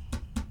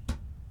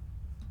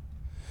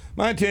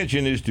 My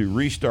intention is to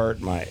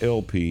restart my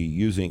LP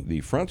using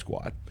the front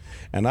squat,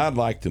 and I'd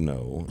like to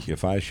know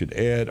if I should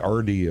add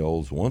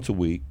RDLs once a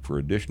week for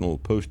additional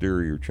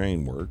posterior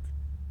chain work,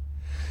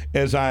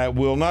 as I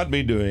will not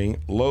be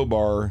doing low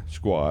bar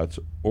squats,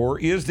 or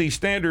is the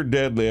standard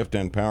deadlift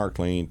and power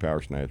clean,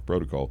 power snatch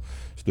protocol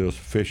still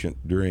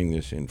sufficient during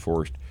this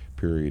enforced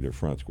period of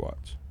front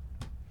squats?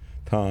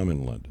 Tom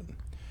in London.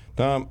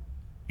 Tom,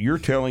 you're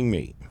telling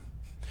me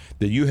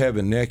that you have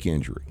a neck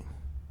injury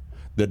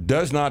that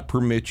does not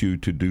permit you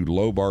to do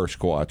low bar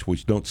squats,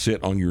 which don't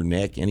sit on your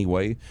neck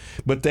anyway,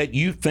 but that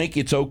you think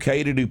it's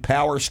okay to do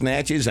power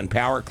snatches and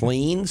power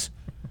cleans?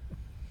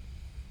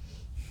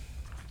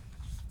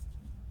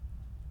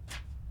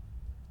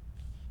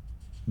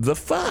 The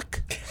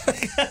fuck?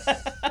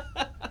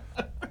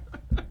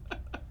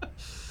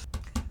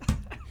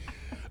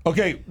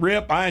 Okay,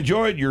 Rip, I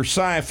enjoyed your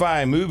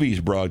sci-fi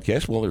movies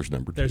broadcast. Well, there's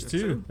number 2. There's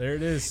 2. There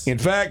it is. In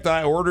fact,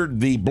 I ordered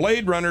the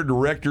Blade Runner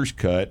Director's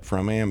Cut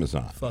from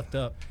Amazon. Fucked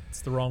up. It's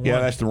the wrong Yeah,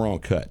 one. that's the wrong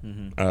cut.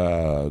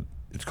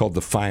 It's called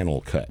the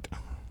Final Cut.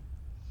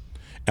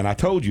 And I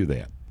told you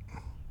that.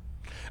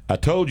 I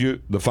told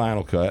you the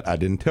Final Cut. I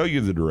didn't tell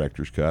you the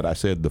Director's Cut. I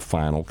said the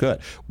Final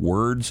Cut.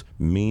 Words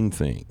mean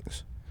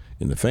things.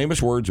 In the famous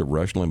words of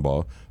Rush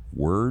Limbaugh,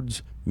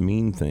 words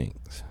mean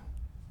things.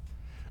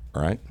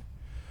 All right?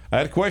 I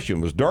had a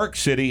question. Was Dark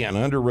City an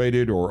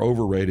underrated or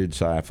overrated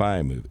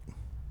sci-fi movie?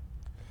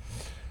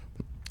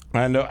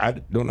 I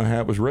don't know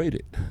how it was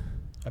rated.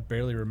 I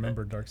barely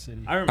remember Dark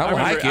City. I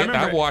like it.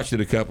 I watched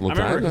it a couple of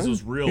I remember times. because it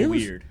was real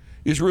weird.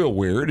 It's real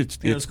weird.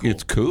 It's was cool.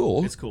 It's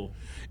cool. It's cool.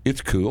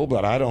 It's cool,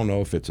 but I don't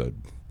know if it's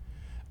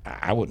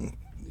I wouldn't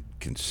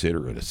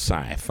consider it a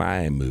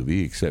sci-fi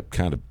movie, except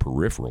kind of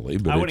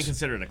peripherally. But I wouldn't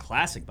consider it a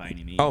classic by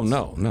any means. Oh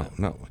no,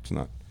 it's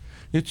not.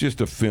 It's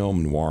just a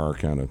film noir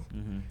kind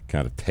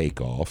of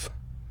takeoff.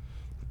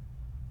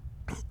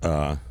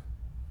 Yeah,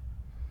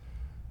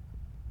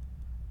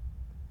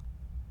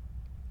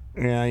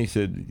 he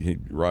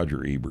said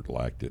Roger Ebert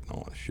liked it and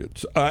all that shit.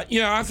 So, I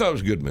thought it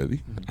was a good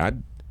movie. I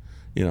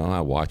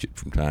watch it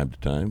from time to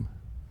time.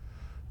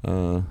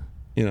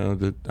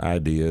 The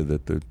idea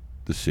that the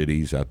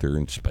city's out there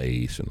in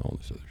space and all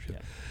this other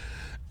shit.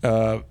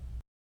 Yeah.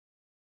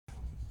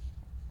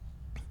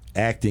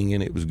 Acting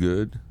in it was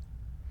good.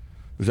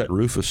 Was that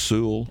Rufus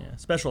Sewell? Yeah.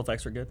 Special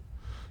effects were good.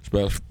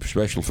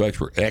 Special effects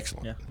were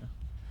excellent. Yeah.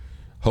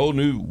 Whole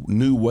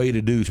new way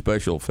to do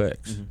special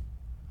effects. Mm-hmm.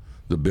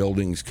 The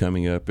buildings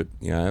coming up.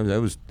 That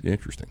was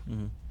interesting.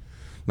 Mm-hmm.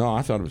 No,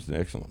 I thought it was an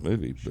excellent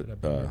movie.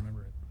 Remember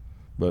it.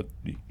 But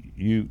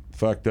you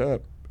fucked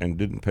up and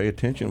didn't pay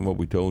attention to what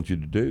we told you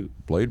to do.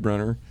 Blade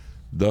Runner,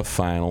 the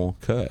Final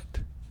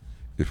Cut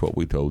is what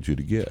we told you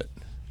to get.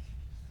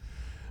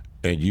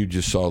 And you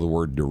just saw the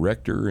word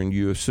director and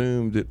you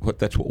assumed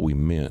that's what we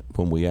meant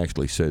when we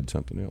actually said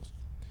something else.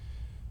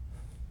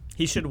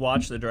 He should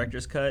watch the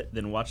director's cut,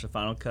 then watch the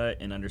final cut,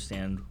 and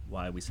understand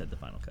why we said the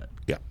final cut.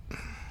 Yeah.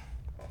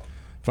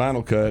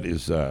 Final Cut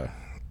is,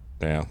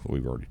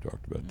 we've already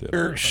talked about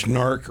that.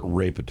 Snark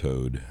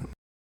Rapatoad.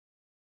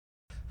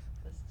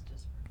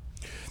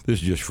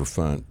 This is just for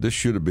fun. This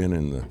should have been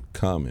in the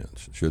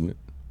comments, shouldn't it?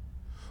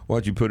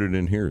 Why'd you put it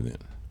in here then?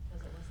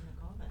 Because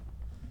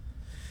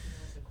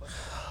it wasn't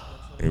a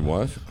comment. It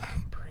was?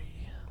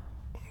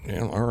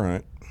 Yeah, all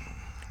right.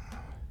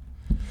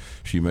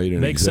 She made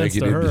an Makes sense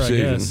to executive her, I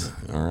decision.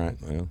 guess. All right.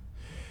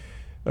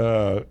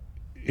 Well,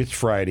 it's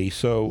Friday,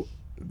 so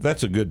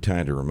that's a good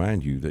time to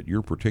remind you that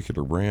your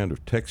particular brand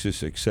of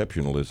Texas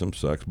exceptionalism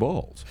sucks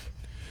balls.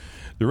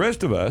 The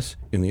rest of us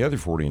in the other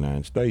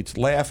 49 states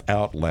laugh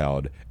out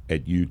loud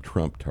at you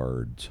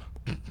Trump-tards.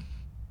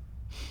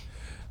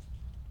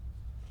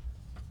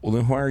 Well,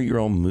 then why are you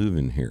all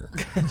moving here?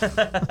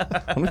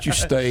 Why don't you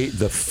stay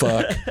the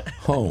fuck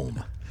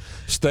home?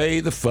 Stay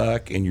the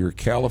fuck in your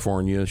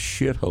California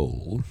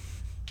shithole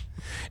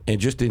and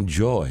just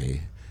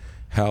enjoy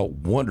how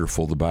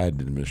wonderful the Biden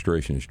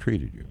administration has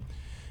treated you.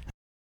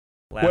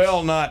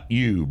 Well, not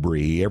you,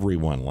 Bree.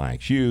 Everyone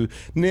likes you.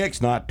 Nick's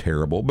not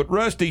terrible, but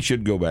Rusty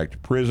should go back to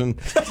prison.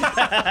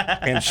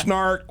 And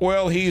Snark,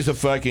 well, he's a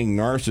fucking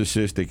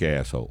narcissistic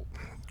asshole.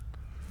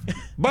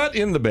 But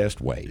in the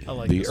best way. I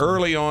like The this one.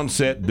 early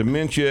onset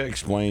dementia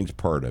explains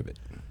part of it.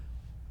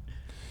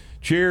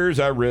 Cheers,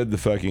 I read the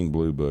fucking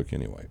blue book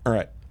anyway. All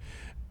right.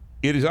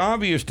 It is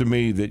obvious to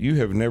me that you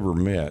have never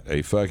met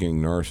a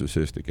fucking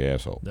narcissistic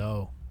asshole.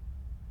 No.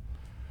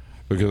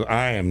 Because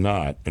I am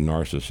not a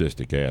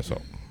narcissistic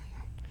asshole.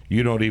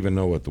 You don't even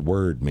know what the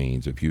word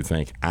means if you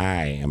think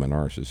I am a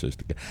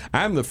narcissistic.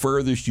 I'm the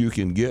furthest you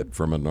can get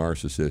from a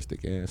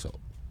narcissistic asshole.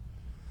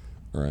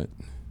 All right?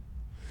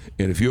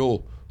 And if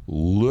you'll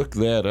look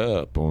that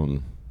up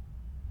on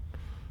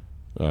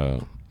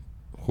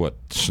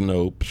what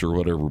Snopes or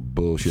whatever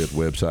bullshit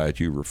website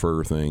you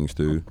refer things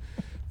to,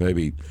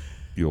 maybe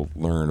you'll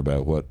learn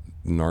about what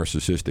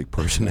narcissistic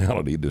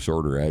personality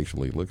disorder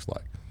actually looks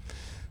like.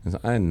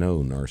 I know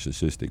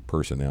narcissistic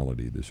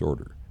personality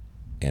disorder,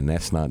 and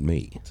that's not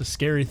me. It's a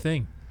scary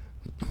thing.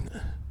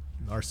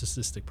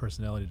 Narcissistic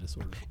personality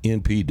disorder.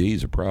 NPD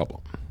is a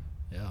problem.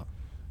 Yeah.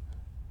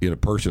 In a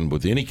person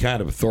with any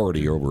kind of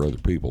authority over other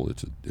people,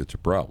 it's a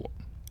problem.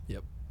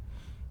 Yep.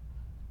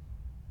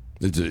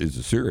 It's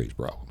a serious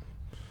problem.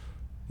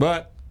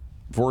 But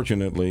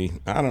fortunately,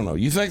 I don't know.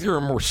 You think there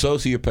are more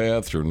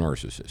sociopaths or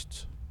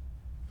narcissists?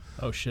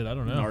 Oh shit, I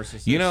don't know.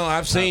 Narcissist. You know,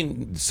 I've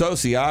seen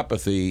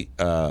sociopathy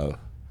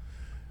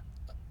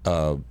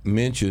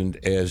mentioned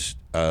as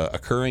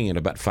occurring in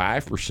about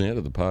 5%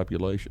 of the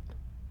population.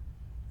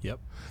 Yep,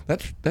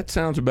 That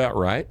sounds about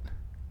right.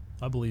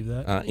 I believe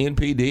that.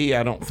 NPD,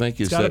 I don't think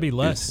It's got to be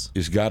less.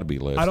 It's got to be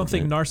less. I don't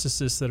think than that.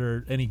 narcissists that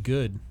are any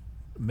good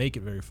make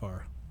it very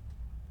far.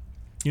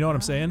 You know what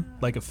I'm saying?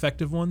 Like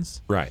effective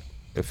ones. Right,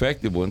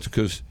 effective ones,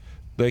 because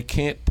they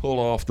can't pull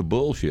off the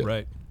bullshit.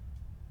 Right.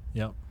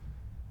 Yep.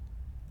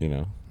 You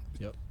know.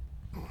 Yep.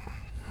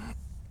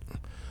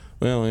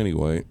 Well,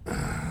 anyway,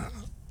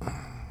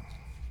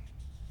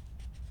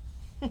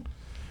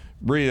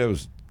 Bree, that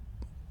was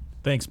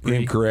Thanks, Bree.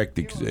 incorrect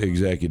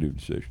executive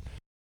decision.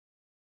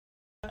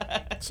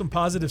 Some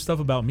positive stuff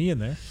about me in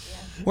there.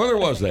 Well, there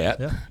was that.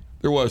 Yeah.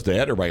 There was that.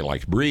 Everybody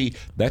likes Bree.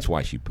 That's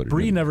why she put it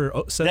Bree in. never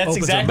said. That's opens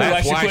exactly her why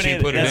mouth. That's she why put she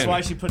it. put it That's in.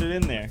 why she put it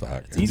in there.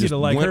 Fuck, It's easy just to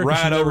like went her 'cause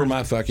right she over never-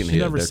 my fucking She head.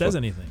 never That's says what-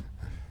 anything.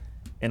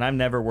 And I've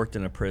never worked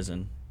in a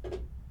prison.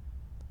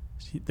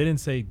 They didn't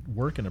say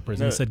work in a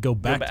prison. No, They said go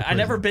back to prison. I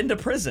never been to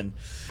prison.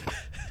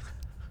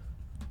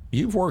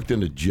 You've worked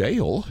in a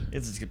jail.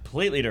 It's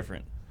completely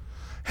different.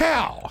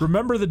 How?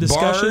 Remember the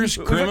discussion? Bars,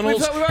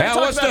 criminals. we've already How?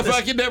 talked What's the about this.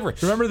 fucking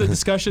difference? Remember the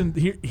discussion?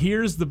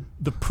 Here's the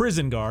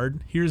prison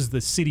guard. Here's the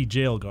city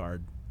jail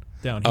guard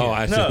down here. Oh,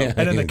 I see. No. And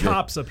then the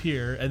cops up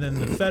here, and then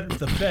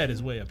the Fed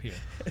is way up here.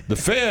 The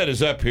Fed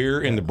is up here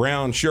in the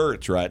brown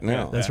shirts right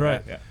now. That's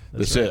right. Yeah.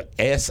 That said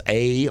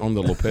SA on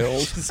the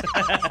lapels.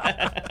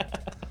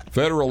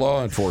 Federal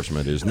law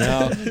enforcement is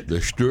now the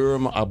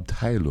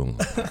Sturmabteilung.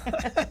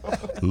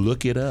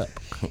 Look it up.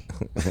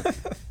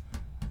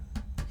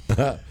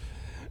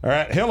 All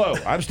right. Hello.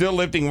 I'm still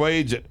lifting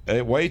weights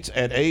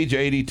at age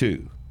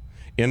 82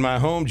 in my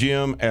home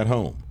gym at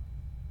home.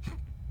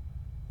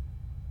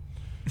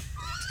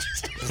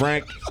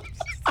 Frank,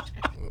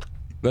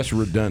 that's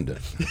redundant.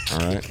 All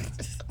right.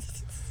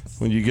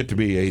 When you get to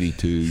be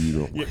 82, you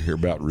don't hear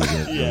about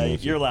redundant. Yeah,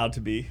 you're allowed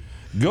to be.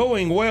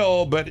 Going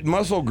well, but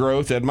muscle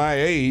growth at my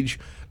age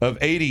of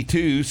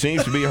 82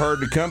 seems to be hard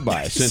to come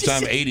by since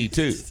I'm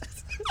 82.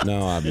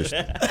 No, I'm just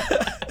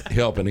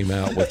helping him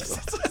out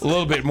with a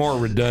little bit more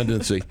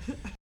redundancy.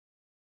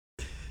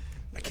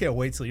 I can't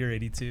wait till you're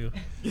 82.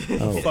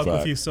 Oh, Fuck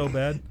with you so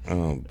bad.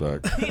 Oh,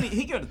 Doc.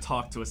 He got to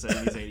talk to us at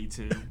he's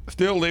 82.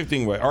 Still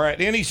lifting weight. All right.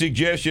 Any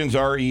suggestions,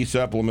 RE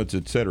supplements,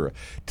 etc.?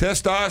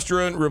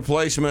 Testosterone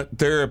replacement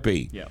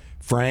therapy. Yeah.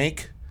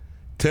 Frank,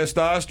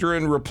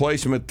 testosterone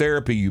replacement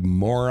therapy, you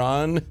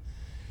moron.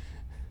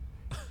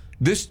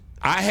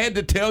 I had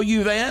to tell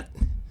you that?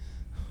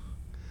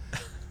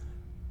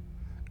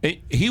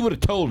 He would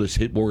have told us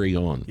where he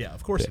on. Yeah,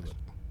 of course he would.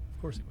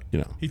 Of course he would. You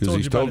know, He because told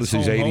he's you about told his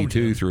us he's home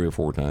 82 gym. 3 or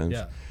 4 times.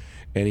 Yeah,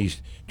 And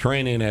he's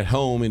training at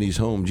home in his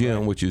home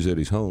gym, which is at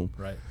his home.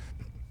 right.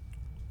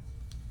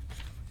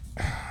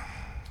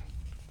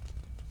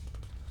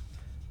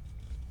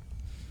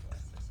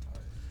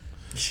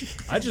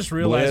 I just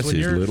realized Bless when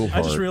his you're. little I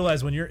just heart.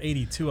 realized when you're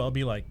 82, I'll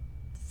be like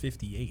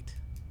 58.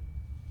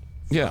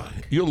 Yeah,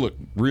 you'll look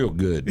real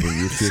good when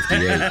you're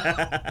 58.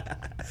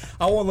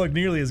 I won't look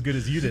nearly as good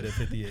as you did at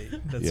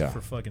 58. That's Yeah.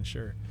 for fucking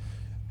sure.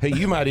 Hey,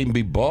 you might even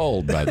be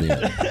bald by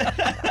then.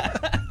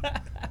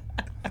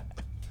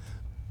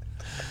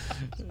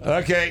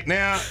 Okay,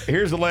 now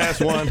here's the last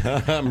one.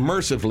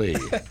 Mercifully.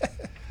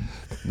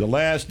 The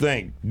last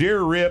thing.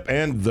 Dear Rip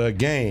and the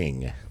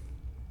gang.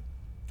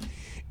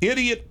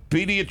 Idiot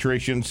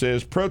pediatrician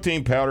says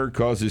protein powder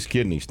causes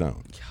kidney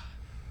stones.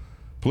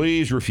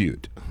 Please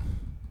refute.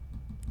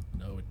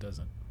 No, it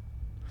doesn't.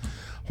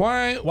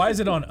 Why Why is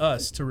it on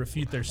us to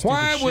refute their stupid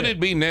Why would shit? it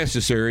be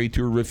necessary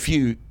to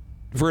refute,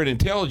 for an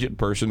intelligent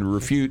person to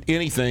refute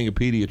anything a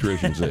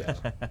pediatrician says?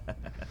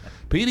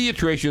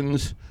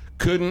 Pediatricians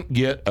couldn't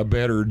get a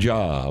better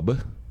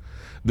job.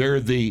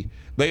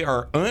 They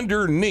are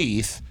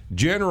underneath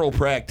general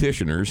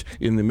practitioners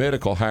in the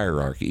medical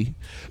hierarchy.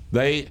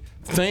 They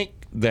think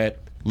that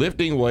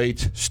lifting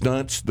weights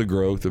stunts the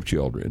growth of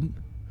children.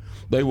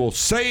 They will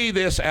say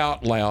this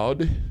out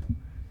loud.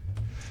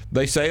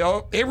 They say,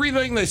 oh,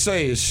 everything they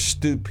say is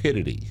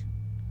stupidity.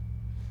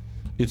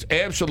 It's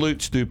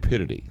absolute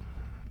stupidity.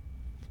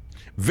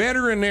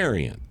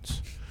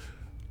 Veterinarians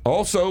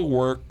also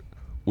work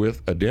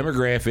with a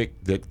demographic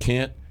that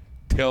can't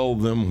tell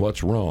them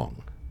what's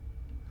wrong,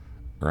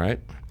 right?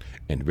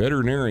 And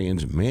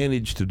veterinarians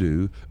manage to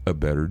do a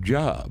better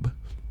job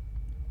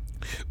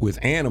with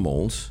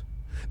animals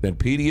than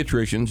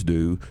pediatricians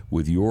do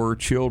with your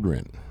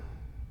children.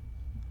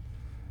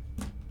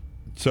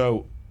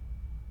 So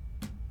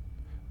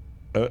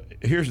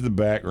here's the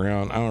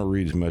background. I don't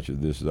read as much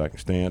of this as I can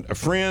stand. A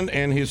friend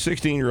and his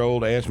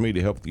 16-year-old asked me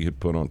to help the kid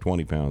put on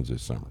 20 pounds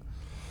this summer.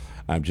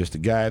 I'm just a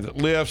guy that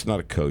lifts, not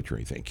a coach or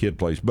anything. Kid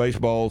plays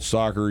baseball,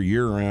 soccer,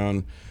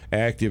 year-round,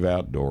 active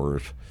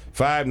outdoors.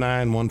 5'9",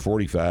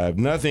 145.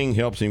 Nothing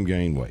helps him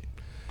gain weight.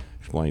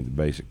 Explained the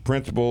basic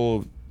principle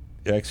of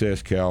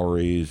excess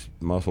calories,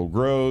 muscle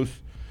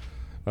growth.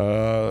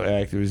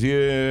 Active as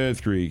yeah,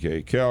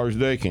 3K calories a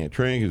day. Can't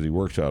train because he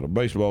works out a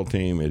baseball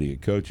team.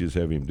 Idiot coaches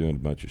have him doing a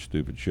bunch of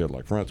stupid shit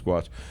like front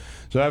squats.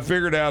 So I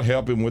figured out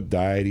help him with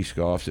diet. He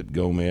scoffs at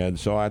GoMed.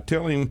 So I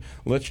tell him,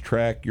 let's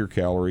track your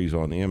calories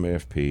on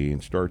MFP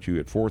and start you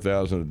at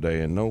 4,000 a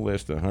day and no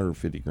less than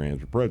 150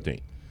 grams of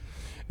protein.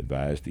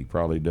 Advised he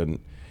probably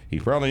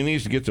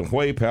needs to get some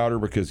whey powder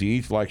because he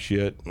eats like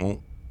shit,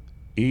 won't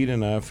eat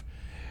enough,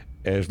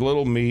 as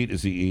little meat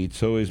as he eats.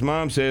 So his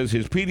mom says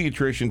his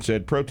pediatrician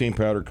said protein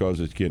powder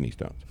causes kidney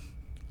stones.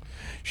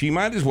 She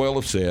might as well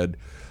have said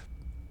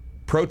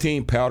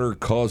protein powder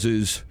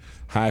causes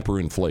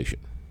hyperinflation.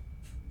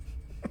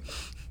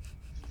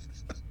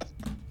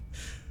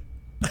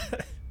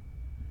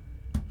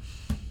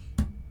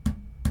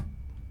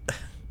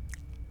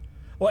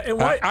 Well, and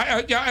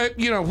what?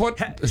 You know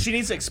what? She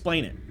needs to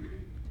explain it.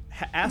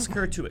 Ask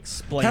her to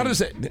explain. How does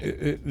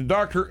that,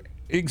 doctor?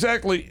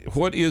 Exactly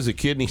what is a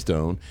kidney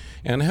stone,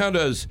 and how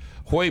does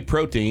whey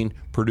protein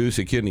produce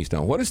a kidney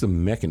stone? What is the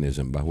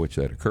mechanism by which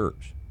that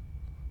occurs?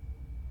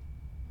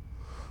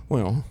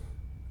 Well,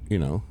 you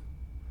know,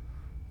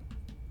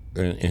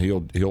 and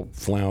he'll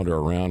flounder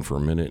around for a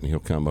minute, and he'll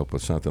come up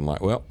with something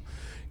like, well,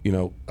 you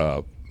know,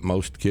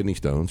 most kidney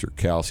stones are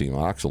calcium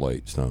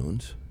oxalate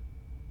stones.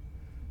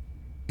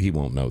 He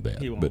won't know that,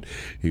 but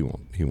he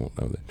won't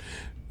know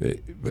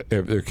that.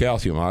 They're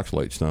calcium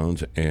oxalate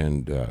stones,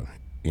 and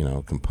you know,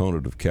 a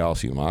component of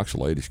calcium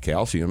oxalate is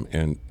calcium,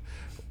 and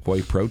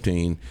whey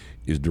protein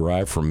is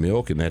derived from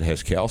milk, and that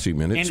has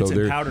calcium in it. And so it's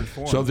in powdered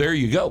form. So there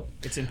you go.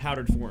 It's in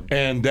powdered form,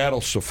 and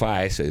that'll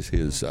suffice as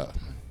his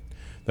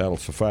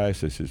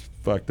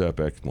fucked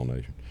up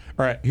explanation.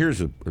 All right, here's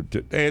to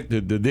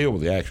deal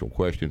with the actual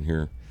question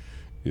here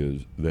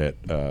is that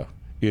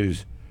it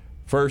is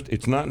first.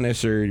 It's not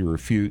necessary to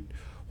refute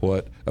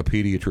what a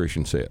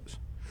pediatrician says,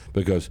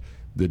 because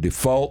the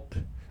default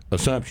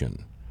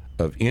assumption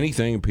of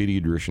anything a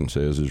pediatrician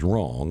says is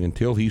wrong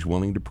until he's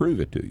willing to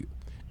prove it to you.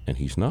 And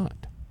he's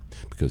not,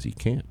 because he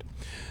can't.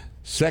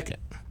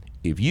 Second,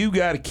 if you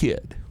got a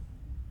kid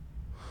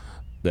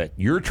that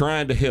you're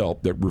trying to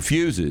help that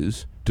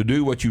refuses to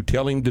do what you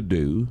tell him to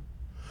do,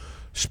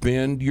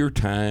 spend your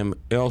time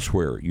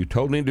elsewhere. You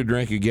told him to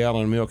drink a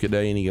gallon of milk a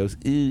day, and he goes,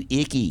 ooh,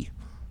 icky.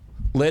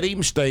 Let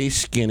him stay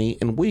skinny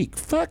and weak.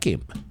 Fuck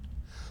him.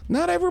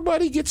 Not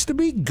everybody gets to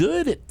be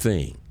good at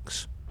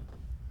things,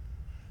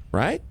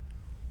 right?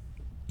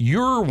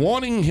 You're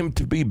wanting him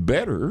to be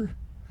better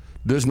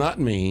does not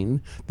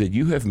mean that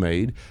you have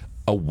made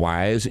a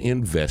wise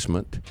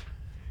investment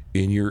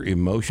in your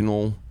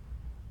emotional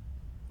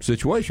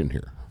situation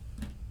here,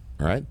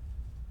 all right?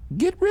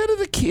 Get rid of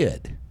the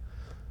kid.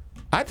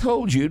 I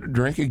told you to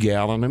drink a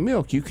gallon of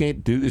milk. You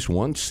can't do this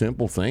one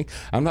simple thing.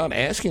 I'm not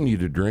asking you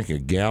to drink a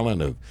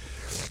gallon of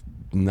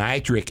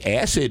nitric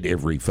acid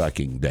every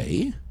fucking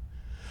day.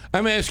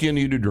 I'm asking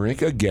you to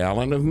drink a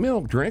gallon of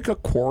milk. Drink a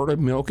quart of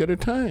milk at a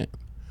time.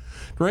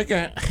 Drink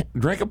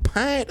a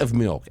pint of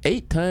milk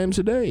 8 times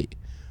a day.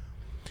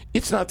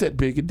 It's not that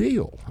big a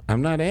deal.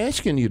 I'm not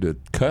asking you to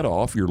cut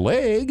off your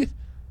leg.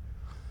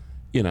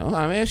 You know,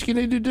 I'm asking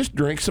you to just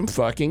drink some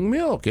fucking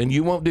milk. And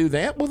you won't do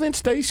that? Well, then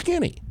stay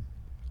skinny.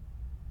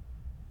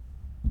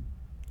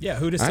 Yeah,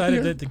 who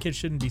decided that the kid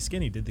shouldn't be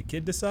skinny? Did the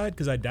kid decide?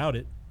 Because I doubt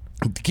it.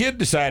 If the kid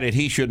decided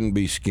he shouldn't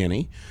be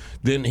skinny,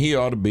 then he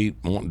ought to be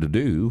wanting to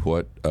do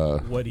what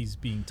he's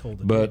being told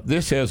to do. But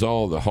this has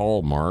all the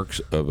hallmarks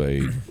of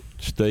a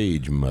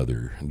stage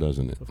mother,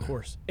 doesn't it? Of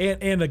course.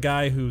 And a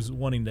guy who's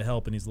wanting to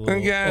help, and he's a little...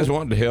 And guy's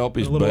wanting to help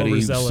his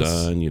buddy's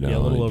son, you know. Yeah, a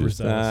little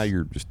overzealous.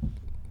 You're just...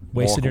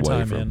 wasting your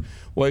time, man.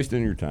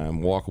 Wasting your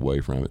time. Walk away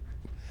from it.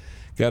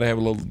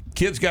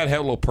 Kid's got to have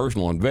a little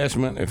personal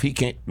investment. If he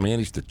can't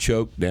manage to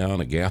choke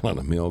down a gallon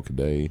of milk a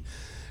day...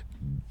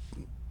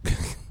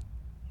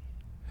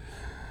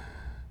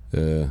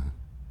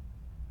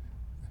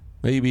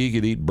 maybe he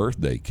could eat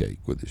birthday cake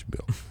with his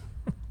milk.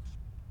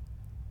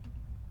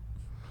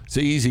 It's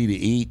easy to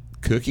eat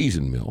cookies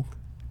and milk.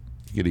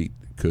 You could eat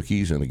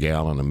cookies and a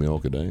gallon of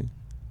milk a day.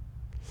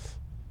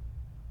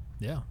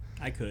 Yeah,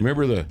 I could.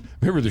 Remember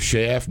the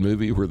Shaft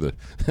movie where the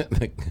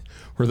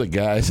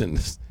guy's in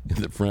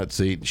the front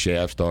seat and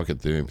Shaft's talking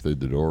to him through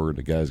the door, and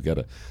the guy's got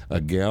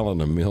a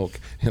gallon of milk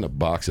and a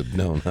box of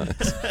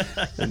donuts.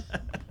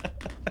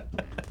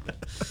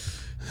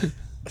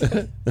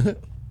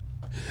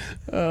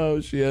 Oh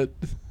shit!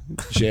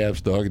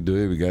 Shaft's talking to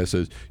him. The guy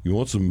says, "You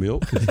want some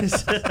milk?"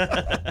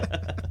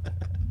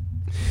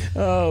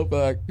 Oh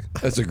fuck!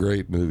 That's a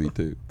great movie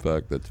too.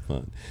 Fuck, that's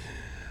fun.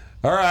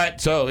 All right.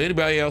 So,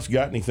 anybody else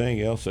got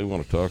anything else they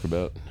want to talk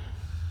about?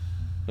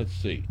 Let's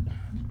see.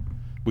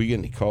 We get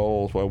any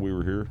calls while we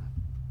were here?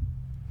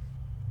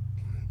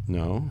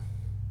 No.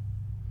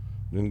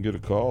 Didn't get a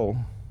call.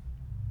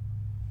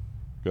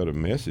 Got a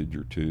message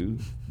or two.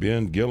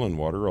 Ben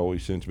Gillenwater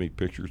always sends me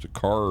pictures of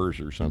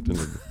cars or something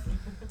that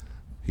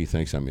he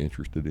thinks I'm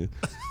interested in.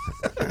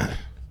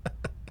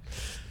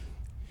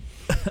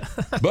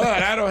 But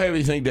I don't have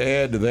anything to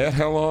add to that.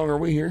 How long are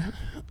we here?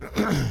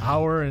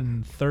 Hour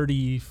and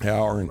 30.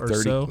 Hour and 30.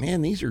 So.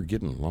 Man, these are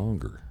getting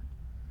longer.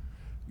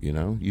 You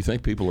know, you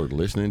think people are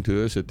listening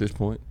to us at this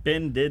point?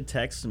 Ben did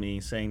text me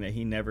saying that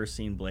he never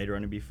seen Blade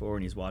Runner before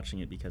and he's watching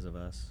it because of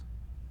us.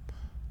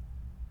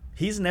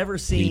 He's never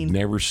seen. He'd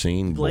never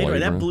seen Blade Runner.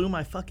 Runner. That blew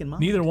my fucking mind.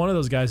 Neither one of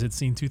those guys had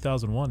seen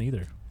 2001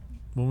 either.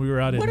 When we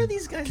were out What in are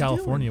these guys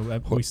California,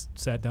 we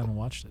sat down and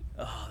watched it.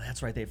 Oh,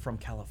 that's right. They're from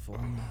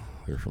California.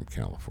 They're from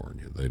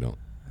California. They don't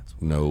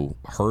know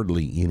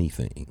hardly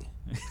anything.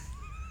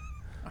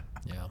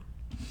 Yeah.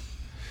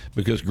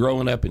 Because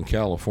growing up in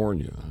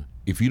California,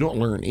 if you don't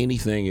learn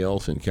anything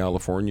else in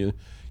California,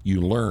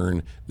 you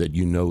learn that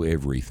you know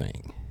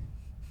everything.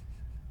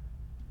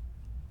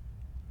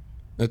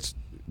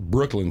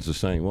 Brooklyn's the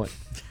same way.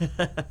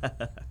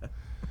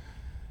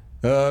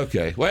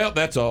 Okay, well,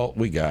 that's all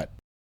we got.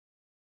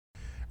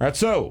 All right,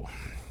 so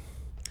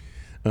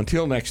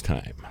until next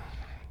time,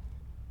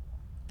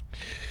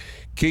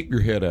 keep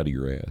your head out of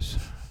your ass.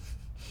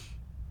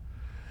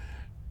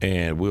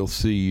 And we'll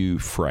see you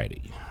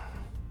Friday,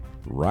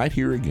 right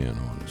here again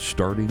on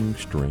Starting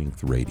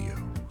Strength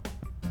Radio.